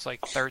well, so it's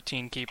like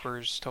 13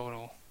 keepers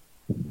total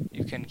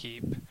you can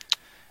keep.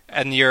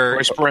 And your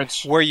Royce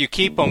Prince. where you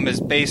keep them is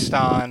based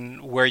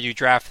on where you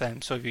draft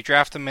them. So if you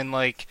draft them in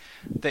like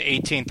the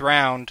 18th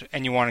round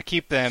and you want to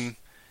keep them,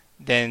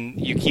 then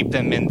you keep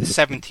them in the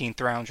 17th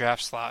round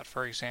draft slot,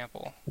 for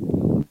example.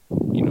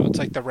 You know, it's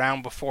like the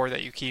round before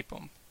that you keep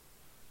them,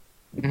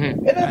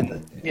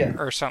 Mm-hmm. Yeah,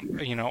 or something.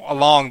 You know,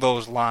 along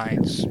those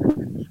lines.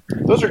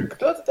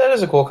 that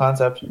is a cool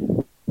concept.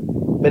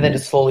 But then it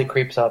slowly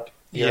creeps up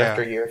year Yeah.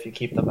 after year if you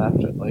keep them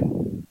after like.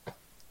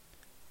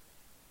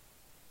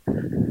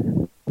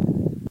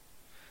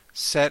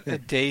 Set a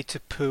day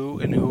to poo,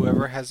 and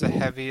whoever has the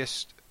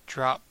heaviest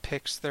drop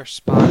picks their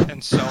spot,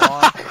 and so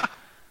on.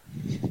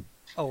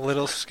 A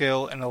little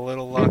skill and a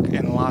little luck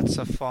and lots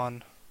of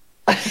fun.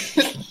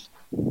 It's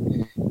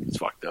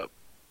fucked up.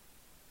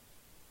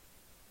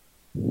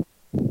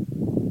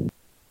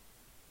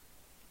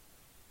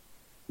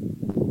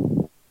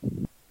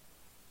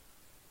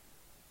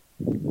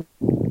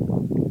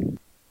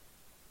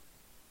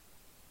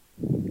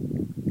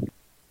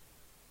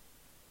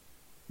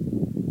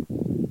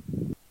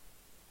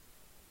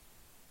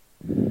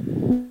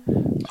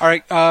 All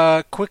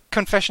right, quick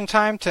confession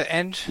time to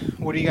end.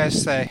 What do you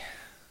guys say?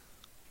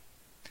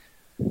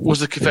 What was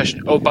the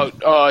confession? Oh, about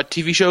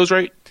TV shows,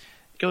 right,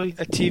 Gilly?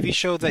 A TV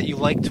show that you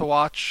like to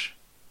watch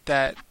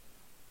that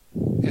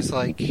is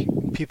like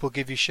people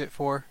give you shit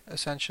for,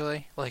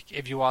 essentially? Like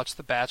if you watch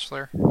The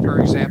Bachelor, for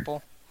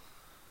example.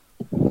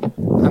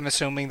 I'm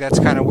assuming that's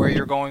kind of where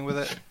you're going with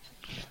it.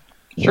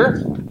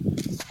 Sure.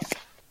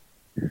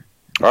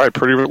 All right,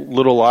 Pretty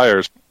Little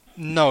Liars.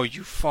 No,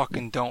 you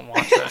fucking don't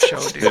watch that show,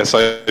 dude. Yes,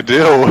 I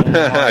do. Oh my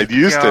I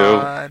used to.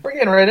 God. We're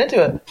getting right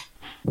into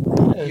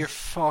it. You're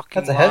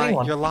fucking That's a heavy lying.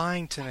 one. You're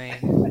lying to me.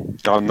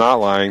 I'm not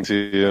lying to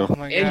you. Oh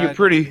my And God. you're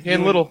pretty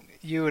and little.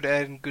 You and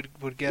Ed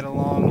would get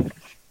along.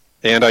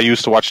 And I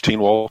used to watch Teen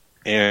Wolf.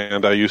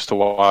 And I used to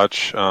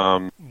watch.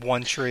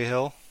 One Tree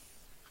Hill.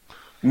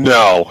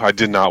 No, I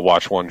did not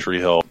watch One Tree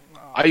Hill.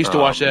 I used to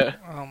watch that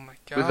Oh my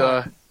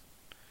God.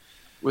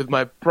 with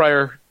my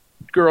prior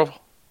girl,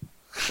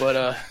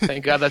 but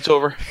thank God that's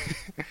over.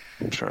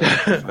 I'm trying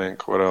to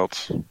think what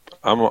else.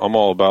 I'm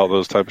all about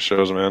those type of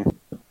shows, man.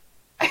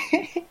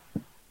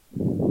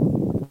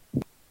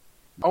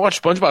 I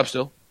watch SpongeBob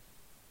still,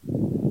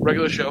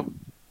 regular show,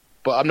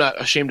 but I'm not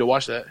ashamed to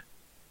watch that.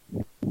 I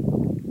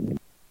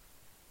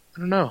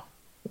don't know.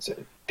 So,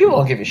 people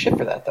don't give you shit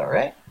for that, though,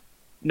 right?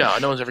 No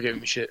one's ever given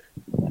me shit.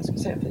 I was gonna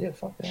say if they do,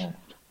 fuck that.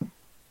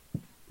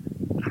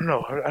 I don't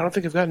know. I don't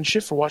think I've gotten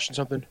shit for watching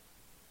something.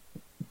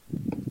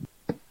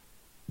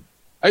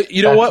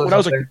 You know what? When I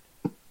was Bachelor's up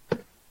there.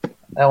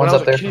 That one's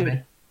up there for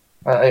me.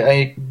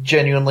 I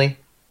genuinely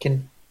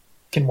can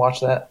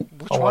watch that.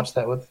 I'll watch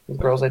that with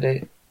girls I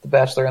date. The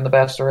Bachelor and the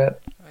Bachelorette.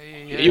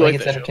 you like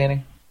it's that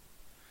entertaining.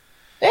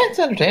 Yeah, it's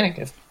entertaining.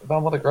 If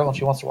I'm with a girl and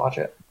she wants to watch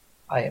it,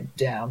 I am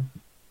down.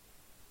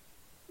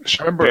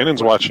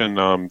 Shannon's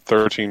watching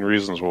 13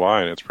 Reasons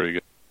Why, and it's pretty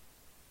good.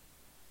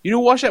 You know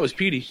who watched that was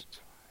Petey.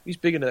 He's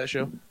big into that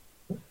show.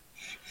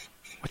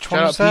 Which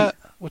one was that?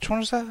 Which one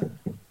was that?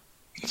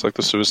 It's like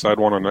the suicide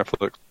one on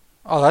Netflix.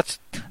 Oh, that's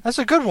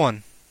a good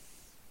one.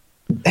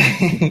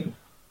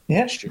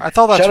 Yeah, I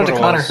thought that's shout out what to it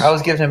Connor. was. I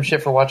was giving him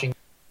shit for watching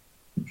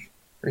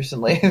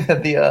recently.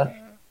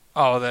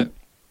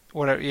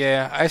 Whatever.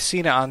 Yeah, I've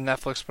seen it on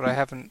Netflix, but I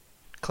haven't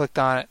clicked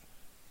on it.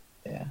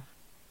 Yeah,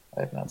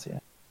 I have not seen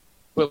it.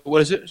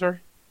 What is it? Sorry.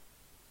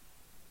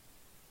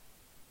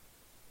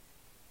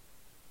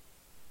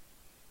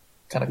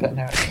 Kind of cutting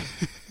out.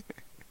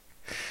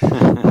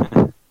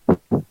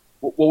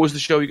 What was the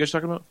show you guys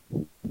talking about?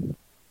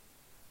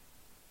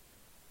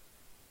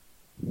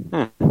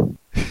 Not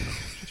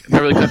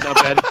really cutting out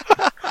bad.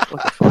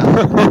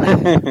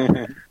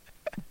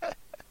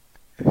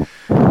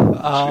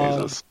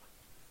 Jesus.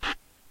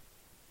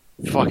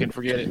 Fucking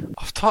forget it.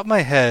 Off the top of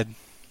my head.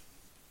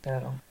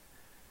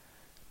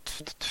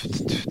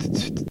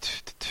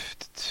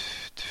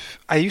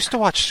 I used to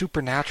watch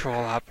Supernatural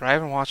a lot, but I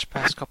haven't watched the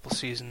past couple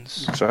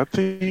seasons. Is that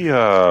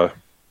the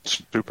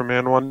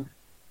Superman one?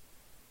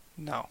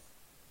 No.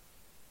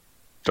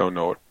 Don't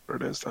know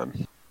what it is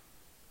then.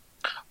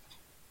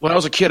 When I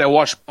was a kid, I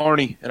watched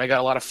Barney, and I got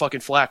a lot of fucking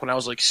flack when I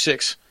was like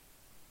 6.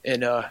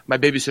 And my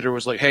babysitter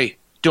was like, "Hey,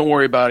 don't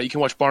worry about it. You can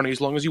watch Barney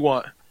as long as you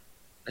want."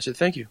 I said,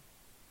 "Thank you."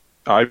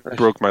 I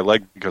broke my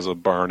leg because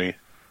of Barney.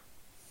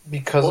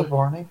 Because of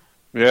Barney?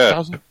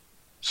 Yeah.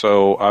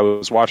 So I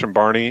was watching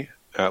Barney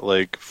at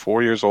like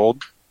 4 years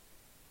old.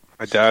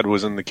 My dad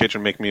was in the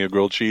kitchen making me a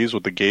grilled cheese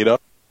with the gate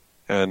up.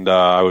 And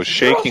I was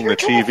shaking the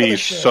TV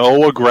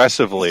so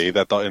aggressively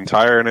that the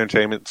entire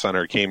entertainment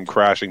center came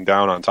crashing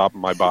down on top of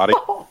my body.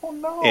 Oh,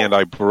 no. And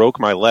I broke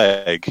my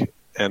leg.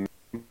 And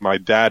my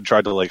dad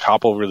tried to like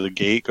hop over the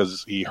gate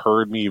because he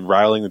heard me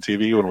riling the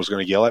TV and was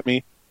going to yell at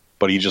me.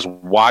 But he just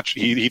watched.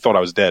 He thought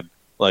I was dead.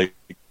 Like,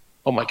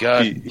 oh my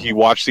god! He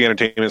watched the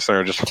entertainment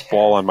center just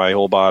fall on my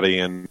whole body,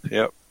 and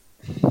yep,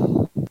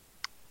 that's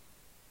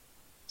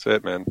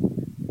it, man.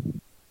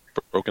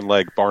 Broken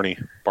leg,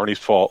 Barney's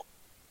fault.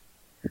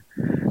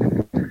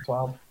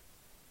 Wow.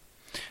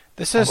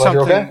 This is glad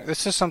you're something. okay.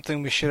 This is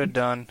something we should have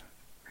done.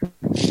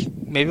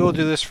 Maybe we'll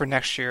do this for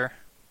next year.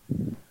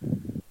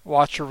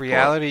 Watch a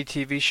reality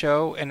TV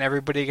show, and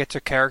everybody gets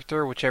a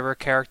character. Whichever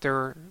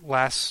character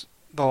lasts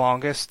the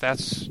longest,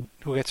 that's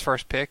who gets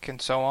first pick,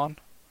 and so on.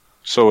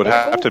 So it'd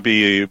have to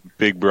be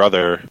Big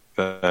Brother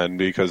then,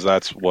 because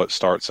that's what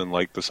starts in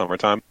like the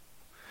summertime.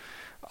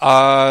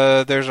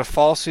 There's a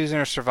fall season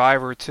of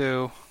Survivor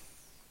too,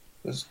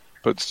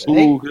 But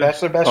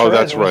Bachelor, oh,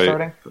 that's is right.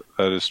 starting.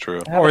 That is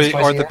true. or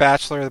the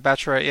Bachelor, the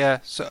Bachelorette. Yeah.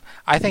 So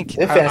I think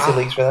They have fantasy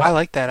leagues for that. I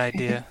like that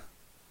idea.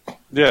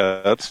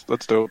 Yeah, that's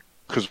dope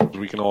because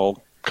we can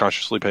all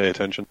consciously pay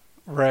attention.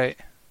 Right.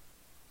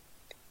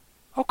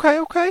 Okay.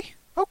 Kind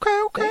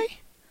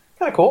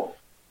of cool.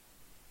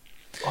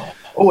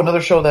 Oh,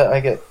 another show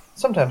that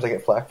sometimes I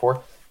get flack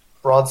for.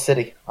 Broad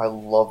City. I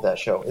love that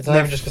show. It's not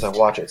even just because I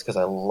watch it, it's because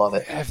I love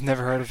it. I've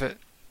never heard of it.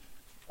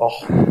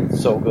 Oh,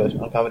 so good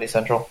on Comedy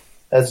Central.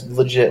 That's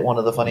legit one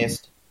of the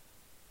funniest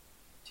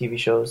TV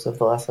shows of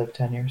the last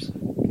 10 years.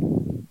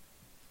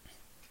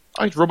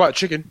 I liked Robot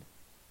Chicken.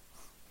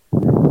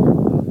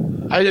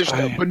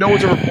 But no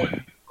one's ever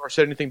pointed or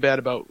said anything bad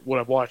about what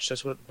I've watched.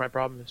 That's what my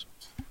problem is.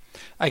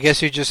 I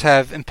guess you just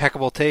have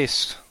impeccable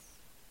taste.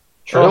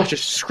 True. Oh,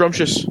 just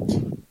scrumptious.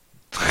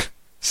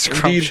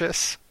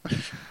 Scrumptious.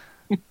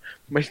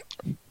 My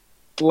I'm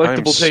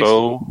delectable taste.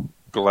 so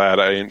glad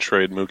I didn't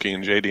trade Mookie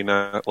and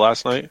JD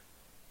last night.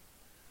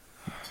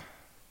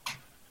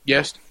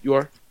 Yes, you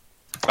are.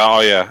 Oh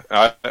yeah,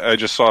 I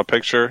just saw a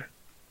picture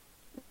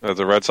that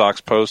the Red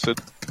Sox posted,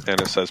 and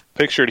it says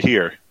 "Pictured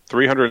here,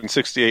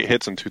 368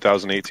 hits in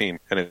 2018,"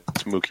 and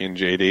it's Mookie and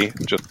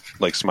JD just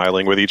like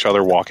smiling with each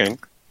other, walking.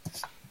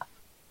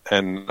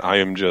 And I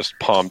am just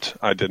pumped.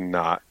 I did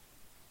not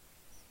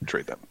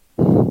trade them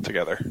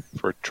together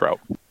for Trout.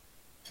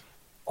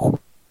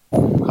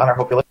 Connor,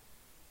 hope you like.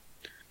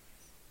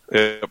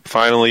 It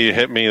finally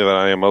hit me that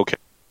I am okay.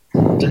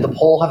 Did the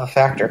poll have a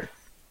factor?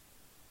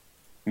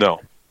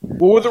 No,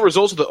 What were the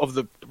results of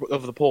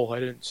the poll? I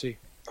didn't see.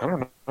 I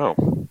don't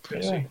know.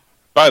 Yeah.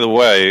 By the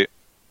way,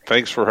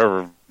 thanks for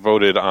whoever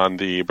voted on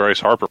the Bryce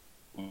Harper.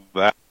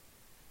 That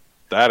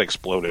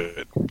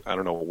exploded. I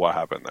don't know what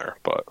happened there,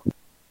 but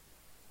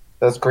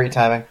That's great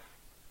timing.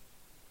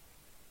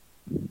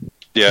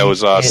 yeah, it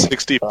was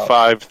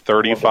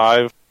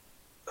 65-35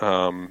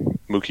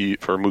 Mookie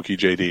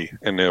JD,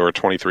 and there were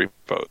 23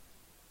 votes.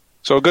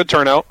 So a good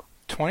turnout.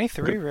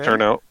 23, Good right?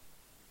 turnout.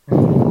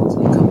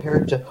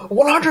 Compared to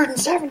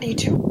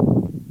 172.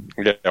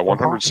 Yeah,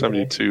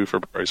 172 for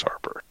Bryce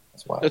Harper.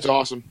 That's wild. That's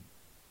awesome.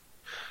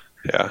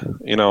 Yeah,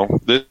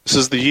 this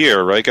is the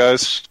year, right,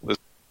 guys? This is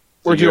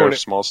We're the year doing of it.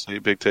 Small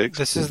State Big Takes.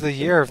 This is the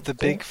year of the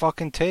big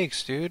fucking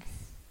takes, dude.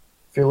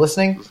 If you're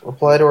listening,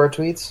 reply to our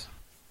tweets.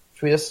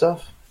 Tweet us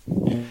stuff.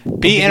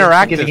 Be Give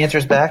interactive. the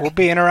answers back. We'll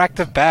be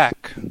interactive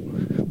back.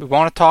 We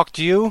want to talk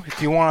to you.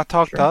 If you want to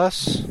talk to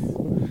us,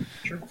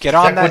 get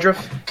on Zach that.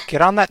 Woodruff,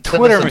 Get on that Send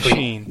Twitter us a tweet.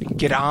 machine.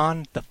 Get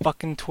on the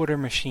fucking Twitter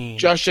machine.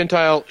 Josh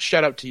Gentile,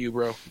 shout out to you,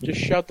 bro. Just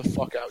shout the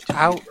fuck out to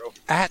Out you, bro.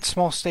 at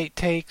Small State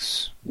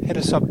Takes. Hit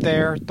us up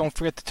there. Don't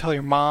forget to tell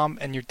your mom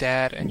and your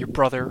dad and your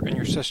brother and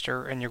your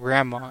sister and your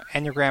grandma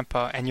and your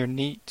grandpa and your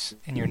niece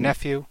and your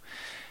nephew.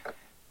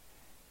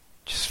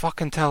 Just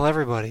fucking tell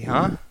everybody,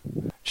 huh?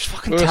 Just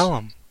fucking Yes. tell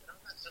them.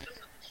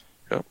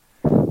 Yep.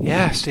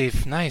 Yeah,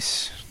 Steve.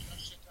 Nice.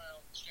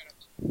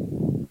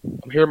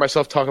 I'm hearing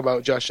myself talk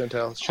about Josh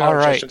Gentile. Shout All out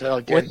right. Josh Gentile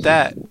again. With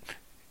that,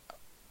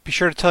 be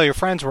sure to tell your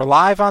friends we're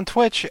live on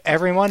Twitch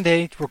every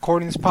Monday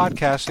recording this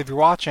podcast. If you're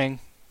watching,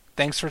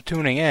 thanks for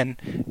tuning in.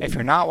 If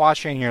you're not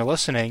watching and you're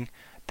listening,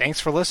 thanks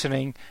for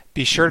listening.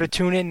 Be sure to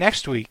tune in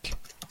next week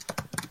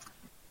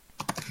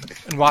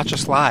and watch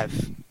us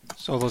live.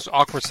 So those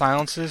awkward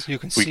silences, you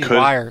can We see could-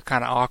 why are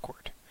kind of awkward.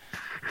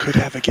 Could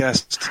have a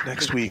guest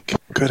next week.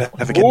 Could have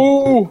a guest.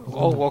 Ooh!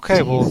 Oh, okay.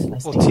 Tease, We'll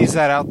nice we'll tease. tease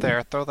that out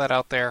there. Throw that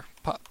out there.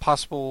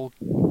 Possible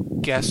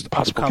guest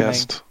Possible upcoming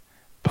guest.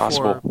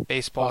 Possible. before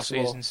baseball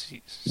Possible.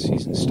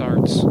 season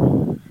starts.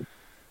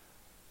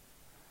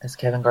 as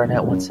Kevin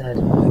Garnett once said,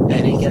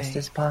 any guest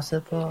is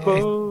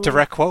possible.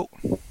 Direct quote.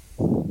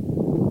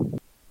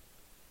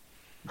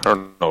 I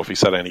don't know if he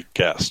said any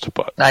guest,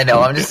 but I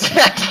know. I'm just.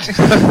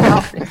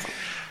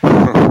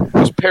 I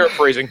was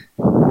paraphrasing.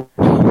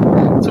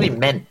 That's what he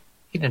meant.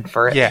 He didn't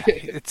infer it. Yeah,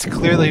 it's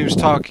clearly he was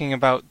talking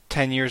about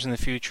 10 years in the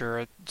future,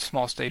 a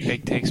Small State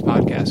Big Takes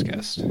podcast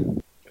guest.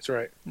 That's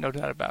right. No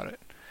doubt about it.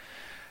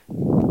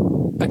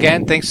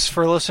 Again, thanks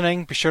for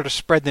listening. Be sure to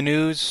spread the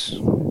news.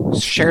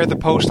 Share the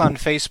post on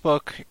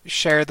Facebook.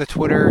 Share the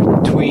Twitter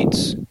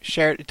tweets.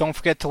 Share. Don't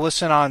forget to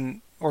listen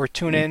on or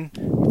tune in.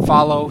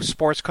 Follow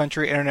Sports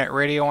Country Internet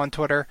Radio on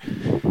Twitter.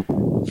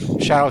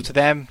 Shout out to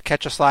them.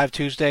 Catch us live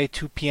Tuesday,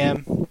 2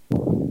 p.m.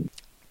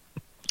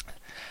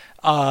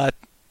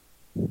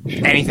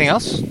 Anything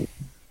else?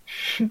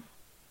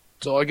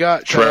 That's all I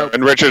got. Shout out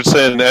Trent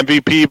Richardson,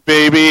 MVP,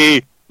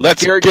 baby.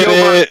 Let's Garrett get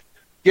Gilbert. it.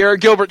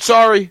 Garrett Gilbert,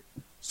 sorry.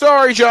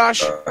 Sorry,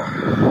 Josh.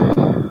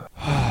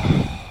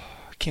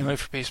 Can't wait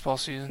for baseball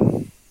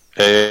season.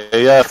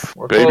 AAF,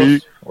 We're baby.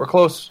 close. We're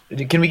close.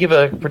 Can we give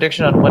a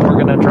prediction on when we're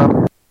going to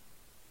drop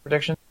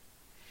prediction?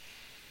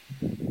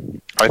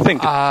 I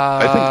think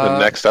the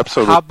next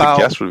episode how with the about-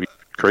 guest would be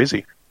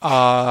crazy.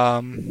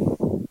 I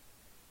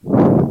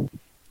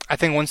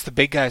think once the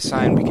big guys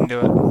sign, we can do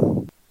it.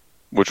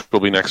 Which will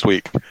be next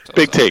week.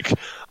 Big take.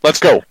 Let's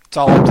go. It's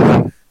all up to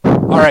them.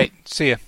 All right. See ya.